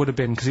bigger, it would have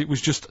been, because it was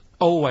just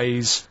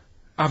always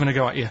having a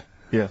go at you.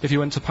 Yeah. If you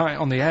went to pat it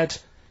on the head,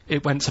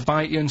 it went to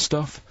bite you and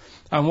stuff.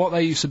 And what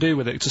they used to do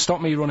with it, to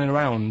stop me running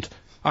around,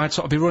 I'd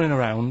sort of be running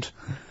around,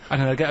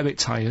 and then I'd get a bit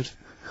tired,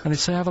 and they'd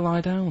say, have a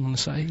lie down on the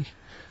settee.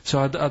 So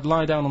I'd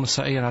lie down on the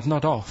settee and I'd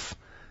nod off.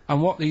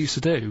 And what they used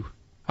to do,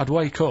 I'd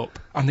wake up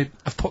and they'd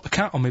have put the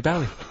cat on my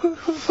belly.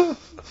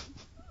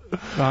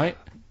 Right?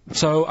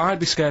 So I'd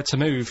be scared to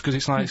move because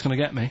it's like it's going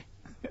to get me.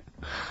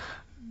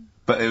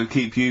 But it would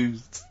keep you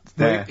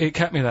there. It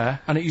kept me there,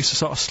 and it used to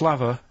sort of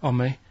slaver on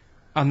me.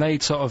 And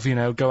they'd sort of, you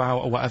know, go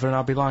out or whatever, and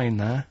I'd be lying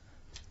there.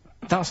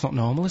 That's not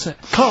normal, is it?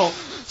 Carl,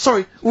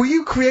 sorry, were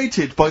you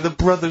created by the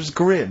Brothers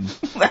Grimm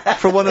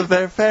for one of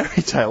their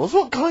fairy tales?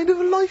 What kind of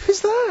a life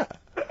is that?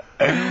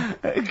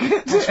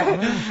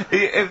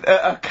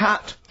 A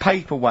cat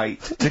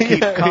paperweight to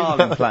keep Carl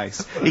in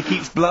place. He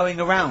keeps blowing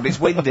around. It's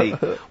windy.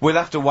 We'll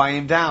have to weigh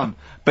him down.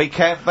 Be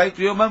careful.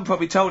 Your mum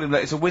probably told him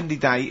that it's a windy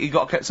day. You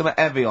got to get something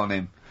heavy on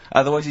him.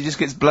 Otherwise, he just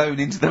gets blown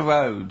into the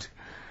road.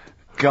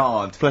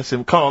 God. Bless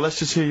him. Carl, let's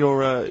just hear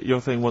your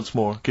thing once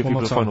more. Give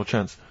people a final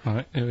chance.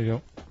 Alright, here we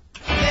go.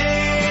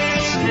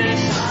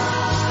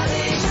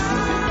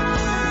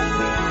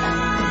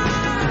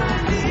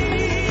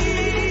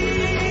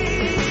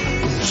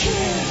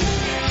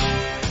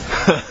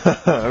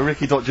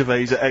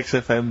 Ricky.Gervais at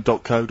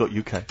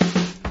xfm.co.uk.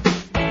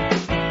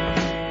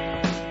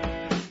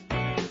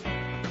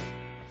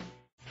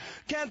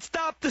 Can't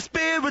stop the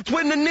spirits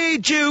when they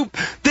need you.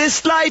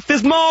 This life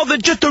is more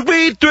than just a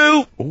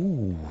read-through.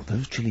 Ooh,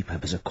 those chili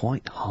peppers are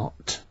quite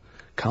hot.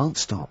 Can't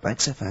stop.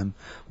 XFM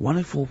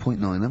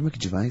 104.9. I'm Ricky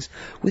Gervais.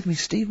 With me,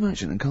 Steve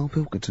Merchant and Karl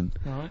Pilkington.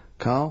 Alright.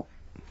 Karl,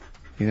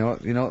 you know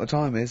what the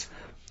time is?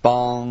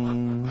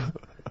 Bong.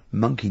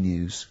 Monkey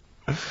news.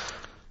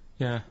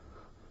 Yeah.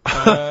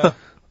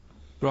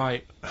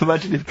 Right.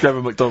 Imagine if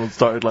Trevor McDonald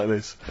started like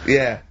this.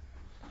 Yeah.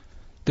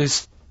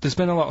 There's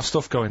been a lot of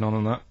stuff going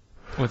on that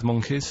with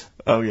monkeys.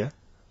 Oh, yeah.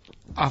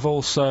 I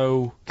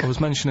was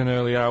mentioning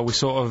earlier how we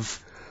sort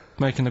of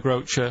making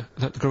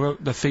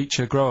the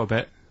feature grow a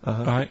bit,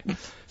 right?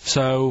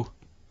 So,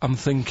 I'm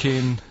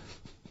thinking...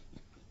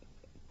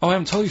 Oh, I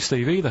haven't told you,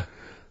 Steve, either.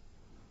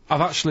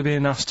 I've actually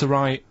been asked to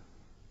write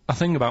a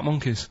thing about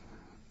monkeys.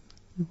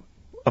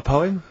 A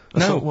poem?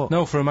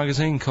 No, for a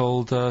magazine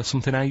called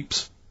Something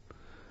Apes.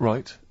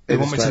 Right. They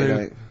want me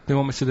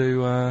to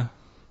do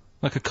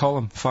like a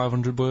column,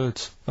 500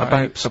 words.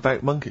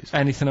 About monkeys?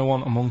 Anything I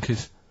want on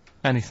monkeys.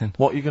 Anything.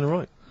 What are you going to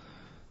write?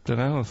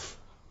 Dunno,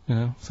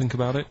 think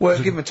about it. Well,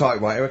 give him a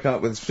typewriter, come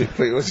up with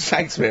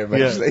Shakespeare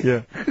eventually.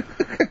 Yeah.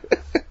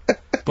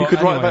 You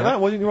could write about that.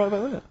 Why didn't you write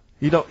about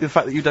that? The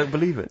fact that you don't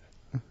believe it.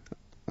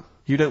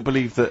 You don't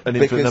believe that an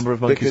infinite number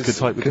of monkeys could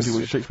type with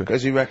Shakespeare?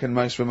 Because you reckon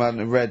most of them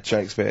hadn't read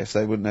Shakespeare, so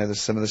they wouldn't know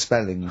some of the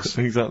spellings.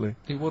 Exactly.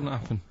 It wouldn't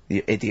happen.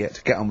 You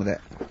idiot. Get on with it.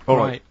 All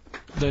right.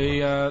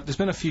 There's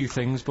been a few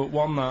things, but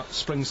one that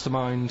springs to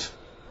mind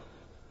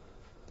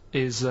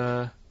is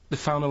they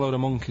found a load of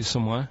monkeys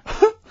somewhere.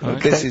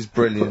 Right? This is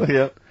brilliant.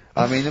 Yeah.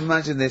 I mean,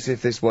 imagine this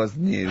if this was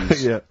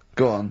news. Yeah.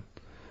 Go on.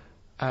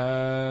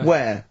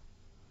 Where?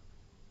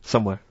 I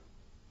Somewhere.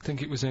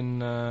 think it was in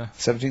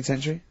 17th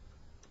century?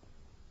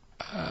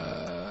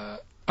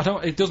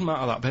 it doesn't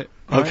matter that bit.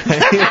 Right? Okay.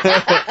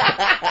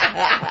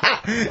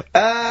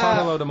 Found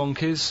a load of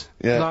monkeys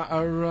Yeah. that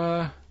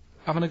are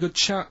having a good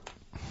chat.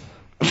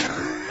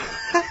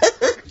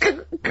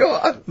 Go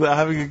on. They're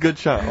having a good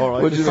chat. All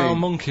right. What do you Found mean?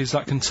 monkeys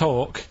that can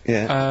talk.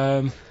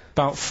 Yeah.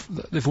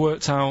 They've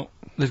worked out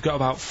they've got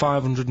about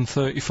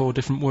 534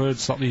 different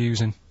words that they're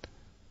using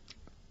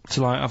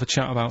to like have a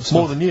chat about stuff.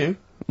 More than you.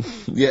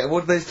 Yeah,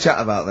 what do they chat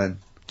about then?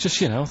 Just,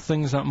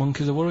 things that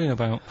monkeys are worrying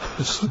about.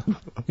 Just,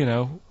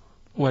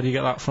 where do you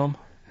get that from?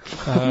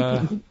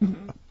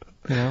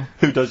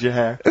 Who does your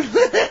hair?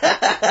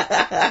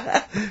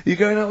 You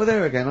going out with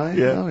her again, are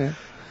you? Yeah. Oh, yeah.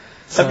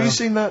 Have you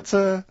seen that,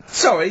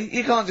 Sorry,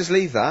 you can't just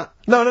leave that.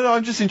 No,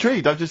 I'm just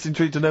intrigued. I'm just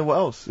intrigued to know what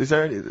else. Is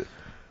there any...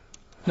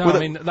 No, Were I they-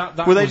 mean,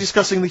 that Were they was-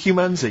 discussing the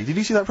humanity? Did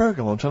you see that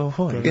programme on Channel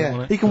 5? Yeah.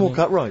 wasn't it? He can walk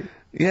upright.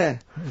 Yeah.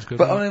 was good,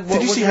 But wasn't I mean, Did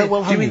what you do see how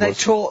well do you hung mean he they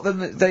was? taught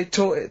them? They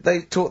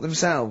taught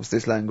themselves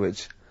this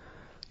language?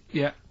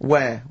 Yeah.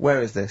 Where?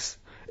 Where is this?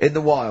 In the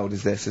wild?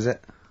 Is this? Is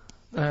it?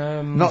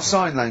 Not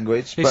sign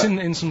language. It's but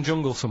in some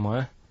jungle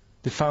somewhere.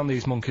 They found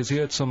these monkeys. He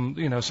heard some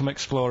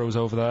explorer was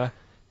over there,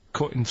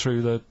 cutting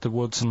through the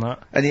woods and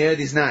that. and he heard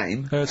his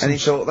name, Heard and he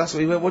some thought, "That's what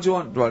he went. What do you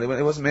want, Ronnie?"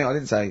 It wasn't me. I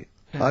didn't say.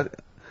 Yeah.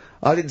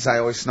 I didn't say.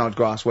 Oh, it's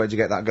Snodgrass. Where'd you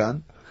get that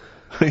gun?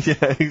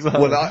 Yeah,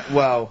 exactly.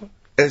 Well,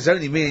 there's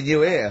only me and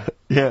you here.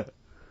 Yeah.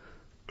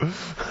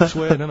 It's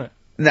weird, isn't it?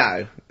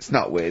 No, it's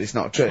not weird. It's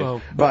not true.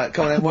 Well, right,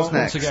 come on then. What's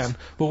next? Once again,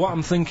 but what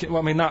I'm thinking,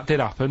 well, I mean, that did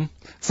happen.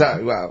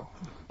 So, well,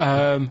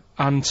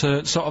 And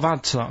to sort of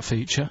add to that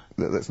feature,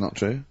 that's not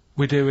true.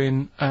 we're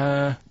doing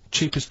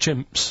Cheap as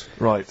Chimps.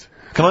 Right.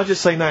 Can I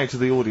just say now to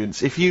the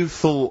audience, if you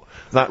thought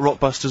that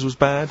Rockbusters was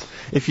bad,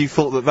 if you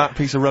thought that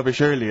piece of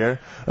rubbish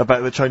earlier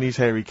about the Chinese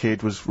hairy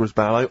kid was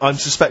bad, I'm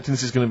suspecting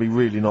this is going to be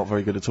really not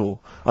very good at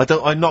all.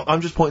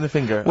 I'm just pointing the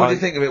finger. What do you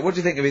think of it? What do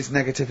you think of his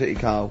negativity,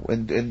 Carl?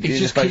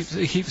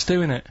 He keeps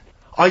doing it.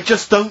 I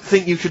just don't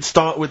think you should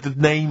start with the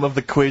name of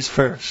the quiz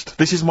first.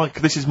 This is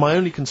my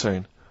only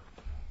concern.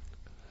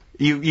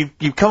 You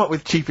come up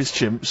with Cheapest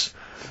Chimps,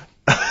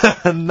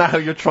 and now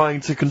you're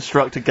trying to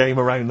construct a game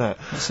around that.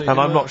 So And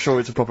I'm not sure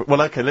it's a proper...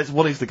 Well, okay,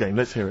 what is the game?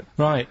 Let's hear it.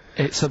 Right,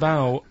 it's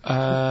about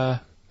a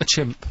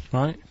chimp,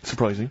 right?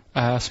 Surprising.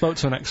 Spoke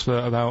to an expert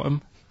about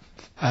him.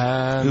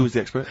 Who was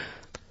the expert?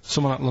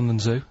 Someone at London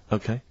Zoo.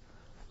 Okay.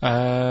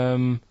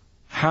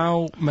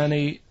 How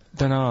many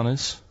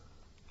bananas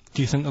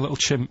do you think the little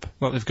chimp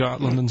that they've got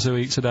at London Zoo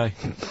eats a day?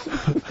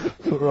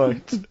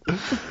 Right.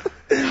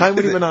 How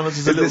many bananas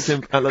does a little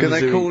chimp at London Can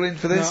Zoo they call eat? in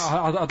for No, this?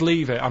 I'd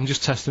leave it. I'm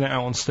just testing it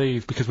out on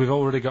Steve because we've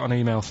already got an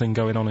email thing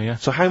going on here.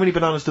 So how many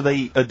bananas do they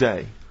eat a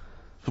day?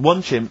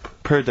 One chimp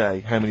per day,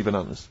 how many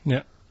bananas?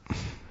 Yeah.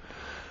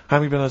 How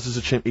many bananas does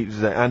a chimp eat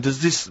a day? And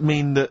does this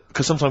mean that...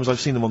 Because sometimes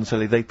I've seen them on the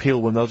telly, they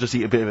peel one, they'll just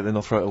eat a bit of it, then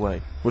they'll throw it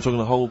away. We're talking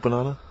a whole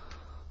banana?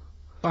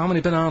 How many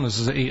bananas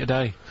does it eat a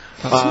day?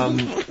 How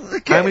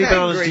many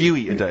bananas do you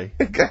eat a day?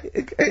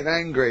 Getting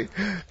angry.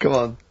 Come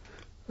on.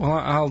 Well,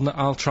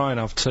 I'll try and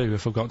have 2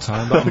 if I've got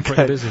time, but I'm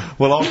pretty busy.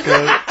 Well, I'll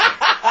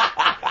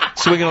go...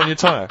 swinging on your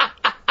tyre.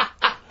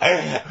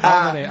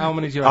 How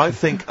many do you reckon? I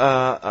think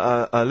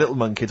a little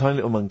monkey, tiny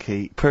little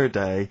monkey, per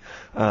day,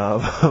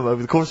 over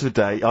the course of a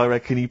day, I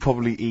reckon he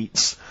probably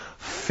eats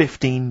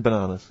 15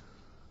 bananas.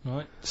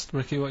 Right,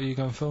 Ricky, what are you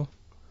going for?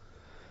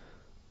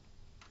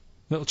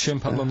 Little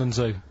chimp at London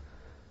Zoo.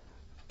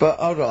 But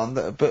hold on,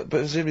 but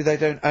presumably they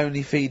don't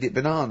only feed it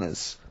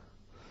bananas.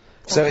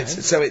 So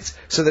Okay.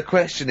 so the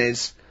question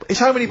is... It's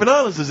how many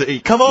bananas does it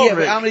eat? Come on, Yeah, but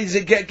Rick. how many does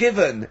it get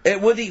given?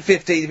 It would eat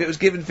 15 if it was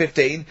given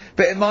 15,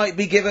 but it might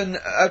be given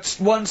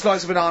one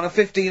slice of banana,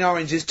 15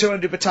 oranges,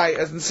 200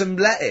 potatoes and some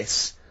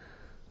lettuce.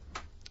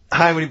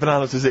 How many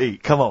bananas does it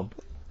eat? Come on.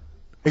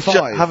 It's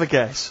 5. have a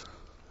guess.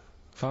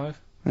 5?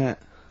 Yeah.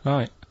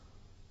 Right.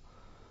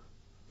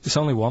 It's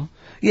only 1.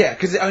 Yeah,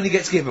 because it only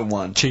gets given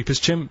one. Cheap as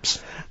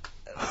chimps.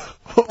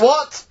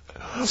 What?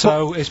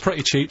 So, it's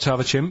pretty cheap to have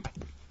a chimp.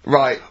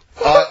 Right.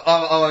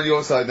 I'm on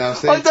your side now,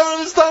 Steve. I don't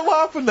understand what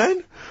happened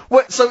then.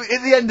 What, so at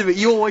the end of it,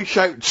 you always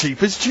shout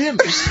cheap as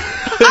chimps.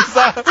 Is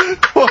that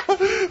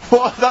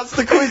what? That's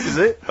the quiz, is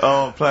it?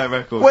 Oh, play a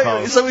record.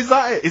 Wait, so is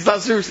that it? Is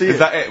that seriously Is it?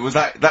 that it?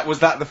 Was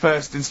that the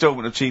first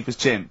instalment of Cheap as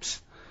Chimps?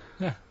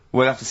 Yeah.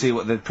 We'll have to see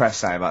what the press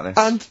say about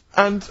this.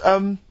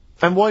 And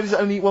why does it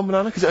only eat one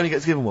banana? Because it only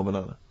gets given one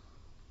banana.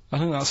 I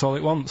think that's all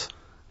it wants.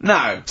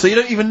 No. So you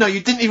don't even know. You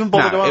didn't even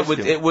bother to ask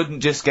him. it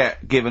wouldn't just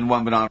get given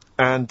one banana.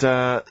 And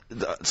so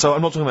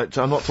I'm not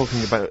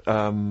talking about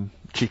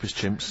cheapest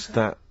chimps.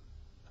 That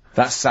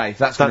That's safe.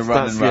 That's gonna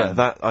run and run.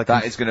 Yeah,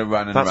 that is gonna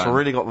run and run. That's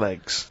really got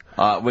legs.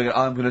 I'm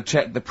gonna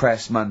check the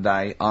press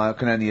Monday. I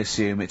can only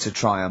assume it's a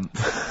triumph.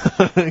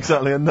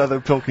 Exactly,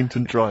 another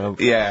Pilkington triumph.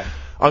 Yeah.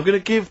 I'm gonna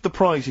give the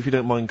prize, if you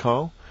don't mind,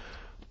 Carl,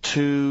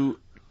 to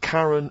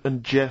Karen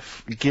and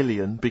Jeff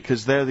Gillian,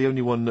 because they're the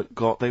only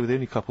they were the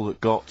only couple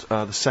that got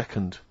the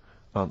second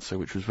answer,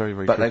 which was very,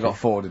 very But tricky. they got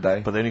 4, did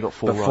they? But they only got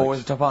 4 but right. 4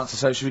 is the top answer,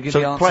 so should we give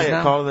so the answers play it,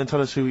 now? Carl, and then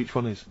tell us who each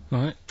one is.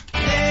 Right.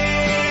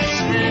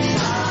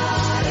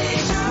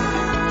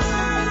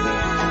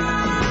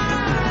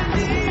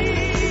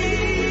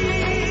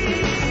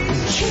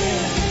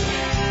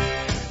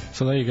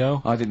 So there you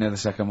go. I didn't know the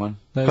second one.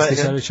 There's Play it this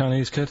again. very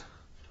Chinese kid.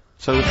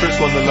 So the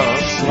first one, the Lars.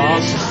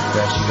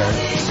 There she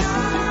goes.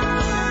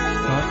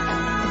 Right.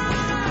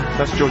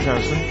 That's George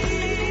Harrison.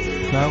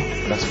 No.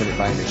 That's Philip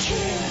Bailey.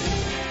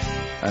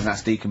 And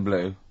that's Deacon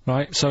Blue.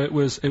 Right. So it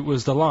was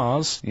the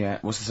Lars. Yeah.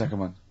 What's the second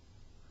one?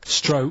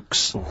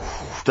 Strokes.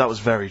 That was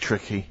very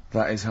tricky.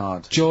 That is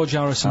hard. George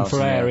Harrison for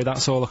yeah. Airy.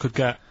 That's all I could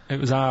get.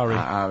 It was Ari.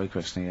 Ari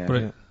Krishna,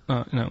 yeah.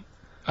 But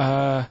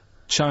no.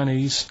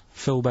 Chinese,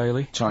 Phil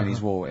Bailey.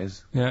 Chinese War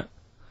is. Yeah.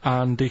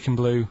 And Deacon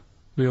Blue,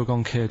 Real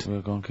Gone Kid.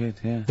 Real Gone Kid,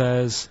 yeah.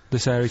 There's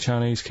this airy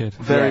Chinese kid.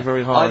 Very,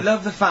 very hard. I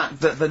love the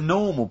fact that the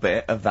normal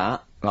bit of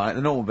that, like,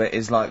 the normal bit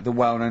is like the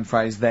well-known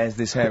phrase, there's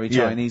this hairy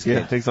Chinese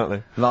kid. Yeah,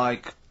 exactly.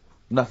 Like,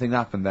 nothing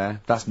happened there.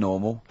 That's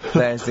normal.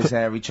 There's this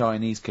hairy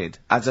Chinese kid.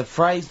 As a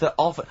phrase that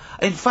often...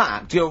 In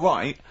fact, you're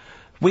right.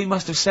 We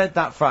must have said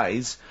that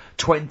phrase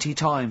 20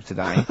 times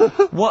today.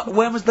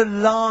 When was the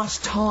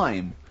last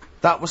time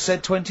that was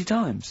said 20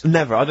 times?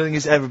 Never. I don't think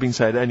it's ever been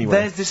said anyway.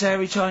 There's this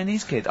hairy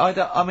Chinese kid.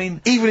 I mean...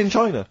 Even in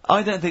China.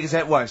 I don't think it's...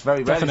 Well, it's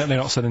very rare. Definitely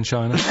not said in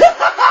China.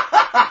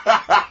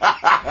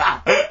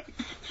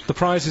 The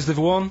prizes they've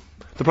won.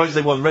 The prizes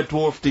they won: Red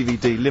Dwarf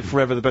DVD, Live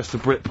Forever, the best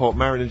of Britpop,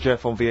 Marin and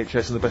Jeff on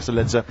VHS, and the best of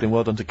Led Zeppelin.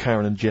 Well done to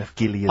Karen and Jeff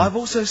Gillian. I've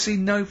also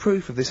seen no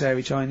proof of this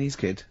hairy Chinese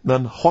kid.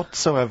 None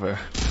whatsoever.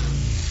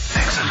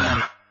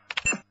 XFM.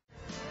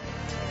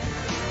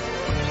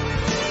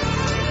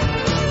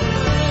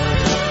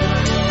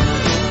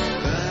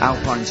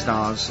 Alpine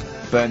Stars,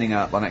 Burning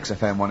Up on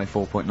XFM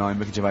 104.9,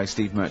 Ricky Gervais,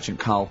 Steve Merchant,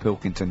 Karl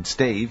Pilkington.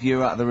 Steve, you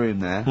were out of the room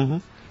there. Mm-hmm.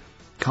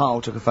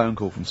 Carl took a phone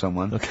call from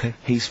someone. Okay.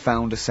 He's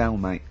found a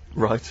cellmate.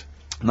 Right.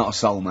 Not a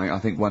soulmate, I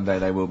think one day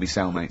they will be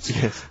cellmates.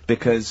 Yes.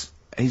 Because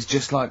he's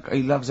just like,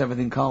 he loves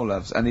everything Carl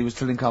loves, and he was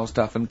telling Carl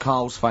stuff, and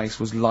Carl's face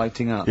was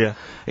lighting up. Yeah.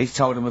 He's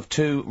told him of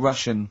 2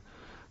 Russian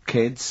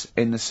kids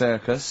in the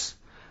circus.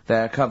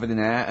 They're covered in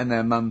hair, and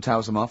their mum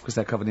tells them off because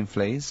they're covered in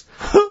fleas.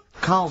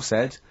 Carl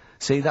said,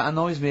 see, that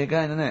annoys me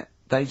again, innit?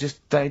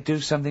 They do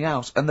something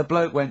else. And the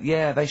bloke went,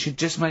 yeah, they should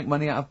just make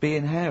money out of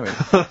being hairy.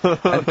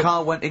 And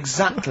Carl went,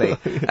 exactly.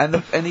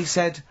 And he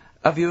said,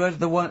 have you heard of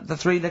the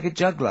 3-legged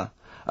juggler?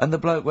 And the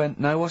bloke went,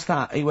 no, what's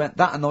that? He went,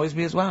 that annoys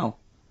me as well.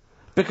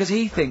 Because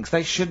he thinks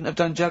they shouldn't have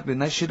done juggling,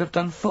 they should have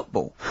done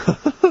football.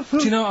 Do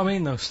you know what I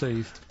mean, though,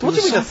 Steve? What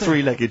do you mean a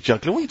 3-legged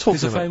juggler? What are you talking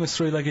He's a about? famous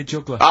 3-legged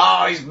juggler.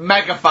 Oh, he's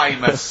mega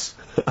famous.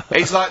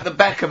 He's like the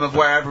Beckham of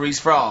wherever he's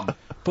from.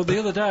 But the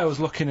other day I was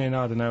looking in,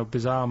 I don't know,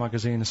 Bizarre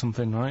magazine or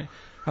something, right?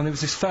 And there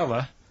was this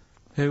fella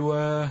who,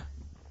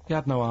 he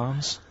had no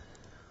arms.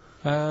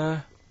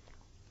 So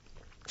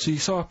you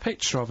saw a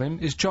picture of him,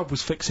 his job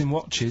was fixing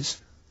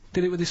watches,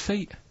 did it with his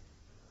feet.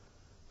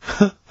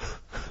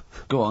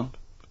 Go on.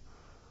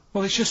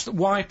 Well, it's just,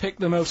 why pick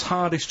the most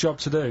hardest job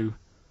to do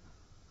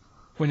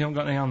when you haven't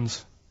got any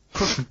hands?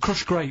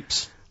 Crush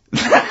grapes.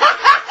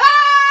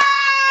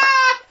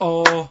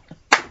 Or...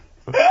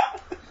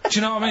 Do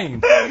you know what I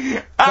mean?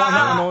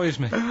 That annoys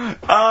me.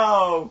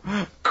 Oh,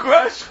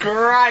 crush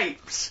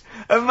grapes!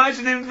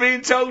 Imagine him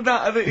being told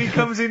that, and he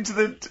comes into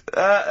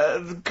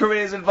the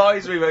careers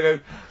advisory where they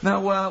go,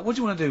 now, what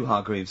do you want to do,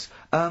 Hargreaves?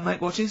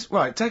 Make watches?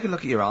 Right, take a look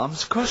at your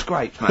arms. Crush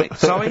grapes, mate.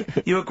 Sorry,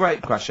 you're a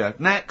grape crusher.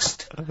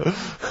 Next.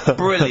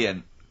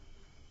 Brilliant.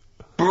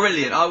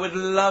 Brilliant. I would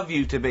love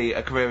you to be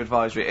a career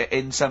advisory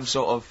in some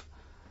sort of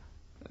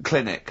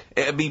clinic.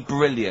 It'd be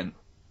brilliant.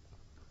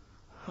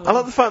 I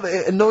like the fact that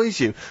it annoys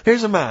you.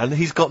 Here's a man,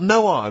 he's got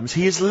no arms,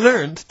 he has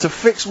learned to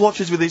fix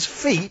watches with his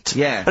feet.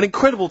 Yeah. An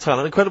incredible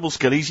talent, incredible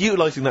skill, he's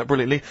utilising that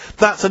brilliantly.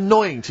 That's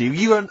annoying to you.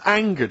 You are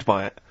angered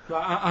by it.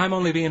 I'm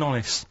only being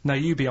honest. Now,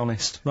 you be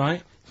honest,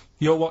 right?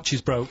 Your watch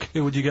is broke.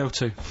 Who would you go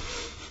to?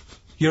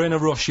 You're in a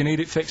rush. You need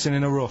it fixing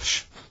in a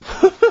rush.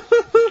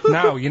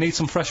 Now, you need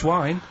some fresh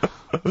wine.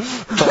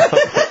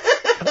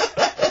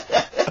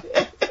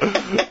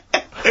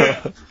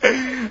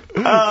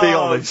 Be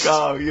honest.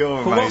 Oh, you're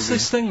amazing. But what's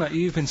this thing that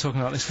you've been talking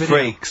about, this video?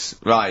 Freaks,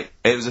 right.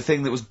 It was a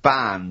thing that was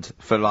banned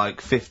for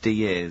like 50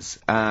 years.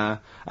 I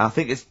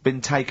think it's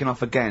been taken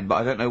off again, but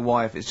I don't know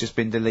why, if it's just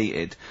been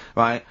deleted,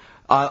 right?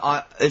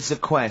 It's a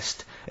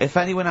quest. If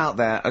anyone out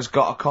there has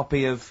got a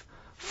copy of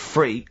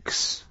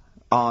Freaks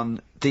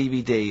on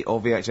DVD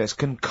or VHS,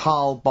 can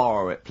Carl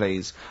borrow it,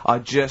 please? I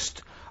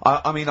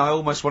mean, I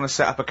almost want to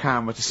set up a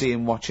camera to see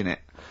him watching it.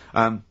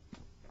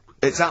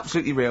 It's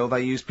absolutely real.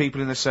 They use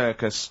people in the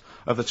circus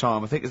of the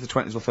time. I think it's the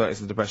 20s or 30s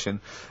of the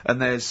Depression.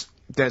 And there's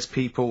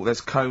people,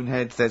 there's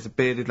Coneheads, there's a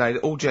bearded lady,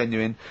 all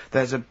genuine.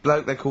 There's a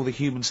bloke they call the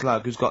Human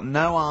Slug who's got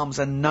no arms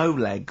and no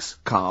legs,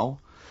 Carl,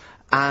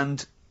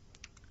 and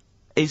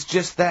he's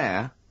just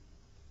there,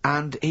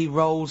 and he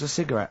rolls a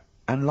cigarette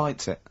and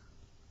lights it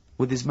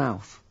with his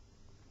mouth.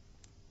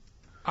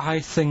 I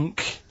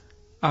think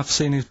I've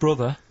seen his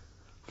brother,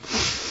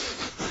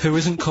 who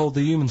isn't called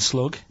the Human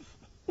Slug,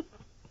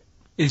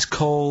 is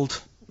called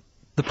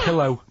the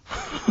Pillow.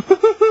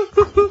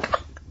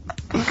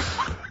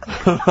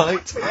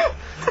 Right.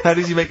 How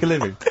does he make a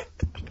living?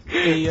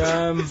 He,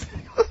 Does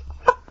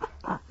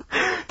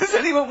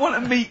anyone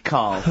want to meet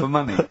Carl for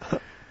money? Do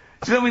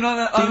you know what I mean?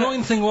 Like, the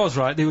annoying thing was,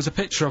 right, there was a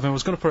picture of him, I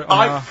was going to put it on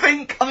I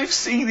think I've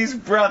seen his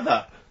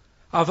brother.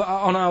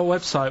 on our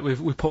website,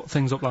 we put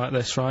things up like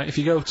this, right? If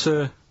you go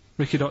to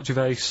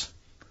ricky.gervais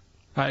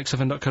at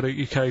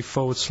xfm.co.uk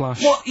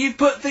 / What? You've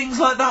put things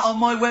like that on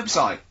my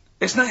website?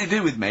 It's nothing to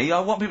do with me.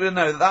 I want people to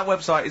know that that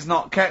website is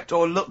not kept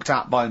or looked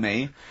at by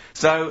me.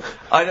 So,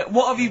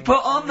 what have you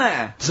put on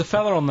there? There's a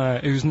fella on there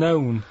who's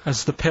known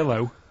as the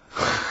Pillow.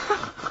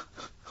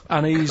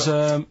 And he's,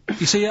 you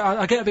see,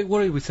 I get a bit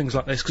worried with things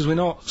like this, because we're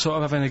not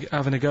sort of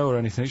having a go or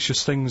anything, it's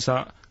just things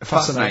that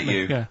Fascinate me.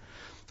 you. Yeah.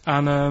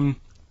 And,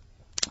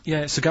 yeah,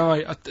 it's a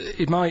guy,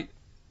 it might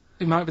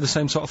be the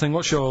same sort of thing.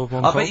 What's your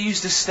one I called? bet you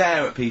used to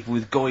stare at people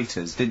with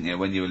goiters, didn't you,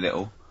 when you were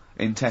little?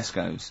 In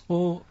Tesco's.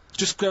 Well,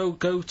 just go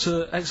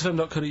to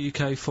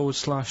xfm.co.uk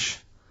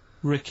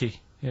 / Ricky,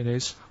 it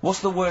is. What's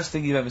the worst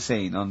thing you've ever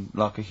seen on,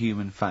 like, a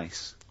human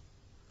face?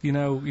 You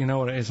know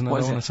what it is, and What I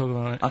is don't it? want to talk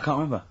about it. I can't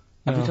remember.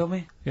 Have you No. told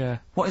me? Yeah.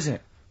 What is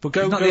it? But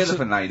go, It's not go the to,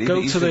 elephant lady Go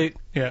that used to to- the,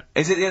 yeah.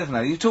 Is it the elephant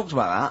lady? You talked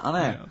about that, I know.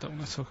 Yeah, I don't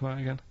want to talk about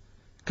it again.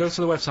 Go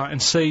to the website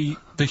and see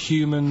the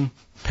Human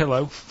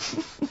Pillow.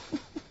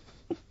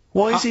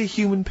 Why is he a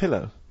human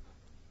pillow?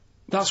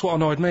 That's what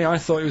annoyed me. I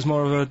thought he was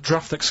more of a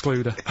draft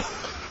excluder.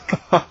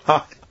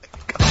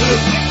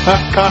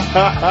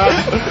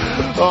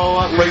 Oh,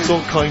 that breaks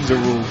all kinds of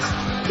rules.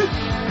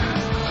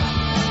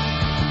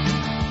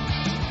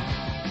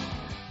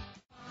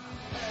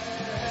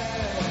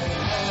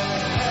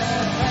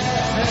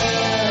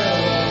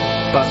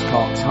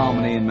 Buzzcocks,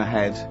 harmony in my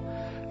head.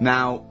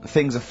 Now,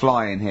 things are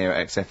flying here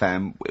at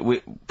XFM.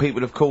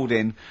 People have called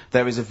in.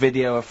 There is a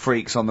video of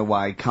Freaks on the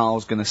way.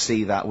 Carl's going to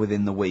see that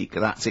within the week.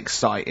 That's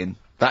exciting.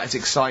 That is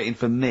exciting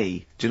for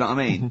me. Do you know what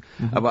I mean?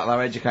 About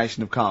our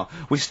education of Carl.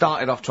 We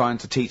started off trying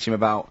to teach him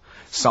about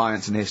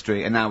science and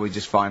history, and now we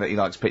just find that he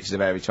likes pictures of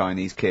hairy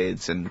Chinese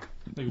kids and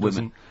Who women.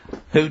 doesn't?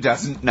 Who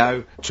doesn't?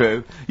 No,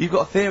 true. You've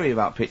got a theory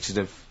about pictures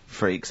of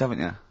freaks, haven't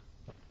you?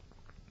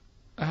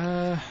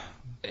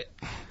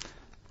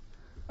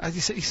 You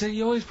see,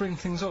 you always bring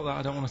things up that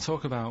I don't want to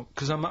talk about,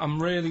 because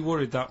I'm really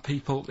worried that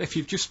people, if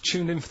you've just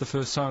tuned in for the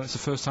first time, it's the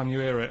first time you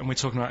hear it, and we're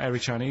talking about hairy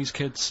Chinese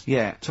kids.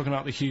 Yeah. Talking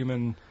about the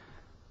human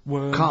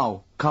worm.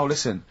 Carl,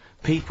 listen.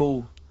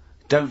 People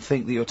don't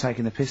think that you're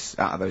taking the piss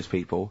out of those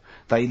people.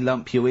 They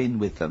lump you in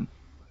with them.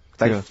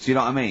 Do you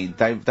know what I mean?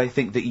 They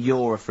think that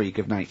you're a freak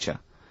of nature.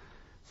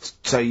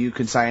 So you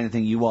can say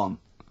anything you want.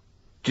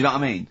 Do you know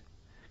what I mean?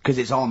 Because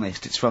it's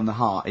honest, it's from the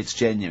heart, it's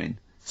genuine.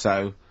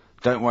 So,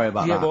 don't worry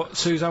about that. Yeah, but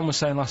Suzanne was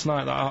saying last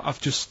night that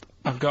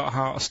I've got a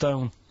heart of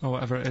stone, or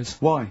whatever it is.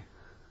 Why?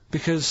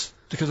 Because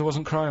I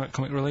wasn't crying at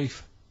Comic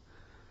Relief.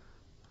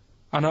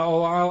 And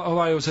all I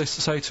always used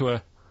to say to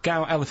her, get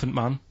out Elephant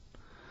Man,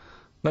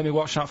 let me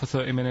watch that for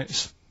 30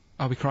 minutes,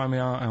 I'll be crying my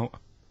heart out.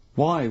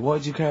 Why? Why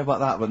do you care about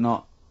that but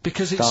not...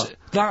 Because it's,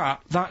 that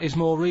is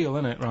more real,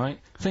 isn't it, right?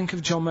 Think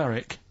of John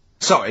Merrick.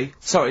 Sorry.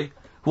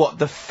 What,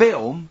 the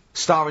film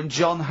starring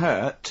John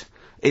Hurt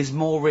is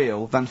more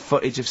real than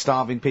footage of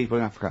starving people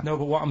in Africa? No,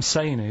 but what I'm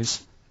saying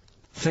is,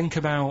 think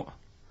about...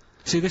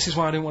 See, this is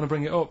why I didn't want to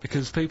bring it up,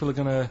 because people are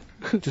gonna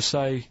just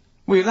say...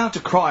 Well, you're allowed to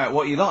cry at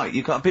what you like.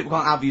 People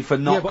can't have you for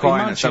not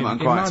crying at someone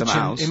and crying at someone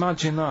else.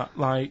 Imagine that,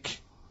 like,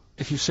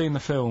 if you've seen the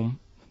film,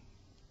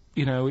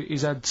 you know,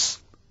 his head's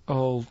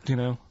all, you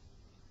know,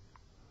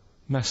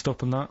 messed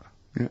up and that.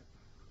 Yeah.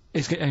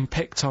 He's getting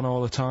picked on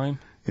all the time.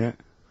 Yeah.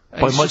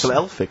 By It's Michael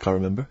just- Elphick, I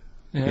remember.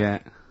 Yeah.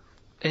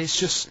 It's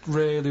just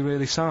really,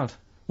 really sad.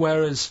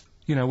 Whereas,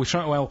 you know, we're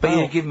trying to help But out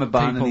you give him a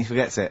bun people. and he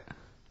forgets it.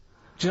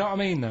 Do you know what I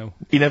mean, though?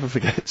 He never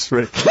forgets,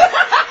 Rick.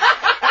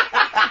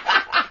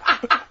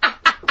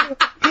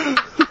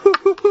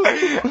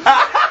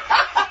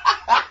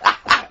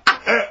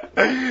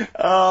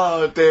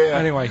 Oh dear.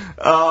 Anyway.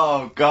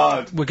 Oh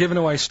God. We're giving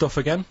away stuff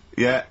again.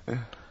 Yeah.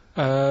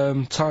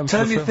 Time Tell for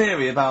me the your film.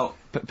 theory about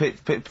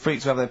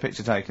freaks who have their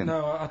picture taken.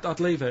 No, I'd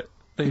leave it.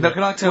 Leave No, it.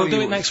 can I tell we'll you?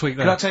 do it next week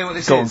then. Can I tell you what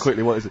this Go is? on,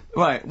 quickly, what is it?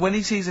 Right, when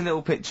he sees a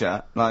little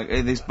picture, like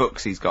in his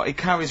books he's got, he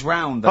carries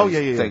round Oh, those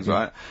yeah, things, yeah.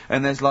 right?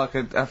 And there's like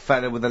a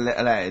fella with a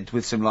little head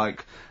with some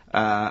like,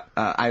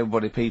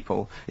 able-bodied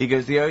people. He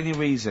goes, the only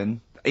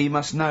reason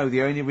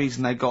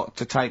they got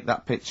to take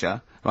that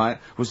picture, right,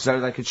 was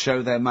so they could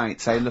show their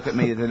mates, say, look at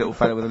me, the little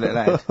fella with a little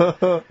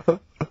head.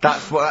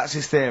 That's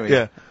his theory.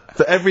 Yeah.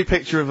 So every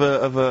picture of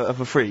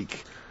a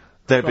freak,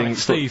 they're being Right,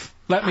 Steve,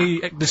 let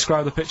me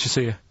describe the picture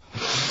to you.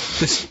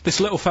 this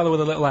little fella with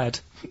a little head.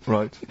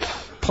 Right.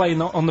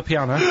 Playing on the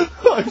piano.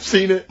 I've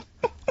seen it.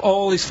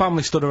 All his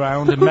family stood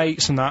around and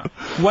mates and that.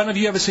 When have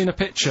you ever seen a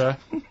picture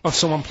of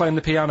someone playing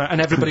the piano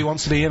and everybody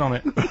wants to be in on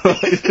it?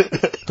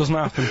 Doesn't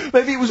happen.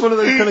 Maybe it was one of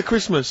those kind of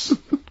Christmas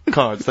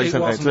cards they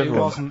sent out to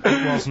everyone.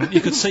 It wasn't.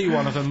 You could see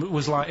one of them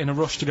was like in a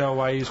rush to go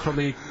away. He was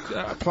probably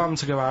planned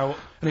to go out,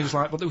 and he was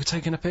like, "But they were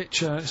taking a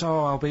picture." It's,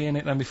 "Oh, I'll be in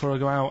it then before I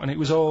go out," and it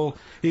was all.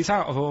 It's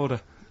out of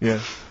order. Yeah.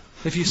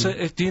 If you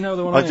say, do you know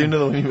the one? I do know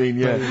the one you mean.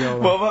 Yeah. There you go,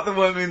 What about the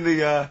one in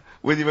the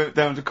when you went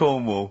down to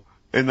Cornwall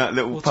in that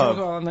little We'll pub?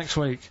 talk about that next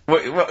week.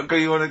 What you want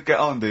to get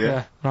on, do you?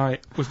 Yeah,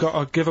 right. We've got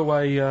to give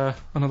away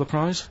another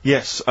prize.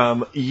 Yes,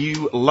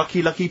 you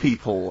lucky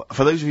people.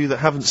 For those of you that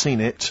haven't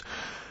seen it,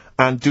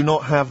 and do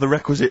not have the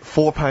requisite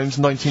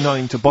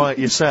 £4.99 to buy it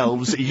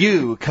yourselves,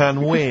 you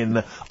can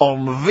win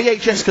on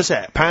VHS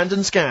cassette, panned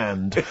and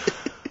scanned.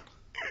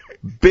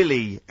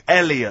 Billy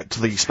Elliot,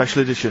 the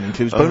special edition,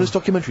 includes bonus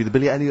documentary, The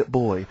Billy Elliot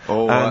Boy.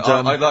 Oh,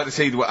 and, I'd like to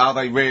see how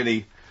they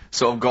really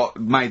sort of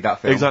made that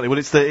film. Exactly. Well,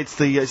 it's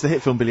the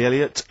hit film Billy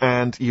Elliot,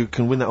 and you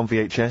can win that on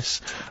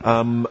VHS.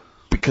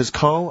 Because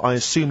Carl, I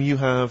assume you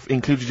have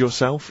included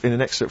yourself in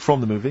an excerpt from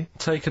the movie.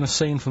 Taking a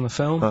scene from the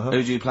film.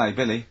 Who do you play,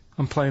 Billy?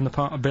 I'm playing the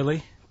part of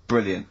Billy.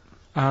 Brilliant.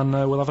 And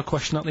we'll have a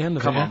question at the end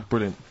of it. Come on.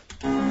 Brilliant.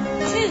 2,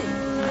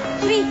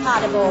 3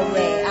 part of all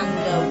way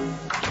and go.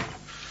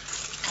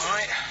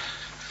 Alright.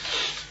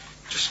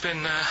 Just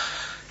been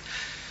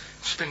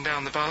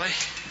down the valley.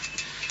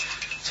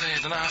 So I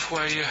don't know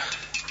where you...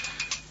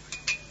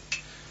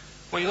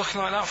 What are you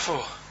looking like that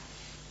for?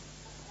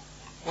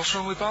 What's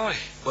wrong with Bally?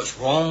 What's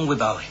wrong with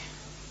Bally?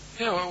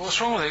 Yeah,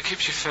 what's wrong with it? It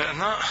keeps you fit and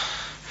that.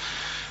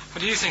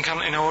 What do you think,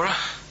 Auntie Nora? You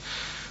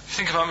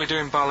think about me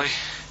doing Bally?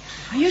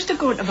 I used to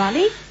go to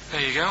ballet.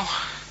 There you go.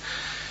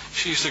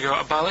 She used to go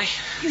to ballet.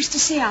 I used to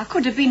say I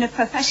could have been a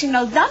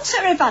professional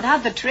dancer if I'd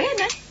had the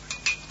training.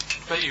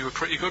 Bet you were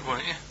pretty good,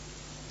 weren't you?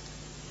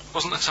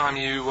 Wasn't the time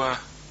you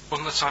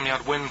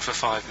had wind for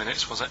 5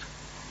 minutes, was it?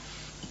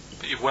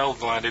 But you well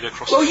glided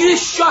across Well, the you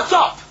floor. shut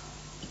up!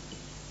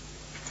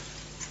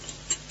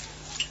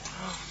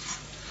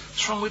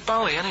 What's wrong with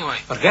Bally, anyway?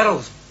 For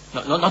girls,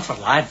 not for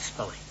lads,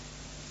 Billy.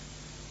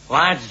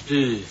 Lads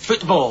do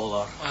football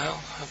or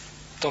Well,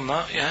 I've done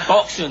that, yeah.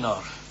 boxing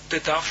or...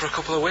 Did that for a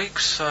couple of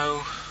weeks,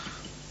 so...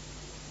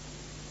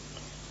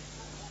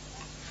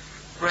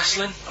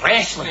 Wrestling?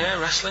 Wrestling? Yeah,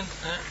 wrestling,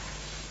 yeah.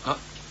 Not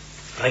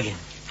friggin'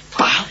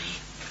 Bally.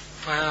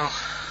 Well...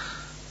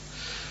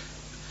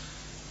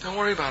 Don't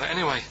worry about it,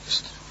 anyway.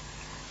 Just...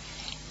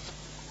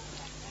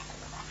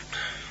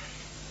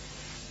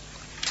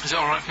 Is it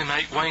alright if my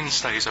mate Wayne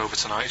stays over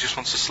tonight? He just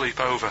wants to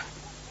sleep over.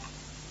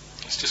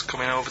 He's just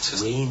coming over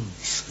to... Wayne,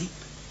 sleep?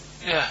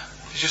 Yeah,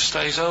 he just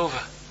stays over.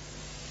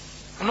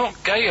 I'm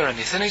not gay or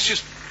anything, it's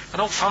just... I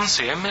don't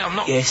fancy him, I'm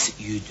not... Yes,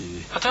 you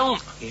do. I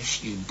don't.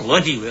 Yes, you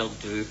bloody well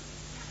do.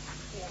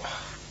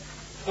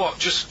 What,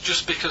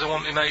 just because I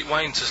want my mate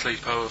Wayne to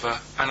sleep over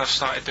and I've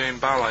started doing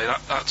ballet,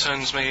 that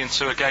turns me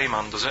into a gay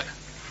man, does it?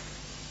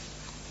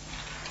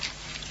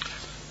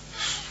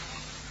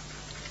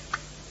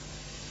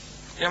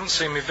 You haven't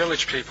seen my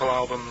Village People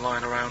album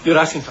lying around. You're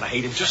asking for a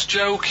hiding. Just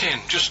joking,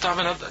 just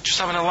having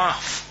a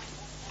laugh.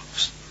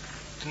 Just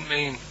didn't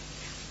mean...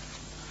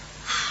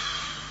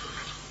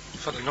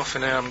 I've had enough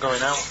in here, I'm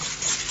going out.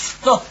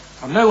 No,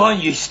 from now on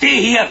you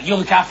stay here, you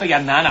look after your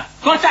nana.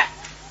 Got it?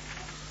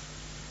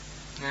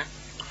 Yeah.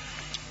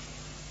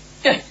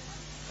 Yeah.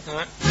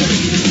 Alright.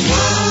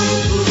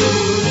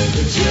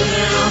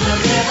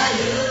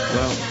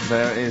 Well,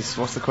 there it is.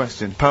 What's the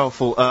question?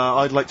 Powerful.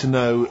 I'd like to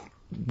know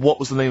what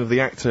was the name of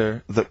the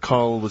actor that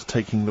Carl was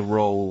taking the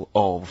role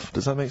of.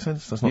 Does that make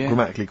sense? That's not Yeah.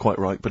 grammatically quite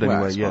right, but Well,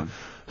 anyway, that's yeah. fine.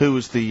 Who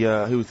was the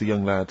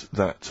young lad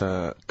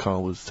that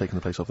Carl was taking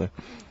the place of there?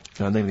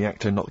 Name of the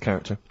actor, not the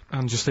character.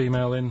 And just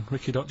email in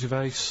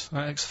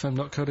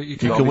ricky.gervais@xfm.co.uk. You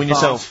can win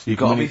yourself. You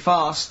gotta be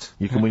fast.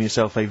 You can win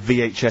yourself a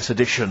VHS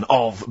edition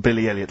of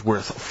Billy Elliot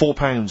worth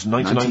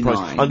 £4.99 price.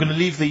 I'm going to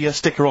leave the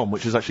sticker on,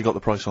 which has actually got the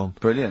price on.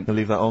 Brilliant. I'll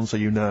leave that on so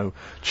you know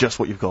just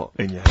what you've got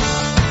in your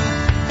hand.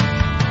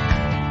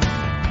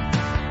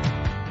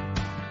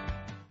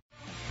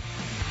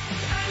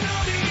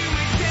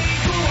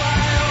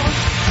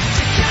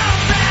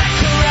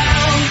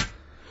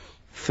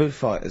 Foo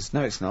Fighters.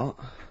 No, it's not.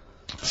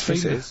 It's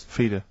Yes, Feeder. it is.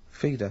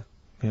 Feeder.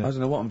 Yeah. I don't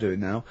know what I'm doing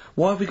now.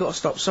 Why have we got to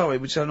stop? Sorry,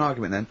 we just had an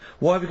argument then.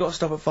 Why have we got to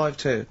stop at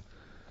 5-2?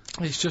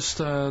 It's just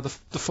the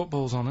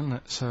football's on, isn't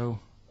it? So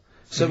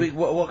So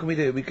what can we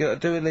do? We do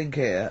a link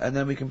here, and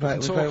then we can play.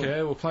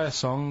 we'll play a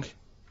song,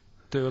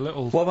 do a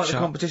little. What about chat. the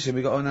competition?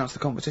 We got to announce the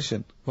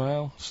competition.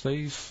 Well,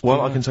 Steve. Well,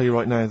 I can tell you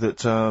right now that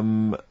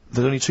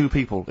there's only 2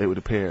 people, it would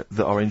appear,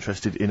 that are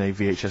interested in a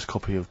VHS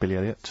copy of Billy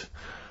Elliot.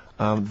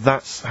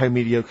 That's how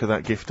mediocre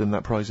that gift and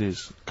that prize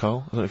is,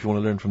 Carl. I don't know if you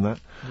want to learn from that.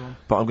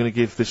 But I'm going to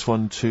give this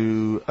one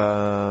to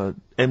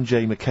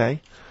MJ McKay,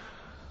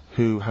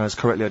 who has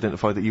correctly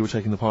identified that you were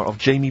taking the part of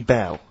Jamie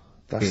Bell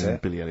That's in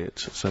it. Billy Elliot.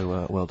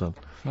 So, well done.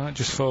 Right,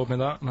 just forward me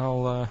that, and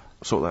I'll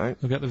Sort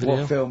that out. get the video.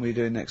 What film are you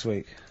doing next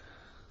week?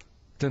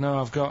 Don't know.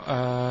 I've got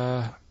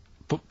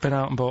been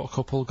out and bought a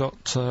couple.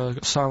 Got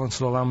Silence of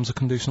the Lambs I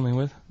can do something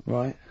with.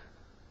 Right.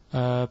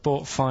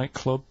 Bought Fight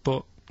Club,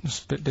 but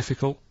it's a bit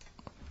difficult.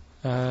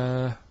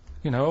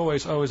 You know,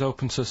 always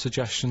open to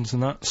suggestions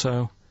and that,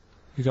 so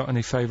you got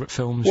any favourite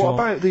films What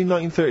about the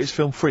 1930s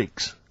film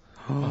Freaks?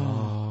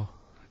 Oh.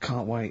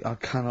 Can't wait. I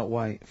cannot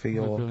wait for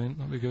your... Brilliant,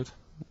 that'd be good.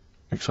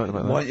 Excited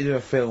about that. Why don't you do a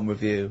film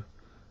review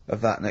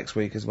of that next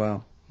week as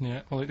well?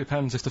 Yeah, well, it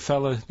depends. If the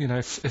fella, you know,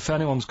 if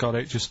anyone's got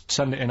it, just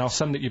send it in. I'll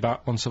send it you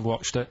back once I've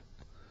watched it.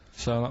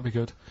 So that'd be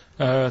good.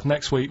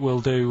 Next week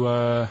we'll do,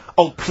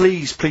 Oh,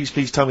 please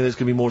tell me there's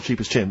gonna be more Cheap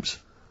as Chimps.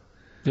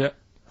 Yeah.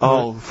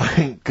 Oh,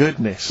 thank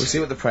goodness. We'll see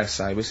what the press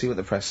say. We'll see what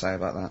the press say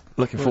about that.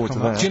 Looking forward to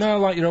that. Do you know,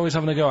 like, you're always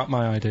having a go at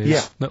my ideas?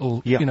 Yeah.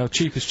 Little, you know,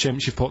 cheapest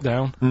chimps you've put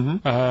down.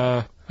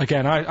 Mm-hmm.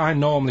 Again, I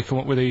normally come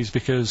up with these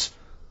because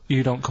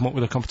you don't come up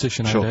with a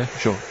competition idea.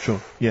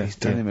 Sure. Yeah. He's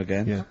done him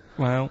again. Yeah.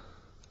 Well,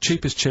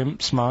 cheapest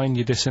chimps, mine,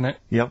 you're dissing it.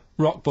 Yep.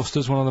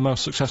 Rockbusters, one of the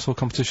most successful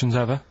competitions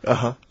ever.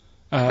 Uh-huh.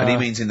 And he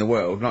means in the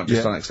world, not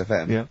just on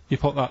XFM. Yeah. You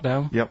put that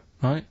down. Yep.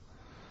 Right.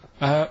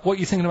 What are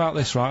you thinking about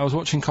this, right? I was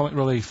watching Comic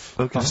Relief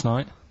last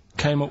night.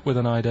 Came up with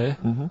an idea.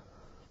 Mm-hmm.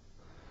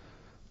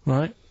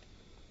 Right.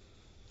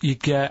 You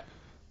get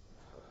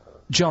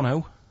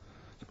Jono.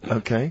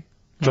 Okay.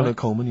 Jono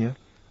Coleman,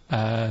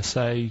 yeah.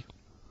 Say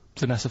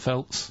Vanessa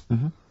Feltz.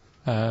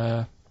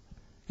 Mm-hmm.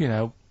 You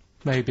know,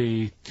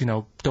 maybe, you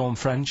know, Dawn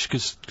French,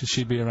 because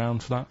she'd be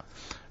around for that.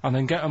 And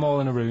then get them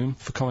all in a room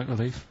for Comic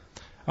Relief.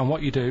 And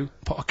what you do,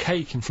 put a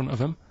cake in front of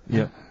them.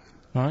 Yeah.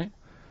 Right?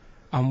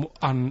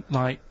 And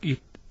like, you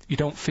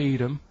don't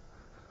feed them.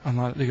 And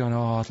like, they're going,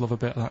 oh, I'd love a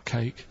bit of that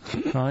cake.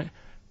 Right?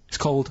 It's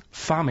called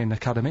Famine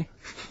Academy.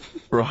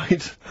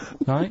 Right.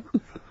 Right?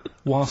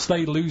 Whilst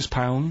they lose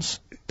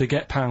pounds, they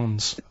get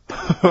pounds.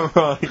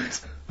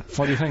 Right.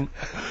 What do you think?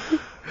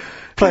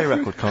 Play a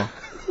record, Carl.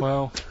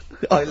 Well...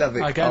 I love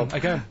it,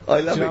 Again.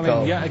 I love do you it, know what I Carl.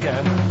 mean? Yet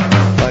again.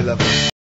 I love it.